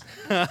is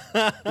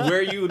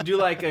where you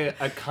do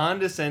a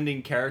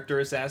condescending character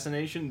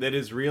assassination that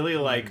is really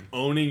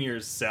owning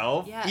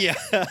yourself. Yeah.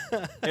 Yeah.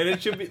 And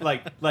it should be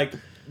like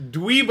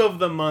Dweeb of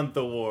the Month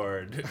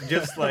award.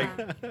 Just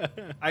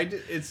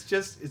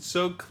it's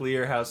so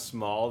clear how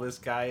small this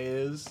guy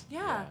is.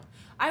 Yeah.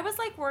 I was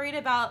worried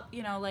about,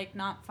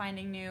 not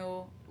finding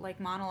new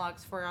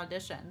monologues for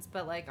auditions,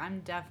 but I'm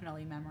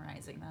definitely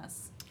memorizing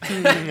this.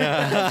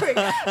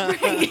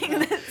 Bringing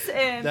this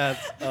in.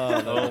 That's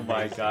Oh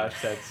my gosh,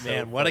 that's so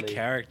man, what a funny.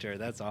 character.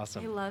 That's I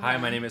awesome. love Hi,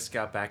 him. my name is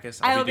Scout Backus.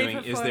 I I'll will be be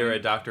doing Is There performing-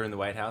 a Doctor in the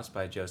White House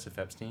by Joseph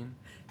Epstein.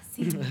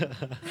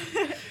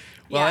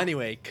 Well, Yeah.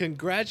 anyway,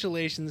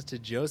 congratulations to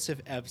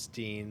Joseph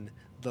Epstein,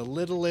 the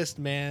littlest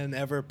man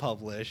ever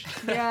published,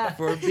 Yeah.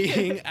 for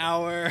being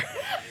our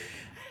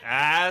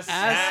Ass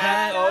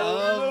asshat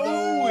of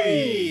the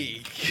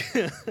week.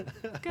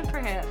 Good for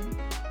him.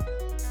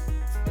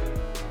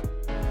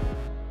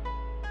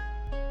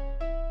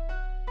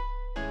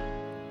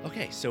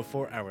 Okay, so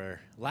for our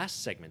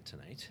last segment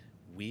tonight,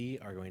 we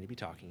are going to be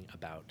talking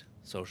about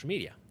social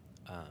media.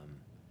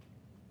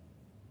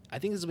 I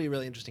think this will be a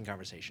really interesting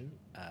conversation.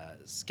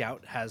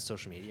 Scout has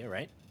social media,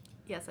 right?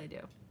 Yes, I do.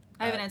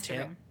 I have an Ta-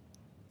 Instagram.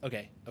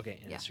 Okay,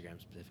 and Yeah.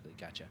 Instagram specifically.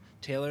 Gotcha.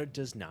 Taylor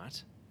does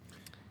not.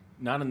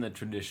 Not in the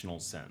traditional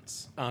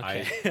sense.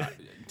 Okay.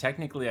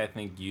 Technically, I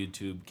think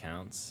YouTube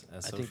counts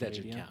as I social think that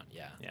should media. count.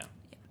 Yeah.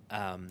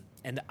 Yeah.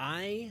 And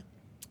I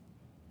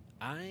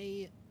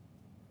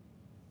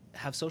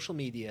have social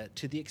media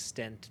to the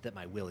extent that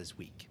my will is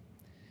weak.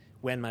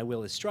 When my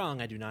will is strong,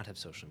 I do not have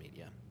social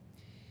media.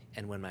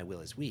 And when my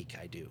will is weak,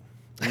 I do.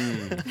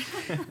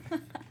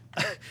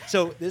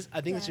 So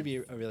I think this should be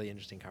a really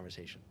interesting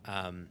conversation.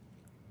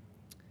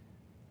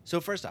 So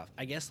first off,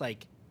 I guess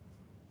like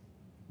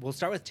we'll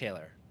start with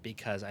Taylor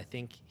because I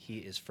think he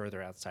is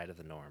further outside of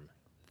the norm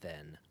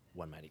than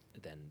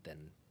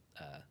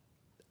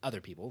other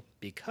people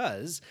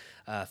because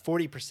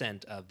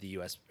 40% of the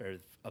U.S. or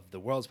of the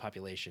world's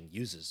population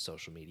uses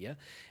social media,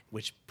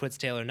 which puts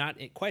Taylor not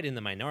quite in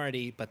the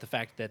minority, but the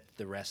fact that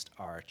the rest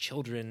are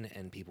children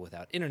and people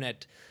without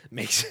internet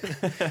makes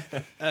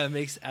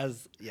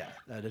as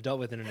an adult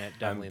with internet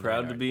definitely. I'm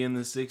proud to be in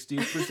the 60th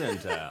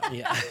percentile.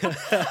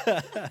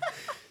 Yeah.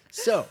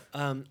 So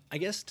I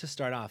guess to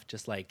start off,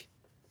 just like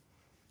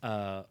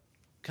kind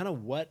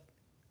of what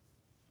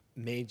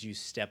made you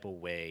step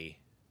away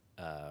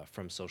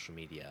from social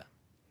media,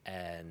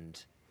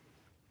 and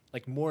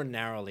like more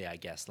narrowly, I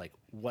guess, like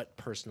what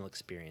personal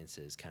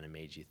experiences kind of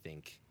made you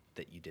think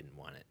that you didn't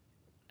want it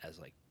as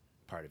like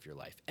part of your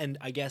life? And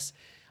I guess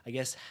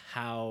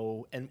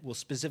how, and we'll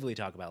specifically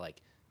talk about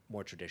like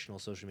more traditional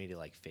social media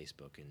like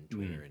Facebook and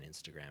Twitter and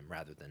Instagram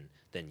rather than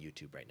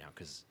YouTube right now,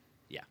 because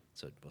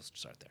so we'll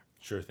start there.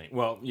 Sure thing.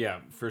 Well, yeah,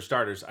 for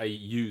starters, I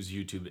use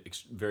YouTube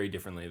very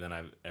differently than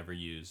I've ever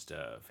used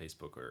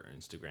Facebook or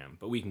Instagram,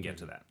 but we can get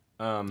to that.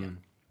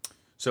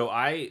 So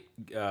I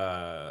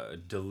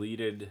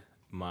deleted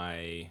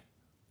my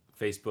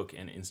Facebook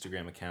and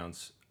Instagram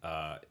accounts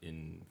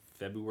in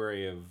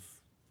February of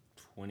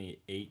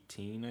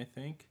 2018, I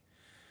think.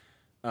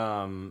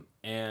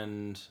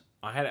 And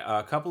I had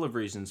a couple of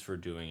reasons for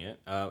doing it.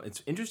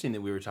 It's interesting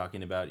that we were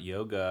talking about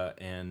yoga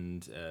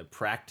and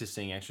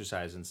practicing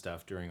exercise and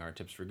stuff during our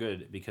Tips for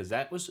Good, because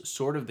that was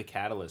sort of the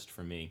catalyst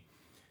for me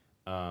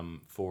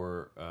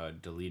for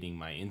deleting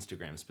my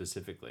Instagram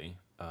specifically.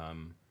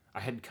 I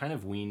had kind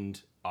of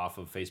weaned off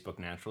of Facebook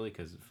naturally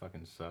because it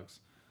fucking sucks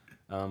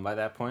by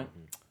that point.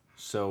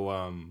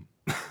 So,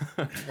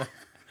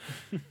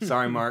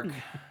 sorry, Mark.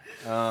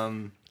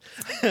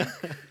 He's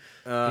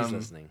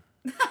listening.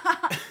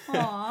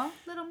 Aw,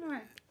 little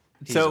Mark.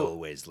 He's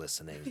always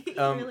listening. He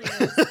really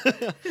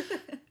is.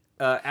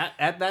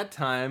 At that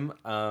time,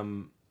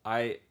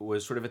 I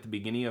was sort of at the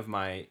beginning of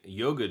my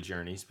yoga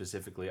journey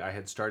specifically. I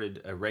had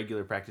started a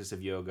regular practice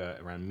of yoga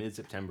around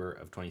mid-September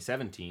of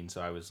 2017, so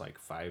I was like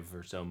 5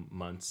 or so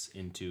months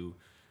into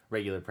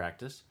regular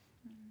practice.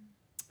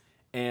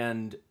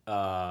 And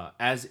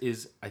as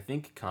is, I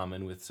think,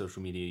 common with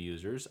social media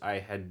users, I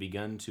had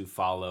begun to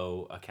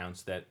follow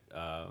accounts that,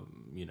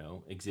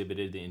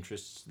 exhibited the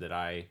interests that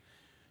I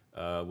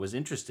was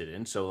interested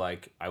in. So,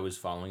 like, I was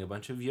following a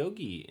bunch of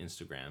yogi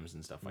Instagrams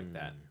and stuff like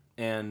that.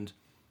 And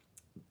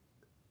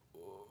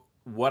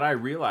what I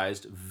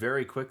realized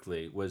very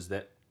quickly was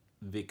that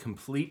the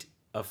complete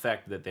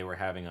effect that they were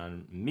having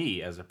on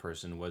me as a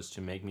person was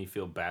to make me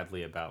feel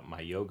badly about my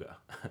yoga.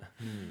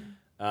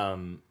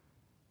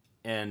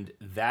 And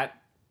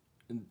that,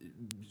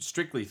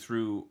 strictly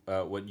through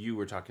what you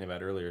were talking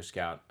about earlier,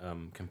 Scout,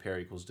 compare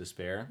equals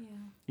despair. Yeah.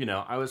 You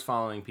know, I was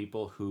following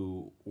people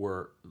who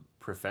were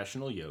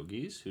professional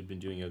yogis who'd been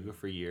doing yoga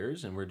for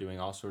years and were doing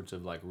all sorts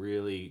of like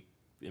really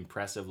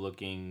impressive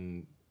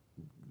looking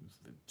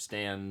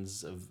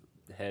stands of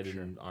head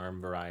and arm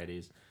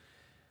varieties,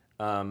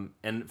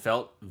 and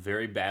felt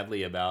very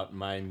badly about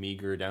my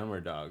meager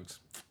downward dogs.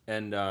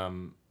 And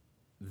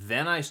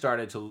then I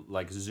started to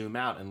like zoom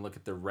out and look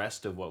at the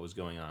rest of what was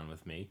going on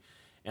with me,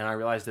 and I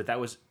realized that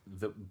was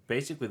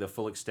basically the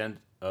full extent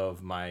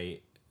of my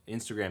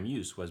Instagram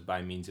use was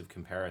by means of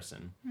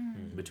comparison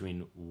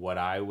between what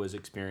I was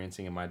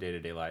experiencing in my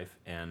day-to-day life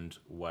and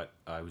what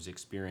I was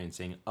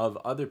experiencing of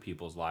other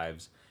people's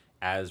lives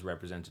as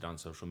represented on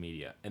social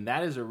media. And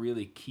that is a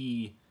really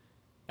key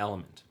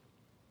element,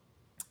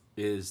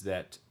 is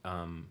that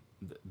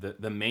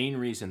the main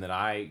reason that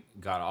I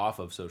got off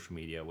of social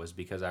media was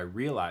because I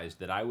realized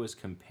that I was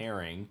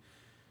comparing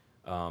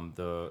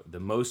the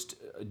most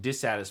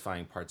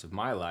dissatisfying parts of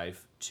my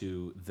life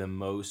to the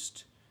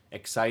most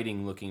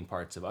exciting looking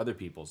parts of other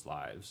people's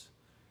lives.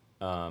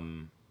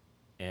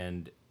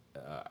 And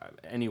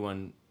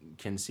anyone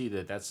can see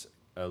that that's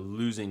a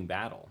losing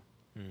battle.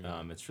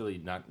 It's really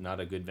not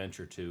a good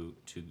venture to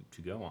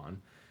go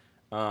on.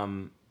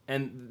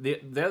 And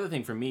the other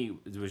thing for me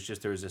was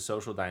just there was a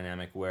social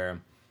dynamic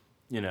where,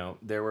 you know,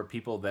 there were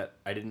people that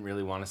I didn't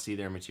really want to see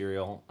their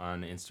material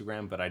on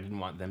Instagram, but I didn't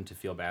want them to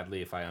feel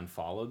badly if I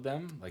unfollowed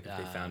them, like if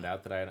they found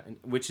out that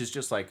which is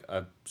just like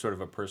a sort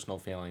of a personal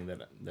feeling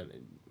that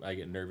I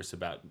get nervous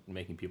about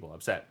making people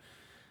upset.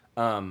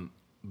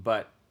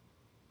 But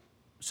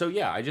so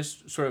yeah, I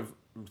just sort of,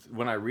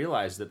 when I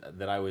realized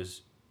that I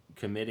was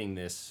committing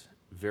this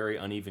very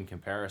uneven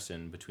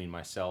comparison between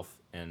myself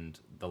and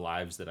the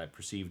lives that I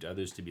perceived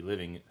others to be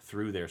living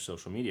through their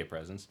social media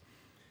presence,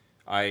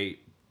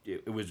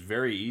 it was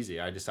very easy.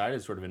 I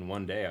decided sort of in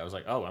one day, I was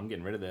like, oh, I'm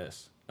getting rid of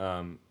this.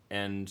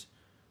 And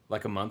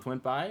like a month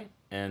went by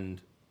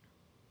and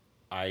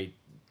I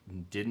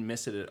didn't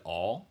miss it at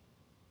all.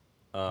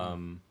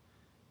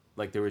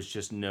 Like there was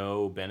just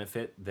no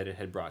benefit that it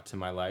had brought to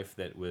my life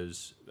that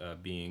was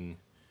being,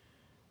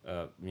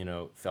 that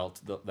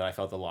I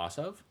felt the loss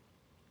of.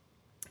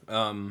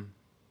 And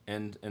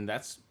and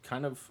that's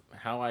kind of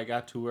how I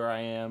got to where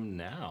I am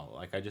now.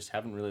 Like, I just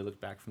haven't really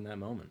looked back from that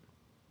moment.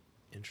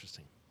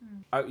 Interesting.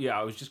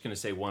 I was just going to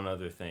say one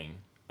other thing,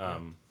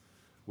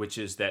 which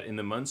is that in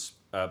the months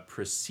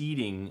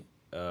preceding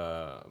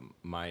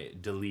my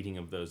deleting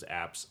of those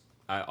apps,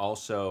 I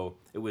also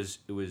it was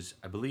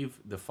I believe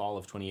the fall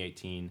of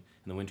 2018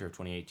 and the winter of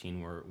 2018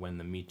 were when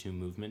the Me Too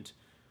movement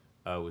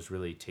was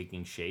really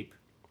taking shape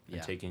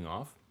and taking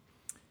off,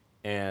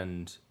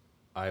 and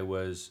I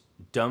was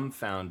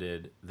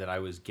dumbfounded that I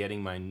was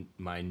getting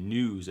my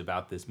news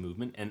about this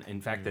movement, and in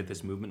fact that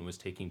this movement was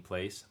taking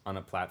place on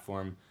a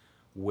platform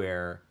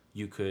where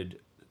you could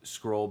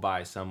scroll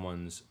by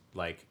someone's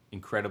like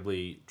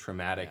incredibly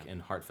traumatic and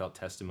heartfelt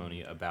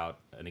testimony about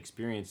an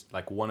experience,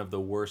 like one of the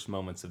worst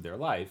moments of their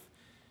life,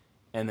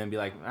 and then be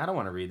like, I don't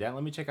want to read that.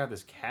 Let me check out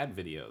this cat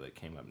video that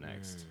came up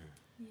next.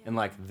 And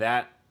like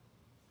that,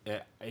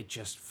 it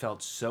just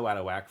felt so out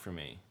of whack for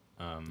me.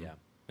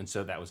 And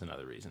so that was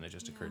another reason. It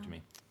just occurred to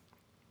me.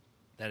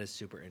 That is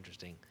super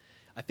interesting.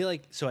 I feel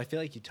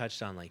like you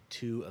touched on like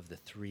two of the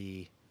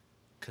three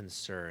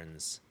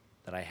concerns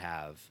that I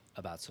have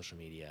about social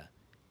media,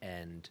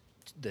 and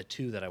the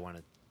two that I want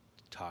to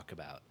talk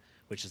about,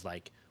 which is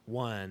like,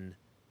 one,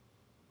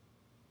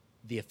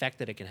 the effect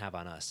that it can have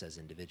on us as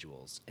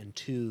individuals, and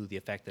two, the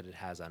effect that it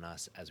has on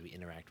us as we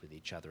interact with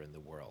each other in the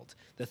world.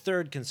 The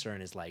third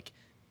concern is like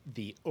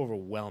the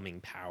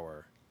overwhelming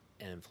power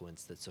and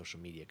influence that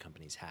social media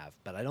companies have.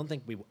 But I don't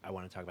think I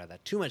want to talk about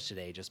that too much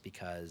today, just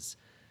because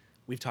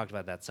we've talked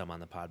about that some on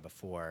the pod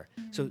before.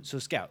 So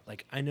Scout,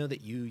 like, I know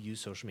that you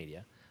use social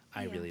media.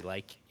 I really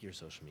like your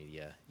social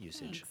media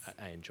usage.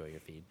 I enjoy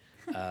your feed.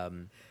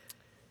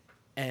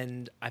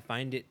 And I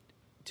find it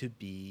to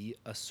be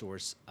a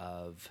source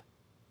of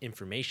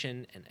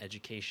information and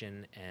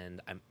education,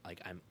 and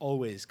I'm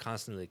always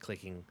constantly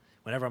clicking.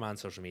 Whenever I'm on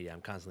social media,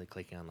 I'm constantly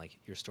clicking on like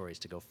your stories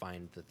to go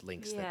find the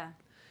links.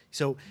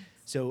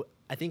 So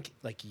I think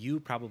like you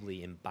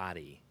probably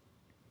embody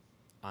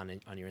on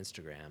your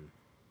Instagram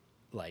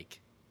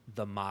like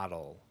the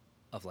model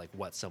of like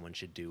what someone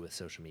should do with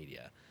social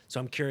media. So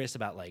I'm curious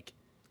about like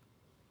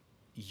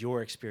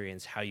your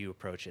experience, how you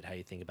approach it, how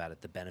you think about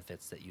it, the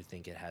benefits that you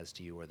think it has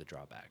to you, or the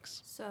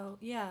drawbacks. So,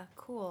 yeah,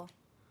 cool.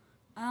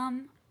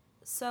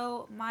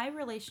 So my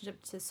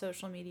relationship to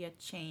social media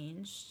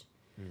changed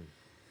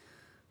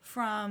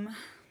from,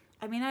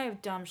 I mean, I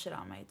have dumb shit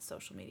on my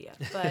social media,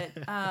 but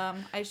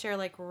I share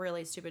like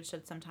really stupid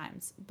shit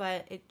sometimes.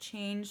 But it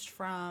changed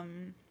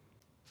from,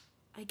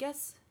 I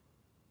guess,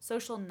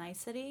 social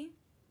nicety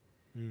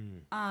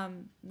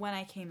when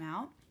I came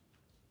out.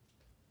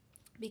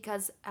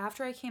 Because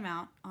after I came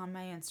out on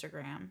my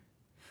Instagram,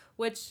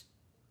 which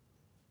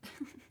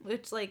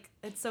like,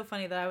 it's so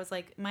funny that I was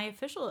like, my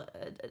official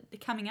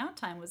coming out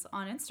time was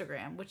on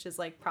Instagram, which is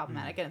like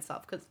problematic in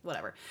itself because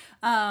whatever.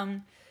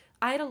 I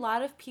had a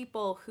lot of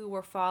people who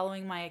were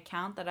following my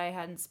account that I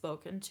hadn't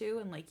spoken to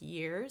in like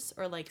years,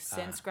 or like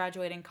since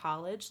graduating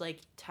college,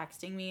 like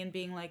texting me and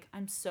being like,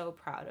 I'm so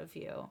proud of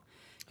you.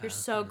 You're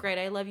so great.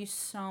 I love you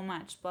so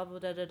much. Blah, blah,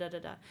 da, da, da, da,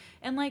 da.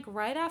 And, like,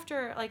 right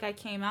after, like, I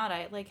came out,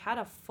 I, like, had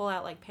a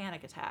full-out, like,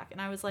 panic attack.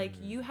 And I was like,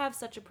 you have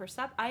such a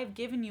I have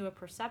given you a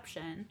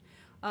perception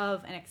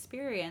of an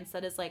experience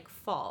that is, like,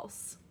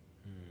 false.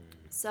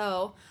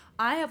 So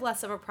I have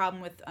less of a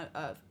problem with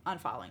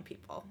unfollowing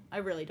people. I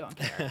really don't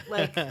care.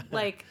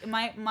 Like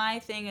my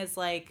thing is,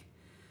 like,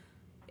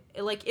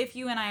 if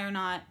you and I are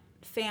not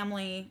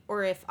family,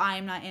 or if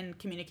I'm not in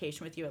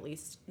communication with you at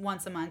least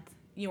once a month,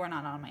 you are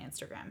not on my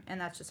Instagram, and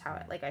that's just how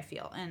I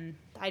feel. And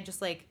I just,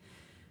 like,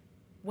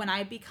 when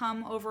I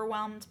become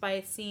overwhelmed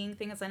by seeing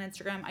things on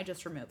Instagram, I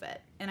just remove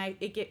it, and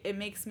it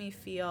makes me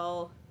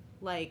feel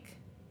like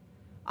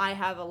I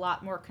have a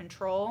lot more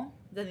control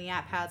than the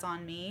app has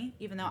on me,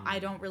 even though I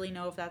don't really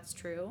know if that's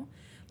true.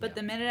 But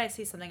the minute I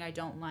see something I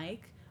don't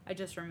like, I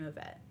just remove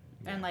it,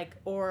 and like,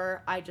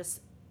 or I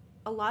just,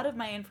 a lot of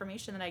my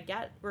information that I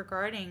get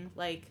regarding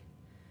like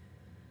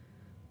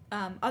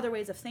other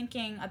ways of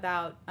thinking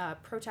about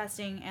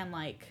protesting and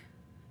like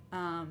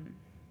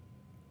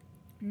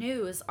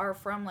news are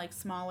from like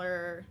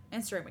smaller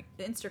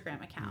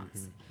Instagram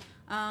accounts.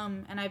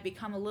 And I've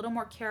become a little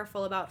more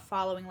careful about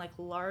following like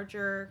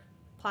larger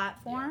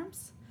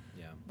platforms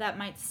that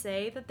might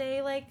say that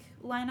they like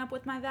line up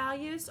with my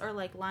values, or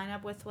like line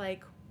up with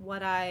like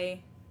what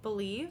I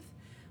believe,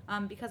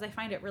 because I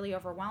find it really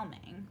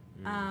overwhelming.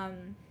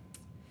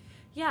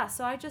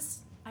 So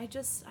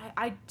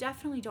I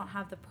definitely don't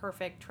have the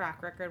perfect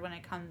track record when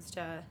it comes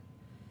to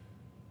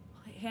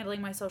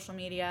handling my social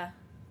media.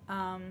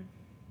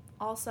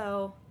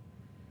 Also,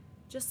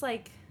 just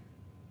like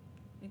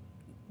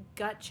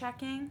gut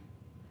checking,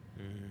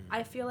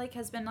 I feel like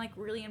has been like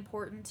really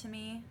important to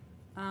me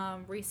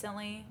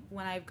recently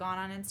when I've gone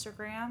on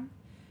Instagram.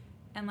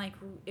 And like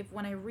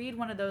when I read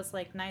one of those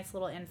like nice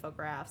little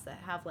infographics that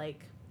have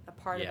like a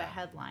part of a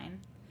headline,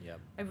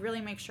 I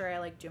really make sure I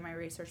like do my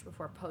research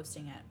before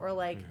posting it, or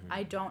like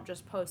I don't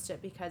just post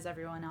it because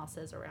everyone else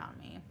is around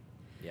me.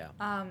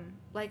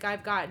 Like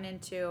I've gotten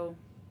into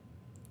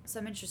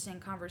some interesting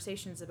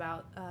conversations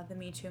about the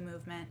Me Too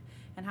movement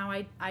and how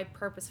I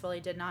purposefully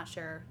did not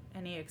share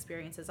any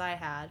experiences I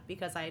had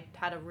because I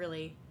had a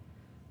really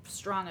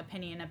strong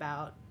opinion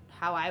about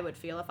how I would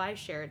feel if I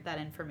shared that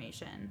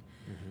information.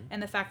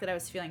 And the fact that I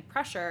was feeling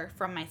pressure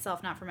from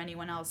myself, not from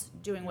anyone else,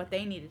 doing what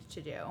they needed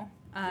to do,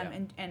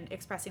 and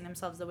expressing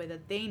themselves the way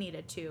that they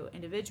needed to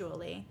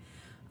individually.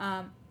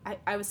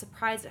 I was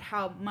surprised at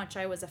how much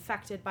I was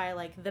affected by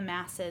like the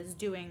masses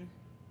doing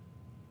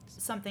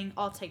something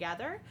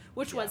altogether,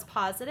 which was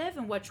positive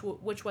and which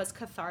was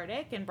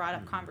cathartic and brought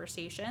up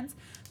conversations.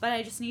 But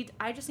I just need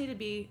to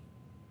be,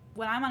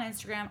 when I'm on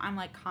Instagram, I'm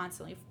like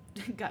constantly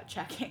gut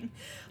checking,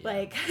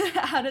 like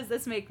how does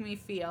this make me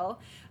feel?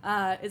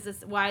 Why is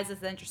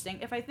this interesting?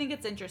 If I think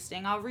it's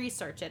interesting, I'll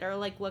research it or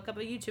like look up a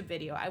YouTube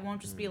video. I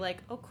won't just be like,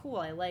 oh cool,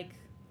 I like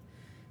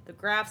the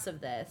graphs of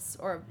this,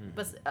 or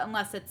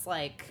unless it's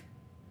like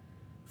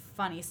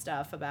funny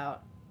stuff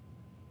about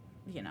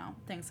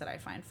things that I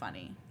find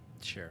funny.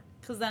 Sure.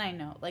 Because then I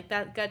know, like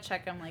that gut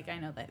check, I'm like, I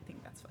know that I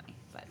think that's funny,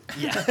 but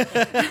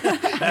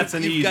That's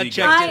an easy gut gut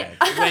check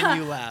check. when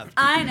you laugh.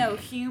 I know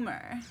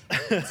humor.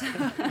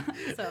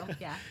 So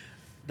yeah.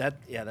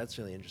 That's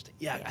really interesting.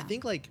 Yeah, I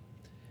think like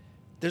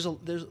there's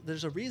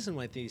a reason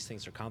why these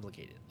things are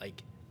complicated.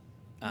 Like,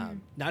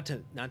 not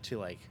to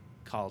like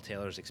call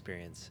Taylor's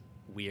experience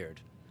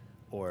weird,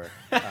 or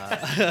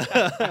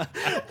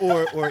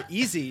or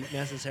easy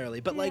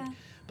necessarily, but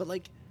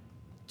like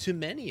to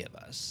many of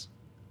us,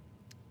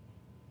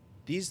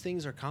 these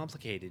things are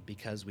complicated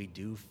because we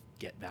do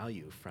get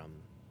value from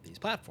these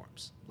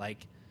platforms.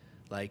 Like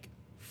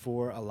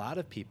for a lot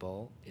of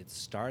people, it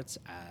starts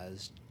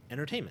as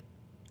entertainment.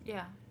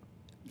 Yeah.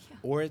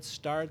 Or it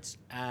starts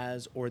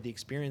as, or the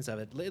experience of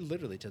it,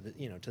 literally to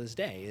this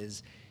day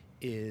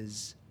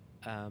is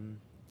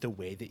the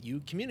way that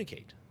you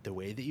communicate, the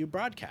way that you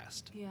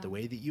broadcast, the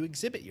way that you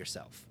exhibit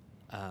yourself,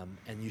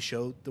 and you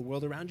show the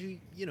world around you,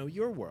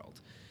 your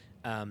world,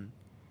 and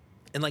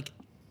like,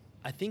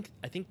 I think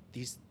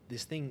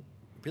this thing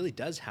really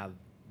does have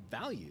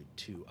value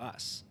to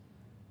us,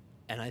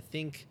 and I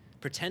think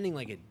pretending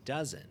like it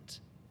doesn't,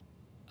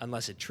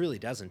 unless it truly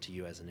doesn't to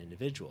you as an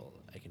individual,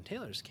 like in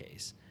Taylor's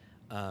case,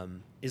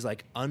 is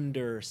like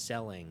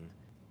underselling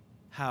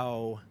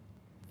how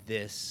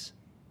this,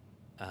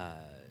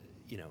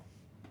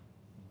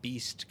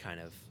 beast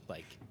kind of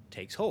like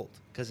takes hold,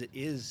 because it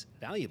is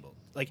valuable.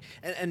 Like,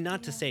 and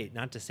not to say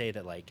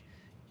that like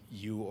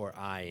you or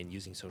I, in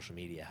using social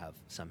media, have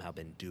somehow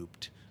been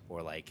duped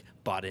or like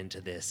bought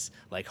into this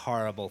like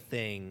horrible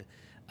thing,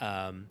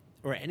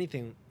 or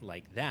anything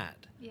like that.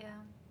 Yeah.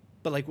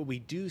 But like what we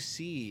do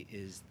see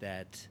is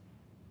that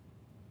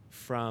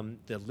from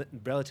the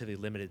relatively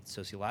limited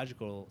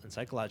sociological and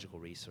psychological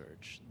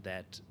research,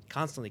 that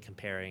constantly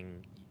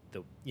comparing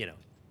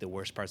the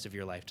worst parts of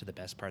your life to the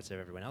best parts of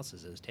everyone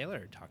else's, as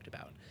Taylor talked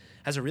about,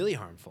 has a really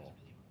harmful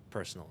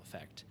personal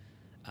effect.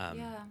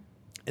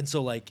 And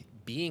so like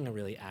being a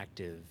really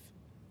active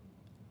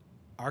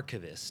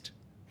archivist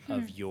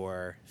of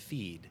your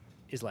feed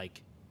is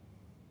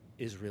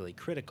really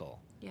critical.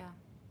 Yeah.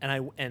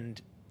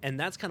 And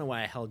that's kind of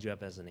why I held you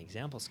up as an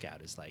example,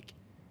 Scout, is like,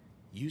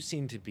 you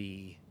seem to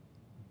be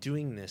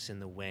doing this in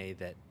the way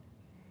that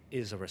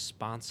is a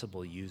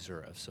responsible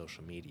user of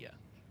social media,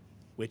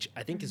 which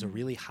I think is a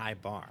really high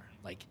bar.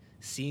 Like,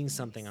 seeing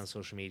something on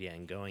social media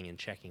and going and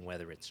checking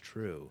whether it's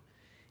true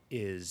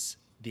is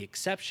the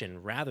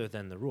exception rather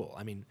than the rule.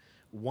 I mean,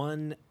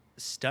 one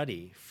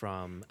study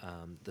from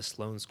the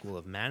Sloan School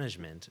of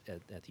Management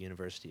at the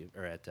university,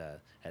 or at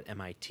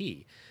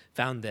MIT,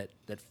 found that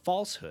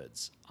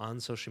falsehoods on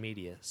social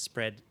media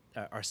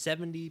are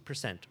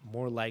 70%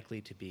 more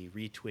likely to be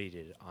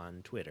retweeted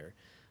on Twitter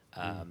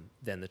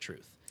than the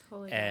truth.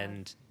 Holy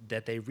and God.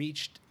 That they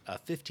reached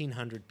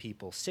 1,500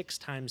 people 6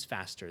 times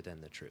faster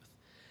than the truth.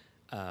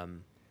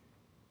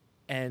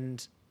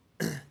 And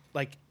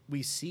like,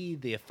 we see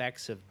the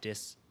effects of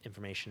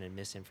disinformation and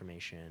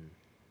misinformation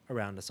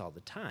around us all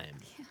the time.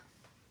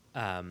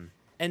 Yeah.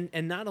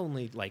 And not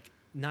only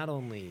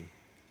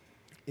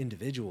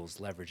individuals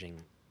leveraging,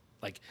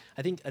 like,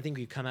 I think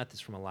we come at this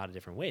from a lot of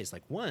different ways.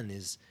 Like, one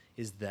is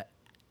the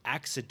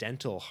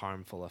accidental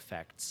harmful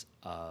effects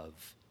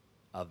of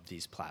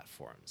these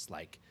platforms,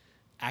 like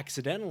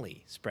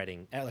accidentally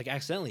spreading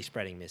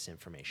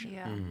misinformation.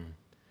 Yeah.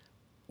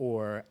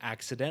 Or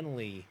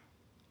accidentally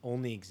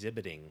only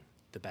exhibiting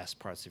the best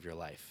parts of your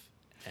life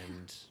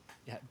and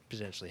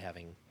potentially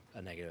having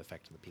a negative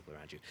effect on the people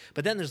around you.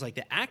 But then there's like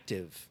the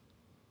active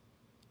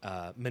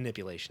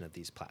manipulation of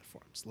these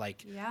platforms,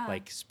 like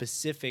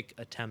specific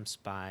attempts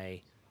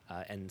by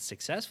and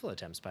successful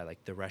attempts by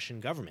like the Russian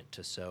government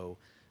to sow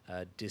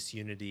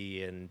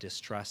disunity and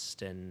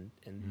distrust and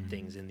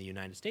things in the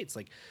United States.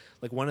 Like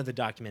one of the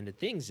documented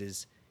things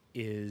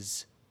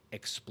is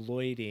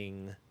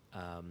exploiting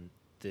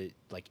the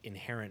like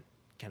inherent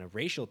kind of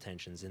racial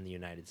tensions in the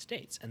United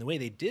States. And the way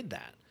they did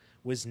that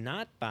was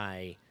not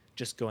by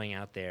just going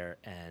out there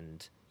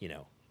and,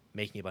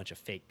 making a bunch of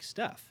fake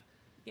stuff.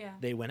 Yeah.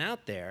 They went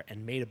out there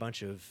and made a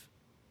bunch of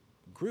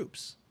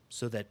groups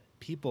so that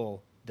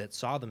people that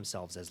saw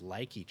themselves as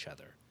like each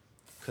other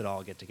could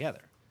all get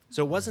together.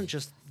 So it wasn't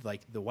just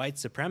like the white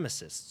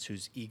supremacists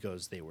whose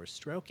egos they were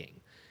stroking.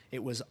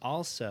 It was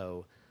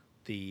also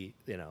the,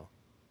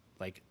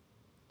 like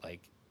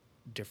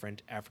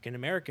different African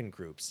American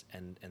groups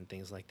and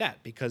things like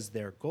that, because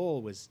their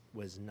goal was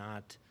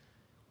not,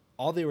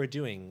 all they were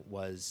doing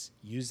was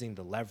using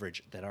the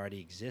leverage that already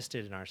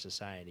existed in our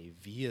society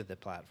via the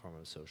platform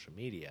of social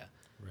media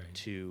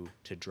to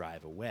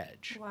drive a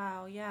wedge.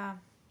 Wow, yeah.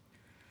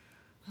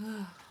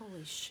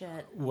 Holy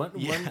shit. One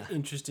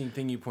interesting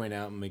thing you point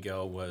out,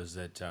 Miguel, was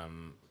that a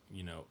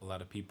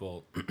lot of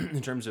people,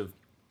 in terms of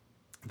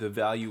the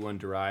value one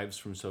derives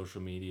from social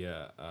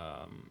media,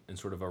 and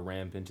sort of a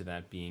ramp into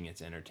that being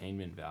its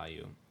entertainment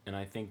value, and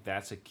I think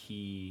that's a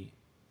key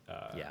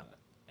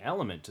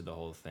element to the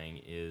whole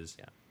thing. Is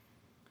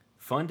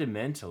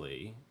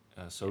fundamentally,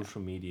 social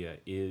media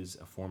is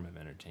a form of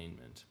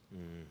entertainment,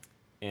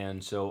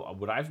 and so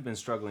what I've been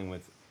struggling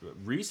with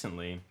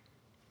recently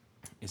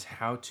is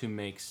how to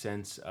make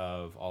sense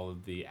of all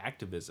of the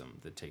activism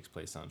that takes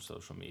place on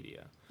social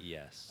media.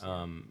 Yes.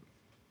 And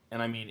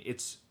I mean,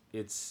 it's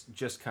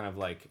just kind of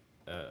like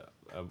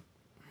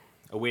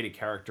a way to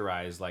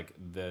characterize like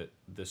the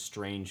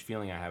strange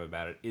feeling I have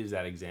about it is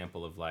that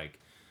example of like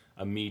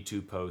a Me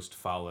Too post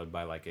followed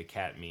by like a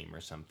cat meme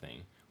or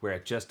something, where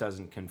it just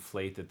doesn't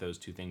conflate that those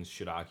two things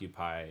should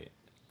occupy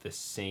the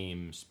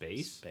same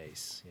space.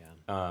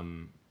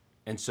 And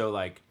so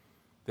like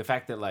the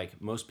fact that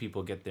like most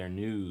people get their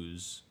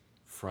news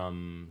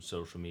from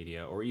social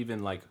media, or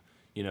even like,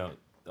 the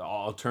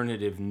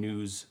alternative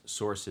news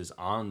sources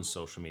on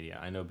social media.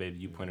 I know, babe,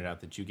 you pointed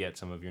out that you get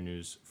some of your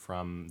news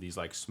from these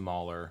like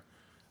smaller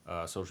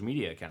social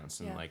media accounts,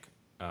 and like,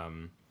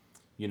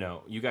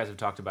 you guys have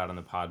talked about on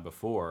the pod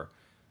before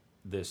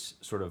this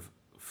sort of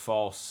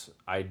false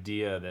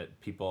idea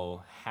that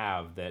people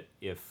have that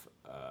if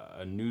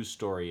a news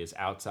story is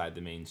outside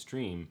the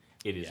mainstream,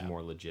 it is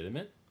more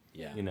legitimate.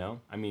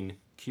 I mean,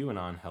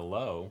 QAnon,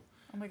 hello.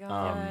 Oh my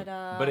God.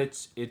 But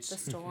it's The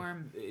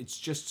Storm. It's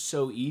just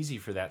so easy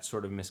for that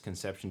sort of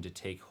misconception to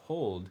take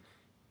hold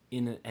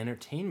in an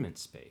entertainment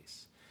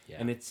space.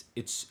 And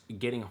it's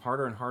getting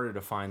harder and harder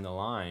to find the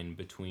line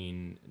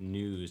between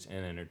news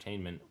and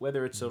entertainment,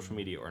 whether it's social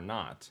media or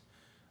not.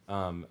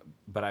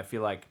 But I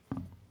feel like,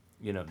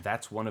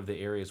 that's one of the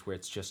areas where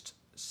it's just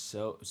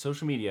so,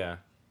 social media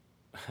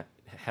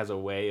has a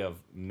way of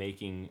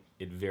making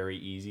it very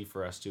easy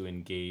for us to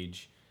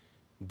engage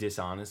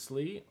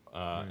dishonestly,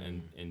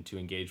 and to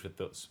engage with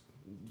those,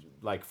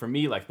 like for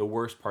me, like the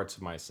worst parts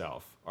of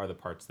myself are the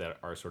parts that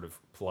are sort of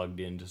plugged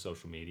into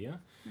social media.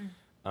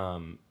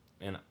 And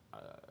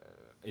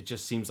it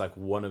just seems like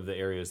one of the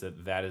areas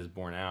that is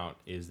borne out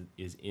is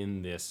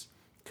in this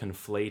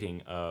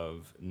conflating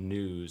of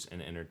news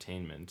and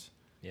entertainment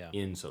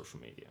in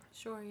social media.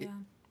 Sure, yeah.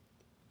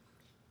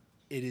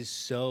 It is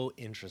so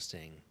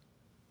interesting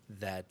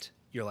that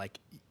you're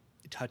like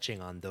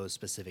touching on those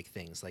specific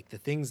things. Like the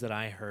things that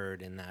I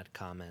heard in that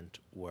comment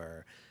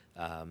were,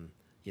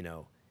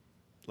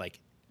 like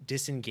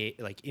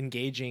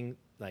engaging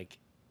like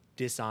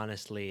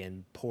dishonestly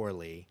and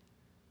poorly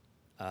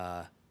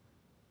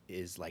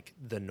is like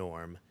the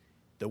norm.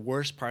 The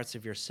worst parts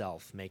of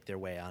yourself make their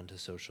way onto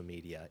social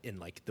media in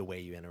like the way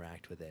you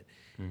interact with it,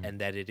 and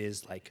that it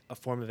is like a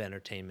form of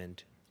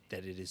entertainment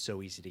that it is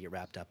so easy to get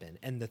wrapped up in.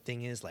 And the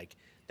thing is, like,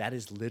 that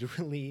is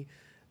literally,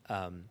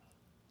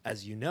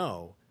 as you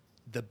know,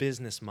 the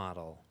business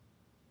model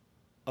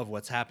of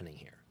what's happening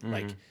here.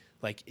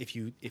 Like if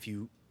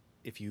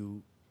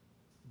you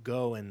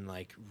go and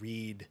like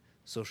read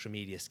social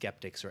media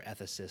skeptics or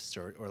ethicists,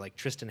 or like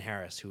Tristan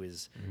Harris, who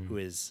is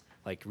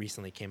like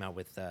recently came out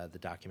with the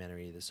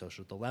documentary The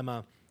Social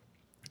Dilemma,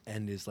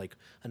 and is like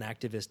an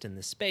activist in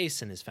this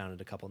space and has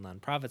founded a couple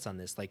nonprofits on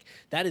this. Like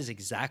that is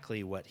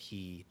exactly what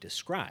he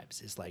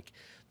describes, is like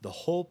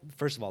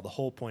first of all, the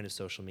whole point of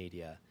social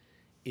media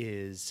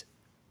is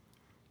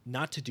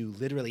not to do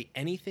literally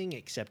anything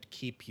except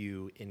keep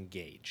you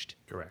engaged.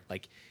 Correct.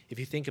 Like if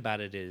you think about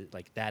it,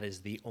 like that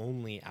is the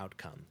only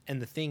outcome.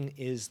 And the thing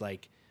is,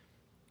 like,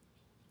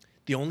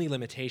 the only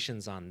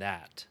limitations on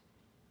that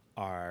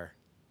are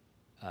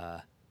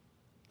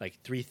like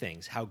three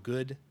things: how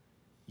good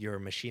your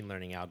machine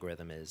learning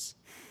algorithm is,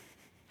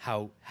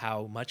 how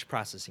much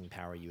processing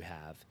power you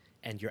have,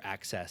 and your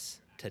access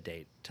to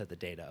the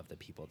data of the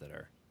people that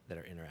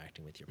are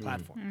interacting with your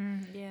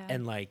platform.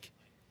 And like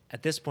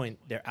at this point,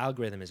 their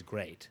algorithm is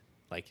great.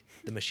 Like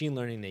the machine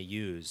learning they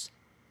use,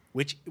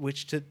 which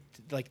to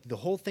like the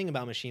whole thing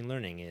about machine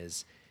learning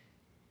is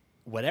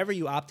whatever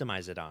you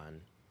optimize it on,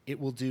 it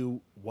will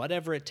do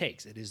whatever it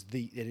takes. It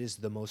is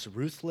the most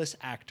ruthless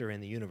actor in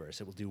the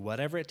universe. It will do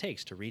whatever it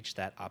takes to reach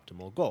that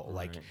optimal goal.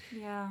 Right.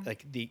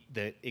 Like the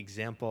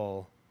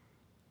example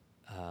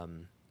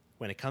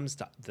when it comes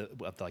to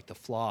the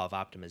flaw of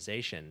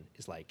optimization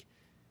is like,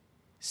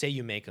 say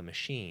you make a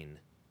machine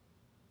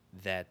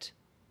that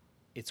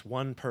its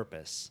one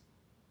purpose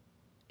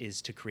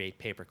is to create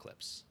paper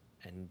clips,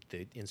 and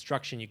the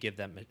instruction you give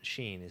that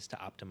machine is to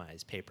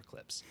optimize paper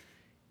clips.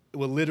 It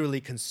will literally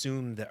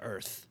consume the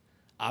earth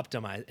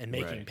optimize and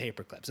making Right.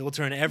 paper clips. It will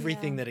turn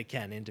everything Yeah. that it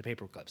can into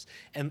paper clips.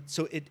 And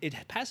so it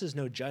passes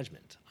no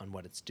judgment on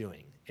what it's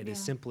doing. It is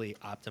Yeah. simply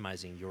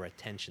optimizing your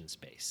attention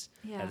space.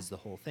 Yeah. That is the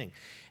whole thing.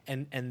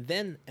 And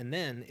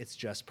then it's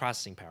just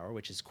processing power,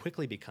 which is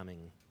quickly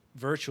becoming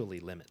virtually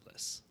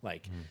limitless,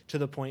 like to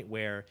the point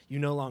where you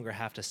no longer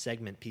have to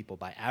segment people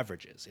by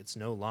averages. It's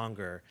no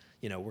longer,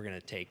 we're going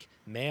to take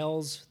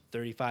males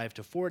 35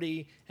 to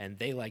 40 and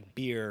they like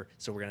beer,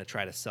 so we're going to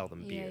try to sell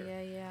them beer.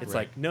 Yeah. It's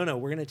Right. like, no,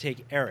 we're going to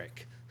take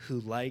Eric,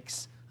 who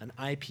likes an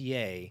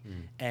IPA,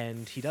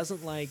 and he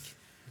doesn't like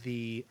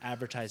the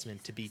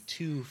advertisement to be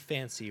too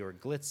fancy or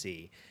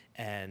glitzy,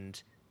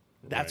 and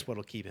that's Right.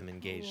 what'll keep him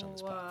engaged on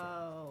this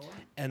platform. Whoa.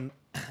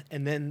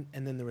 And then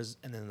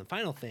the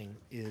final thing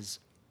is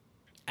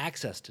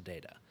access to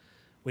data,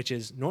 which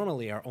is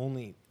normally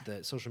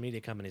the social media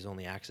company's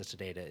only access to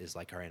data is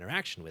like our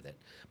interaction with it.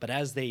 But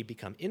as they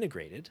become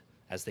integrated,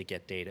 as they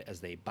get data, as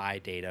they buy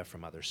data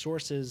from other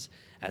sources,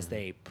 as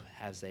they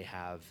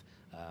have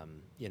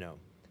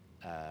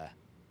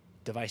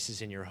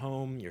devices in your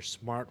home, your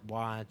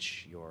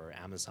smartwatch, your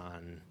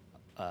Amazon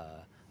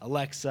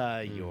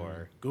Alexa,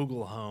 your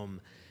Google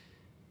Home,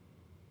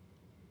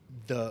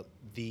 the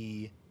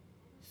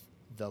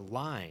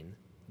line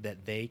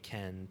that they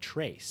can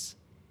trace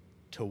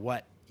to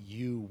what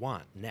you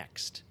want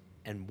next,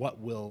 and what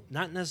will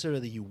not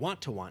necessarily you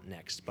want to want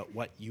next, but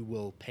what you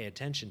will pay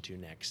attention to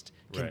next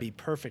can Right. be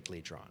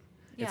perfectly drawn.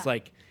 Yeah. It's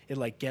like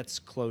it gets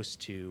close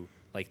to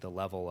like the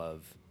level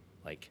of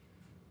like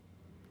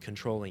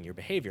controlling your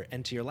behavior.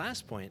 And to your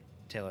last point,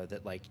 Taylor,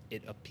 that like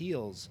it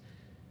appeals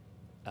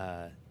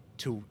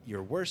to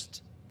your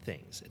worst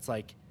things. It's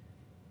like,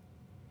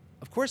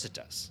 of course it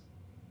does.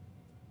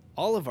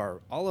 All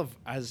of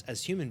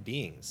as human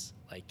beings,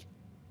 like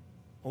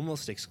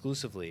almost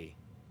exclusively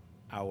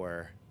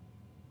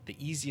the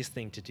easiest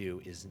thing to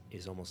do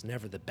is almost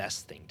never the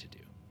best thing to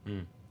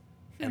do.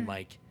 And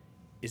like,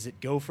 is it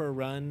go for a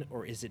run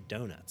or is it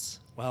donuts?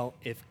 Well,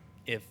 if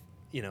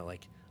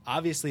like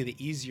obviously the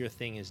easier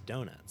thing is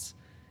donuts.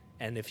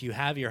 And if you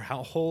have your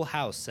whole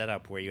house set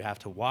up where you have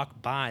to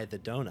walk by the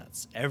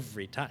donuts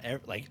every time,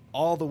 like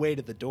all the way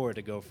to the door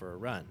to go for a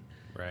run,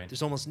 Right.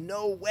 there's almost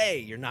no way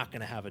you're not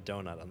going to have a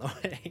donut on the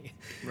way.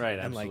 Right,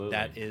 And absolutely. like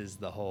that is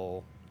the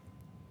whole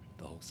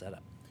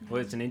setup. Well,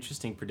 it's an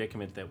interesting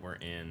predicament that we're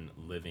in,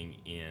 living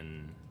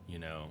in,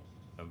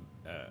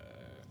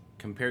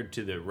 compared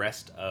to the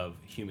rest of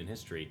human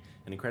history,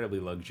 an incredibly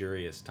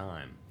luxurious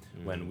time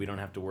when we don't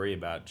have to worry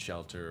about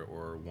shelter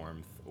or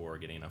warmth or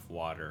getting enough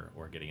water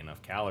or getting enough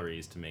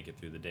calories to make it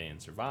through the day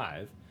and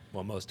survive.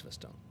 Well, most of us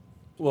don't.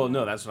 Well,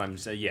 no, that's what I'm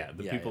saying. Yeah,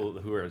 the Yeah, people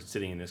who are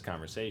sitting in this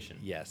conversation.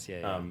 Yes,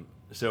 yeah.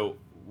 So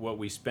what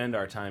we spend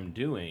our time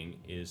doing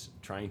is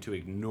trying to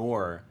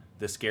ignore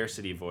the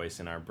scarcity voice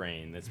in our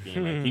brain that's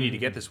being like, you need to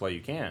get this while you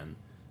can,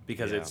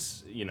 because Yeah.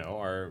 it's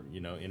our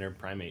inner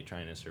primate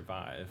trying to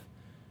survive,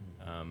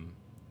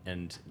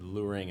 and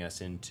luring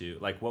us into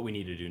like what we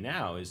need to do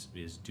now is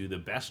do the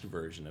best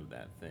version of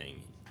that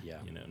thing. Yeah.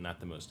 Not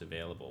the most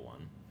available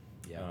one.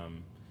 Yeah.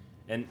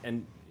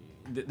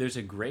 There's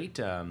a great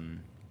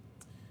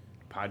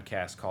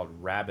podcast called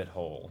Rabbit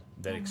Hole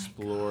that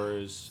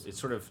explores. It's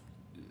sort of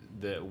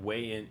the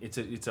way in.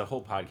 It's a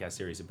whole podcast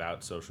series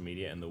about social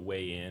media, and the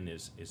way in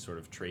is sort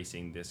of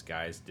tracing this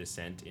guy's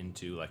descent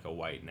into like a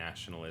white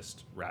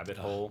nationalist rabbit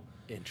hole.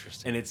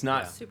 Interesting. And it's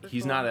not. Yeah. Super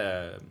He's cool. not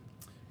a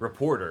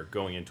reporter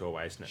going into a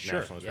white Sure.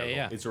 nationalist Yeah, rabbit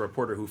yeah. hole. It's a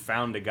reporter who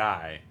found a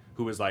guy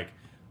who was like,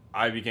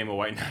 I became a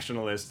white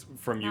nationalist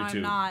from No, YouTube.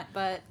 I'm not,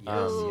 but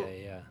Yes, ooh.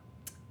 yeah.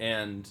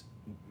 And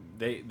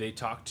they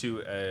talked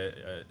to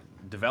a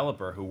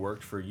developer who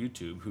worked for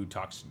YouTube who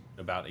talks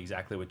about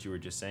exactly what you were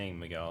just saying,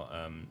 Miguel,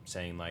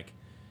 saying like,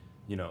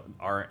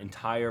 our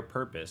entire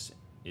purpose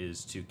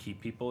is to keep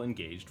people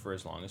engaged for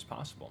as long as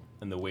possible.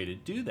 And the way to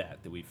do that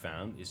we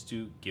found is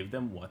to give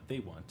them what they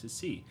want to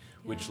see,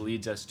 which Yeah.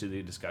 leads us to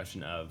the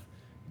discussion of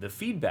the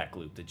feedback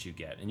loop that you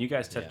get. And you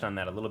guys touched Yeah. on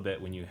that a little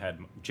bit when you had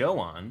Joe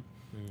on.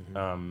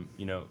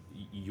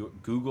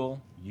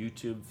 Google,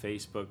 YouTube,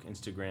 Facebook,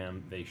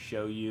 Instagram, they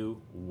show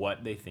you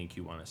what they think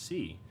you want to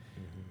see.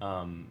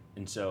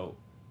 And so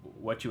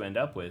what you end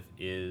up with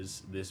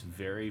is this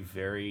very,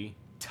 very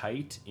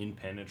tight,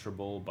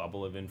 impenetrable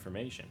bubble of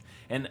information.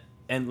 And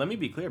let me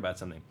be clear about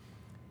something.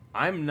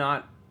 I'm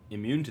not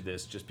immune to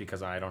this just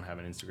because I don't have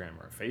an Instagram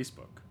or a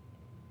Facebook.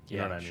 You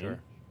know what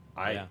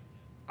I mean?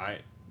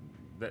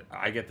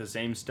 I get the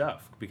same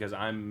stuff because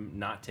I'm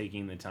not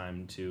taking the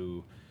time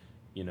to,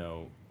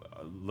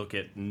 look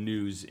at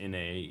news in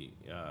a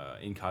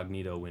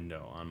incognito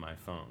window on my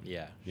phone.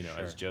 Yeah,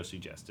 As Joe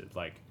suggested,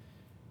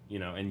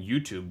 and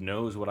YouTube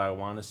knows what I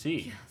want to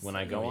see when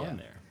I go Oh, yeah. on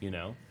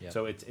there. Yep.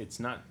 So it's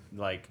not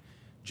like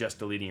just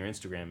deleting your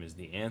Instagram is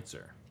the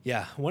answer.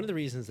 Yeah, one of the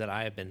reasons that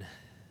I have been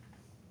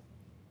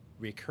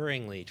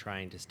recurringly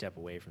trying to step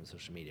away from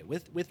social media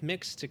with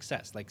mixed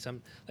success,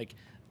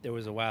 there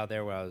was a while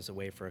there where I was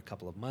away for a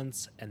couple of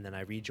months, and then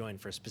I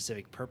rejoined for a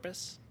specific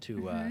purpose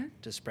to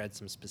spread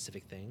some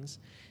specific things,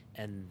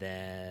 and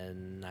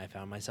then I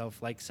found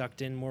myself like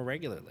sucked in more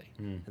regularly,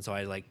 and so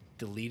I like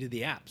deleted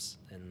the apps,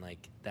 and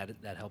like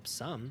that helps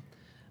some,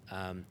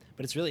 but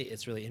it's really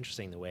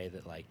interesting the way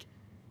that like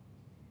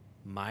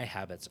my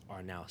habits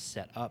are now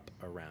set up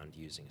around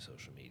using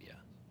social media.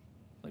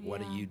 Like,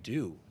 what do you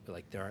do?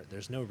 Like,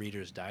 there's no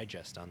Reader's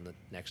Digest on the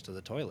next to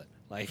the toilet.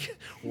 Like,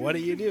 what do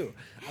you do?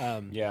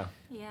 Yeah.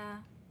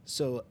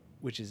 So,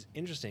 which is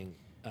interesting.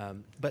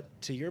 But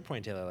to your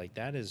point, Taylor, like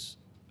that is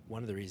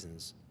one of the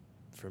reasons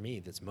for me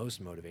that's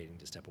most motivating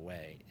to step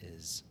away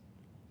is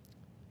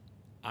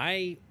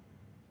I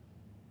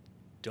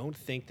don't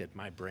think that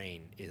my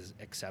brain is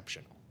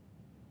exceptional.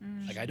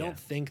 Like, I don't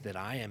think that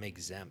I am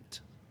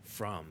exempt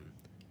from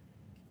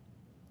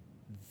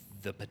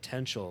the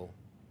potential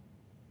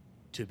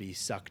to be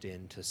sucked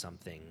into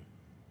something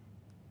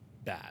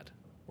bad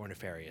or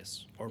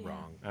nefarious or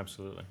wrong.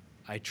 Absolutely.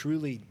 I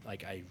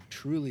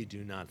truly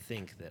do not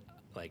think that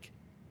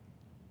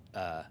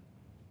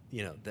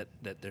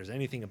that there's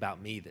anything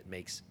about me that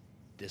makes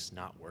this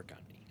not work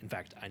on me. In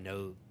fact, I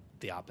know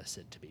the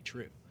opposite to be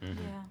true.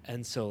 Mm-hmm. Yeah.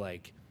 And so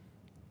like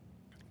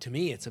to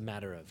me, it's a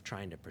matter of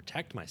trying to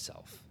protect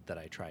myself that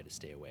I try to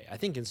stay away. I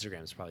think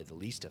Instagram is probably the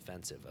least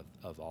offensive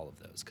of all of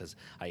those because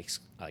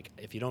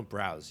if you don't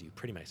browse, you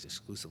pretty much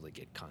exclusively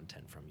get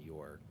content from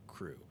your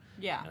crew.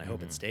 Yeah. And I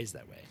hope it stays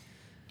that way.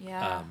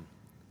 Yeah.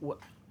 What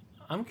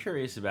I'm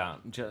curious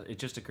about, it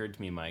just occurred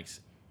to me, Mike's,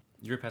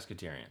 you're a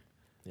pescatarian.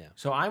 Yeah.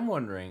 So I'm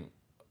wondering,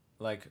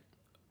 like,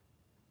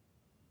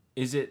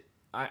 is it,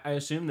 I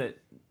assume that,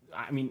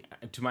 I mean,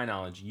 to my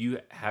knowledge, you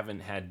haven't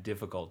had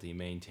difficulty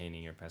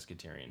maintaining your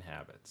pescatarian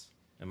habits.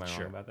 Am I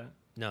wrong about that?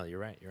 No, you're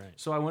right.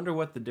 So I wonder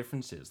what the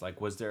difference is.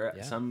 Like, was there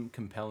some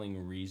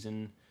compelling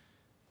reason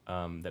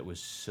that was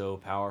so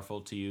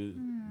powerful to you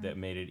that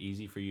made it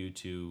easy for you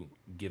to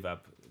give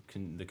up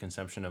the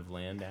consumption of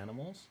land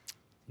animals?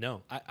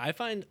 No, I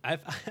find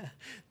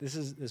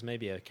this may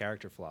be a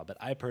character flaw, but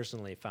I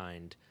personally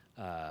find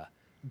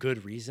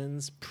good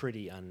reasons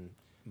pretty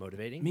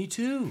unmotivating. Me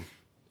too.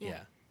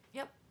 Yeah.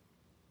 Yep.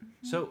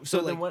 So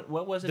like, then what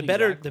was it the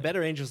exactly?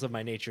 better angels of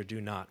my nature do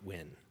not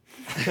win.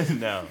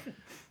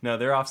 No,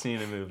 they're off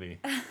seeing a movie.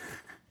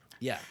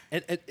 Yeah,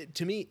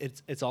 to me,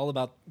 it's all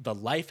about the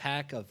life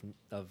hack of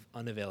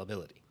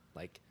unavailability.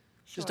 Like,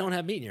 just don't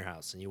have meat in your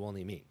house, and you won't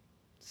eat meat.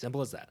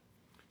 Simple as that.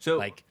 So,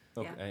 like,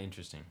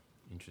 interesting,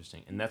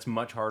 and that's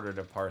much harder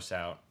to parse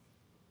out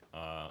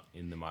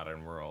in the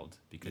modern world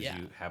because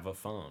you have a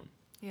phone.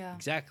 Yeah.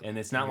 Exactly. And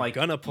it's not You're like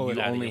gonna pull you it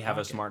out of only your have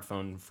pocket. a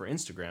smartphone for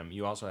Instagram.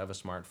 You also have a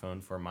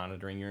smartphone for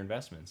monitoring your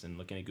investments and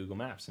looking at Google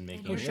Maps and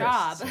making your lists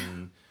job.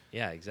 and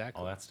Yeah, exactly.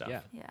 all that stuff.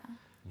 Yeah. Yeah.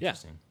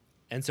 Interesting.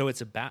 And so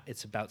it's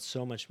about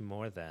so much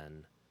more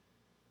than,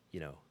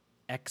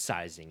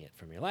 excising it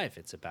from your life.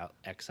 It's about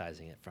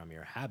excising it from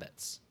your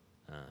habits,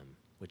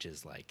 which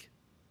is like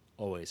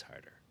always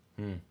harder.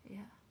 Yeah.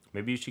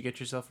 Maybe you should get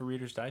yourself a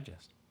Reader's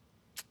Digest.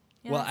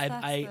 Yeah, Well,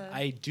 that's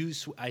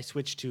I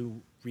switched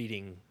to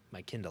reading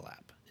my Kindle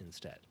app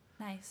instead,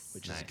 nice.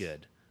 which is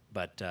good.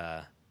 But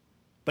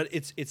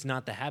it's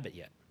not the habit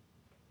yet,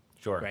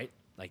 Sure. right?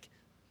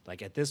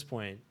 Like at this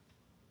point,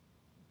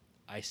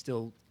 I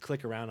still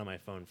click around on my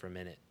phone for a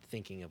minute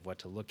thinking of what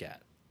to look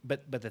at.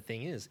 But the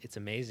thing is, it's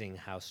amazing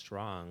how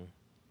strong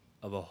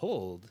of a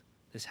hold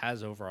this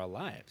has over our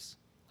lives.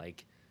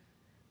 Like,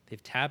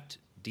 they've tapped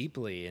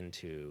deeply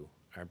into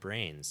our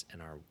brains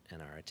and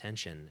our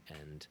attention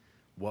and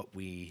what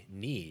we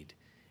need.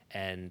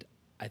 And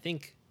I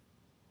think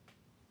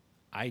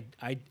I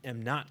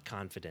am not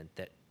confident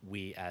that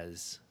we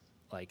as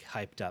like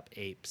hyped up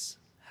apes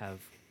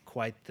have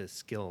quite the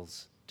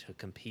skills to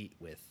compete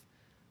with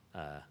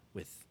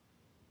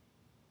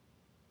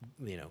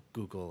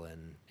Google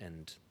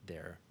and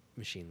their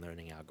machine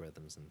learning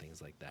algorithms and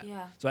things like that.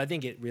 Yeah. So I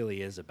think it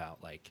really is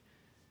about like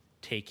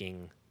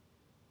taking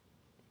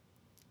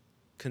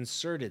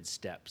concerted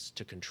steps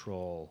to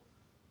control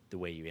the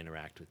way you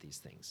interact with these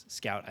things.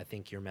 Scout, I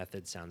think your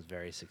method sounds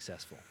very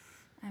successful.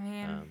 I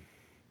mean,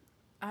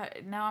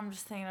 now I'm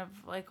just thinking of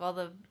like all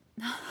the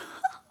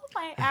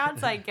my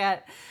ads I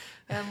get,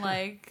 and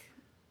like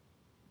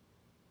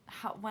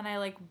when I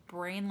like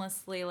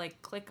brainlessly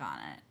like click on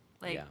it,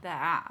 like the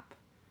app,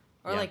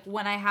 or like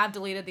when I have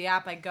deleted the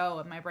app, I go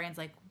and my brain's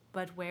like,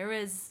 but where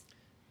is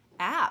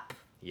app?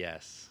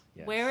 Yes.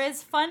 Where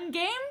is fun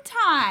game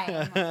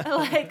time?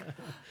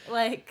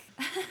 like.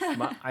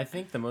 I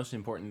think the most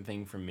important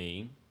thing for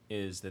me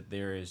is that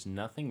there is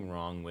nothing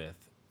wrong with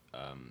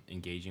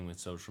engaging with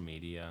social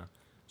media,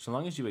 so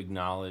long as you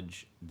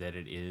acknowledge that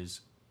it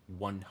is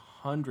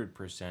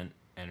 100%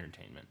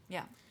 entertainment.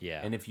 Yeah.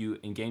 Yeah. And if you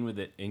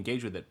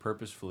engage with it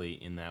purposefully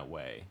in that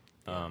way.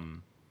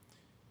 And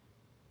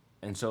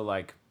so,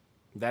 like,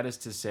 that is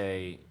to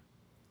say,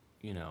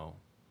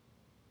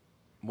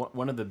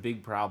 one of the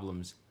big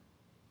problems,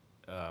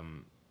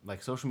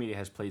 like, social media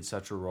has played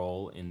such a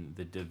role in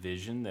the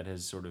division that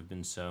has sort of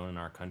been sown in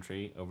our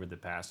country over the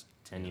past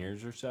 10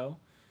 years or so,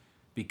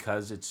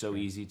 because it's so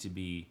easy to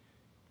be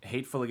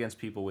hateful against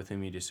people with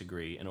whom you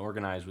disagree and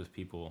organize with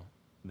people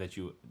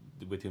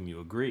with whom you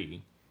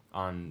agree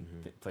on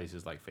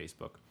places like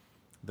Facebook,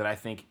 that I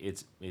think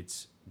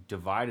it's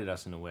divided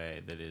us in a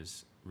way that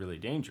is really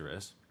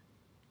dangerous.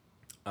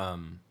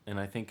 And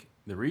I think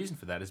the reason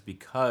for that is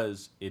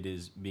because it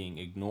is being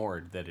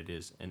ignored that it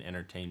is an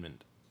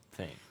entertainment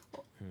thing.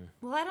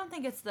 Well, I don't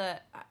think it's I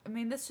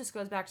mean, this just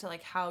goes back to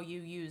like how you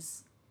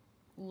use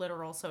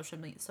literal social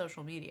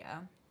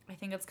media. I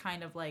think it's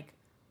kind of like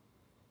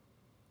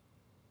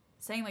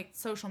saying like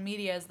social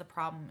media is the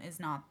problem is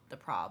not the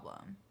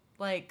problem.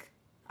 Like,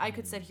 I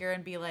could sit here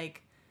and be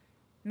like,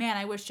 man,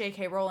 I wish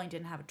J.K. Rowling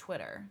didn't have a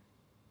Twitter.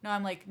 No,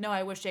 I'm like, no,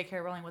 I wish J.K.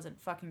 Rowling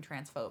wasn't fucking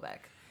transphobic.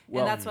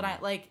 Well, and that's what I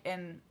like.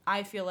 And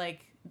I feel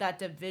like that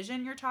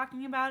division you're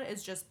talking about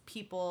is just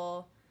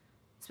people,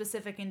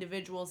 specific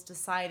individuals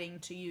deciding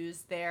to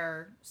use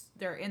their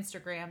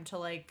Instagram to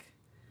like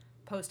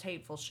post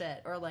hateful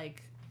shit or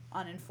like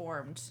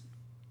uninformed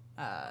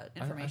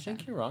information. I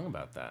think you're wrong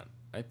about that.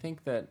 I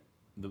think that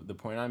the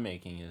point I'm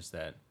making is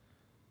that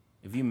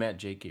if you met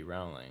J.K.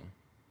 Rowling,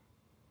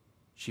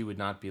 she would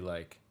not be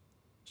like,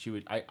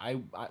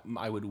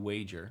 I would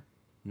wager,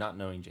 not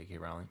knowing J.K.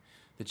 Rowling,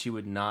 that she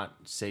would not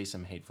say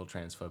some hateful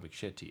transphobic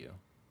shit to you.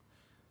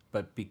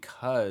 But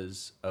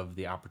because of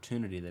the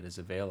opportunity that is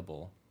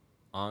available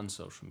on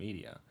social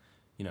media,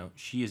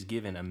 she is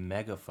given a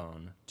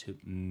megaphone to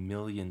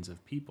millions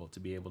of people to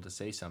be able to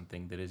say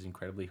something that is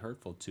incredibly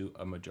hurtful to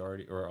a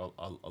majority or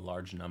a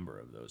large number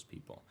of those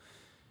people.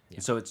 Yeah.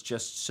 And so it's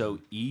just so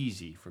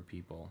easy for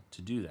people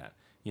to do that.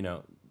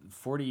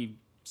 46%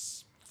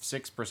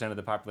 of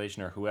the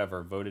population or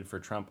whoever voted for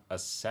Trump a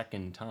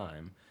second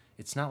time.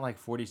 It's not like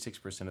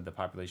 46% of the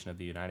population of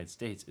the United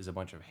States is a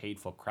bunch of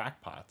hateful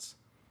crackpots.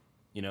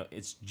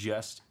 It's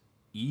just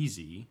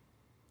easy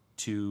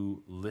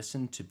to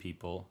listen to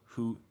people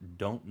who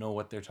don't know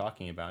what they're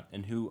talking about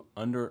and who,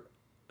 under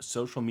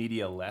social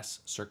media less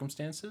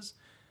circumstances,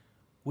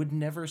 would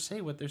never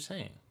say what they're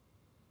saying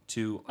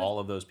to all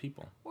of those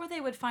people. Or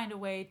they would find a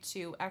way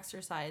to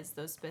exercise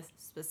those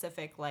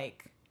specific,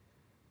 like,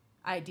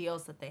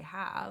 ideals that they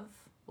have.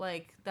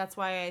 Like, that's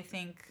why I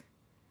think,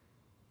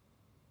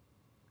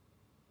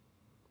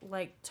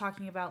 like,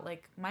 talking about,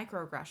 like,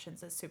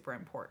 microaggressions is super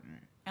important.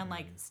 And,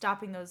 like,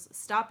 stopping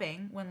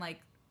when, like,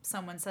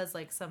 someone says,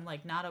 like, some,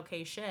 like, not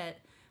okay shit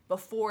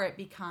before it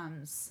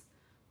becomes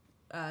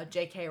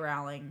J.K.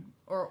 Rowling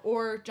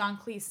or John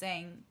Cleese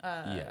saying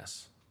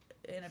yes,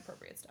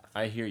 inappropriate stuff.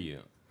 I hear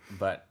you.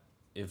 But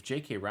if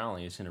J.K.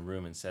 Rowling is in a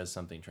room and says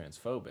something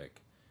transphobic,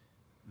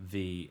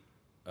 the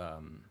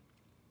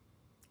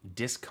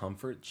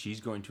discomfort she's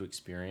going to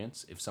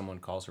experience if someone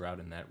calls her out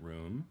in that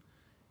room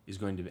is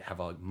going to have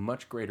a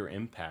much greater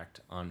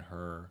impact on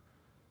her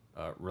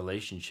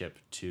relationship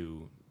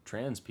to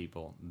trans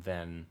people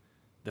than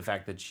the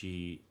fact that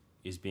she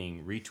is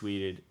being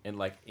retweeted and,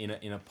 like, in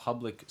a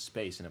public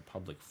space, in a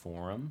public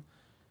forum.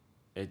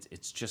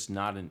 It's just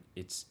not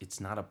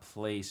it's not a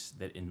place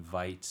that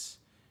invites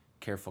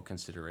careful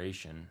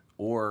consideration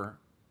or,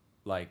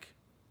 like,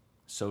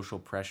 social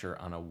pressure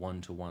on a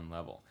one-to-one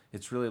level.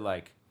 It's really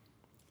like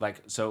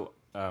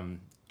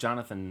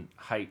Jonathan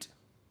Haidt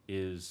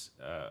is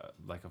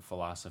like a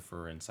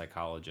philosopher and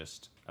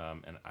psychologist,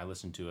 and I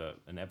listened to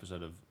an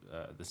episode of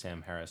the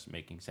Sam Harris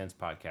Making Sense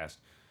podcast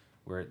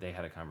where they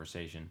had a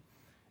conversation,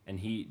 and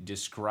he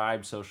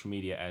described social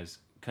media as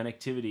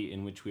connectivity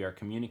in which we are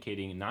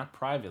communicating not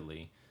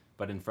privately,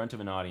 but in front of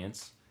an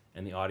audience,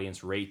 and the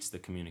audience rates the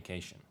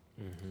communication.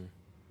 Mm-hmm.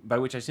 By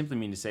which I simply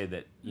mean to say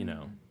that,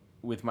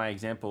 with my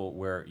example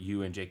where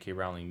you and J.K.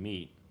 Rowling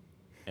meet,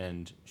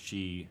 and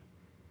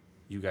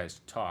you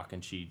guys talk,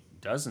 and she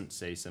doesn't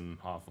say some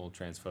awful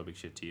transphobic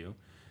shit to you,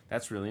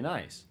 that's really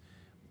nice.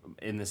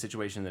 In the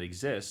situation that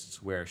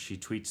exists where she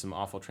tweets some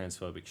awful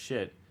transphobic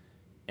shit,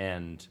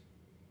 and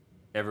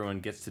everyone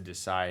gets to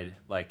decide,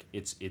 like,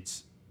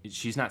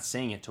 she's not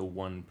saying it to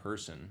one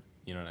person,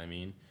 you know what I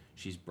mean?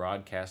 She's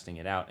broadcasting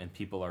it out, and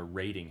people are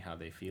rating how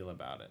they feel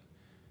about it.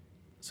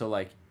 So,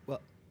 like,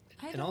 well,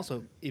 and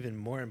also, even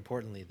more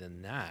importantly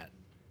than that,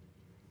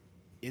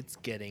 it's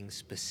getting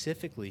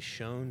specifically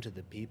shown to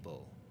the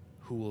people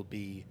who will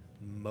be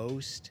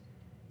most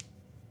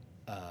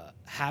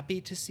happy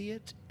to see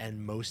it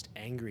and most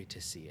angry to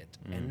see it,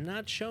 and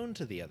not shown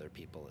to the other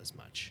people as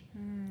much.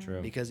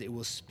 True. Because it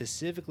will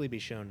specifically be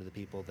shown to the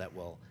people that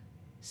will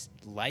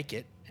like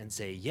it and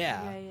say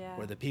yeah,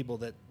 or the people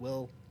that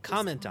will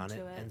comment on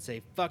it and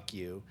say fuck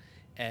you,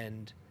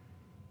 and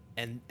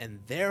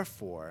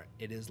therefore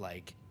it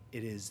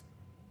is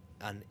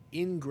an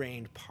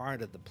ingrained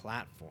part of the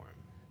platform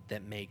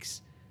that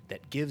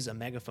gives a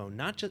megaphone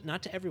not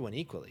to everyone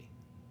equally,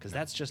 because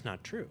that's just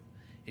not true.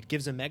 It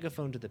gives a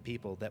megaphone to the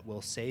people that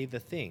will say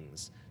the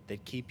things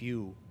that keep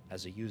you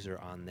as a user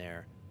on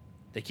there,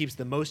 that keeps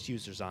the most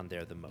users on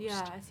there the most.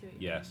 Yeah, I see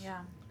what you mean.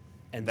 Yeah.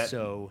 And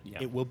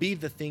it will be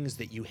the things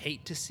that you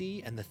hate to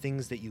see and the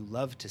things that you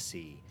love to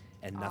see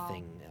and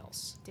nothing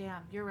else.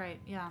 Damn, you're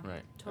right. Yeah.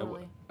 Right.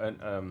 Totally.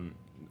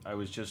 I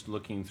was just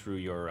looking through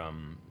your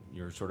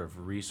your sort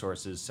of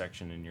resources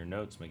section in your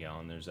notes, Miguel,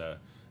 and there's a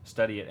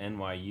study at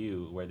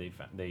NYU where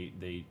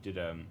they did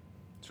a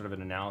sort of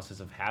an analysis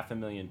of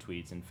 500,000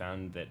 tweets and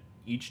found that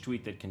each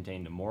tweet that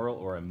contained a moral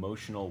or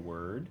emotional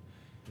word,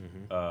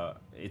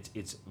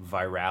 its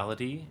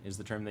virality is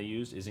the term they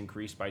used, is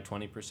increased by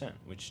 20%,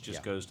 which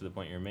just goes to the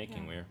point you're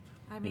making, where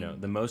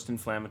the most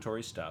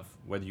inflammatory stuff,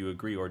 whether you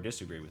agree or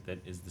disagree with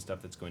it, is the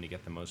stuff that's going to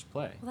get the most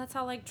play. Well, that's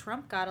how like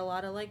Trump got a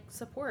lot of like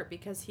support,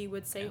 because he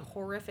would say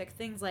horrific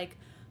things like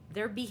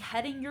they're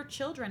beheading your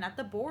children at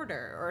the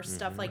border or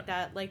stuff like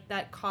that. Like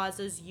that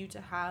causes you to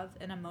have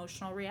an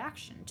emotional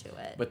reaction to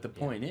it. But the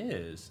point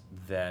is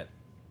that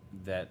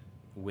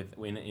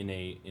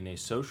in a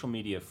social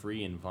media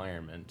free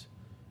environment,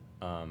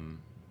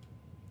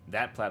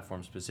 that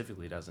platform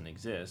specifically doesn't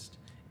exist,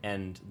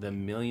 and the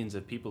millions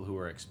of people who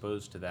are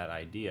exposed to that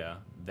idea,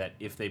 that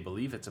if they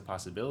believe it's a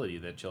possibility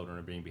that children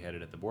are being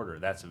beheaded at the border,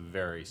 that's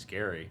very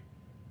scary.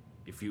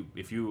 If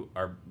you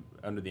are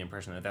under the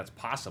impression that that's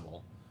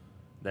possible,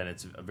 then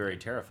it's very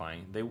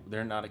terrifying.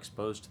 They're not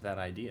exposed to that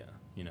idea,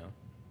 you know.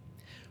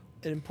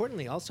 And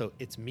importantly, also,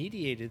 it's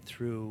mediated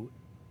through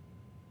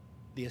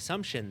the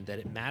assumption that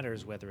it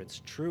matters whether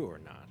it's true or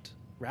not,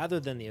 rather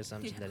than the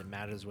assumption that it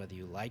matters whether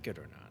you like it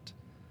or not.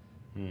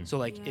 So,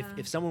 like,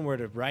 if someone were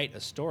to write a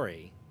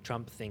story,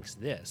 Trump thinks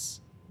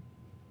this,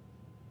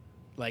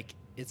 like,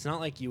 it's not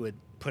like you would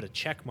put a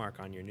check mark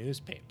on your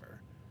newspaper.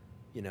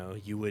 You know,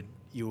 you would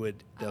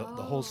the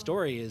whole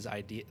story is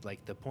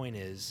like, the point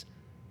is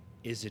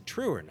it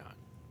true or not?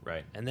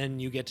 Right. And then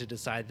you get to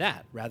decide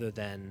that, rather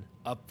than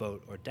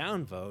upvote or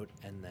downvote,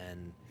 and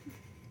then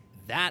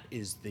that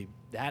is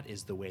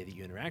the way that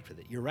you interact with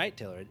it. You're right,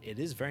 Taylor. It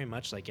is very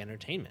much like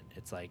entertainment.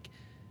 It's like,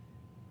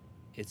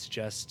 it's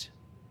just,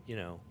 you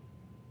know,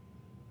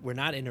 we're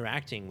not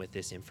interacting with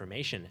this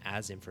information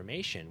as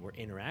information. We're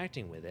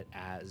interacting with it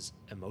as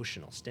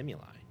emotional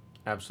stimuli.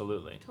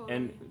 Absolutely. Totally.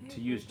 And to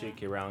use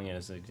J.K. Rowling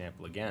as an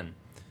example again,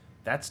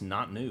 that's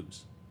not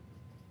news.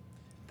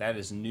 That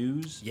is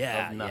news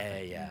of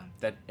nothing.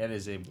 That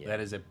is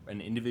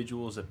an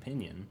individual's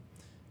opinion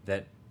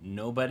that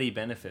nobody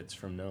benefits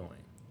from knowing.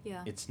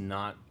 Yeah. It's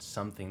not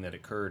something that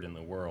occurred in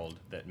the world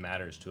that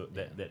matters to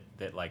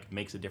that like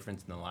makes a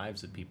difference in the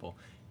lives of people,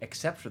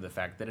 except for the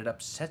fact that it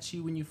upsets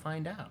you when you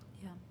find out.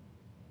 Yeah.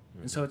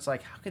 And so it's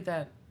like, how could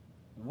that?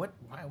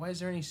 Why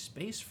is there any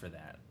space for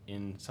that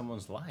in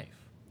someone's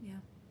life? Yeah.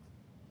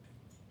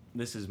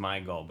 This is my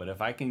goal, but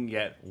if I can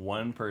get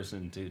one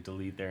person to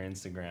delete their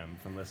Instagram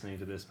from listening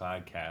to this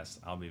podcast,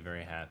 I'll be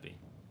very happy.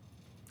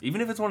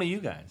 Even if it's one of you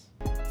guys.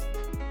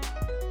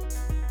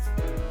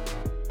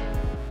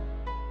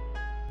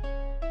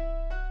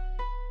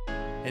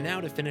 And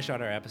now, to finish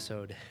out our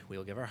episode,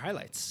 we'll give our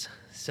highlights.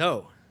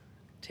 So,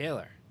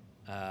 Taylor,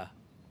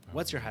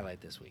 what's your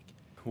highlight this week?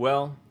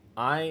 Well,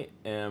 I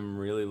am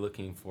really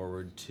looking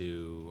forward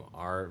to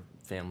our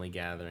family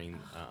gathering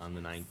on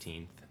the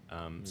 19th.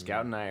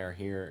 Scout and I are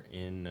here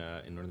in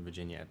Northern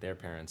Virginia at their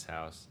parents'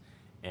 house.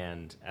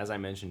 And as I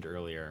mentioned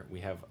earlier, we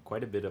have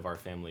quite a bit of our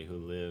family who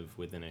live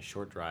within a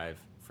short drive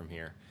from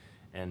here.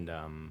 And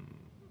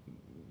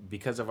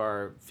because of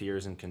our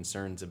fears and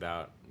concerns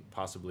about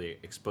possibly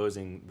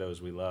exposing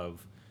those we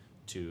love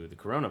to the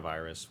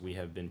coronavirus, we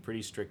have been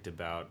pretty strict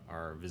about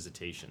our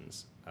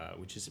visitations,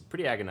 which is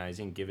pretty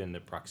agonizing given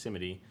the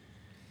proximity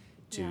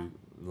to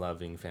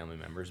loving family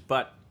members.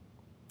 But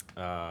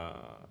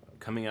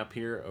coming up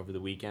here over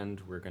the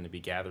weekend, we're going to be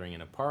gathering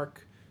in a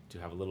park to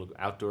have a little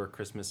outdoor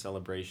Christmas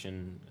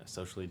celebration,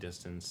 socially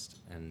distanced,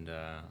 and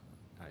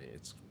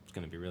it's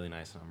going to be really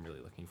nice, and I'm really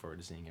looking forward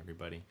to seeing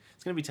everybody.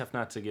 It's going to be tough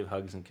not to give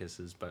hugs and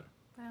kisses, but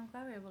I'm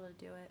glad we're able to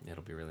do it.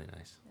 It'll be really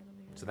nice.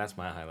 So that's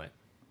my highlight.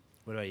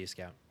 What about you,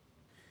 Scout?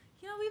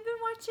 You know, we've been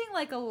watching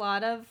like a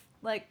lot of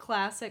like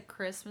classic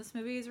Christmas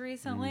movies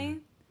recently,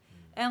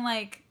 and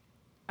like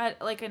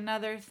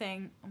another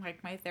thing,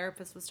 like my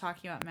therapist was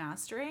talking about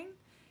mastering.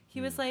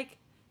 He was like,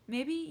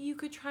 maybe you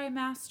could try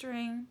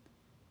mastering,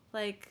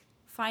 like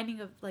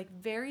finding like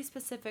very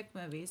specific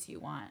movies you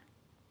want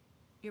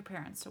your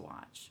parents to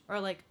watch, or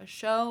like a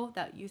show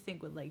that you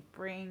think would like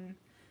bring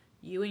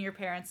you and your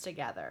parents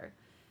together.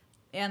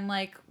 And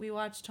like we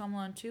watched Home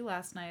Alone 2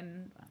 last night,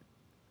 and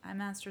I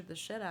mastered the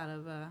shit out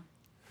of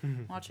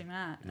watching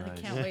that. Nice. And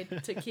I can't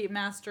wait to keep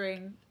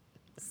mastering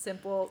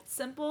simple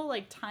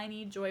like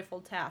tiny joyful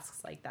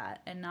tasks like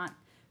that, and not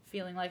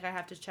feeling like I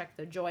have to check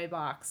the joy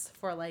box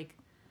for like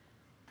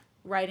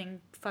writing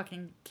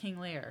fucking King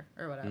Lear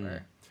or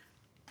whatever.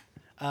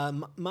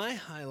 My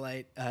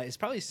highlight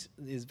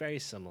is very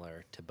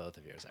similar to both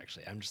of yours,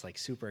 actually. I'm just like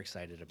super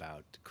excited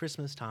about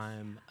Christmas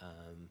time.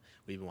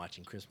 We've been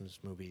watching Christmas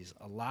movies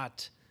a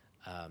lot,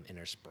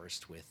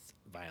 interspersed with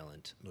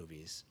violent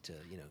movies to,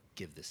 you know,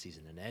 give this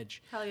season an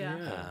edge. Hell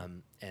yeah.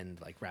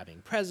 And like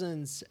wrapping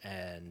presents,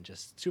 and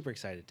just super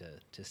excited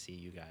to see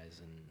you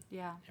guys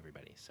and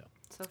everybody. So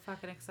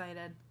fucking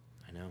excited.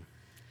 I know.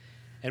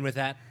 And with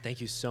that,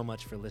 thank you so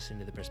much for listening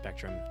to The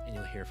Perspectrum, and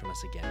you'll hear from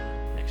us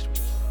again next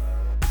week.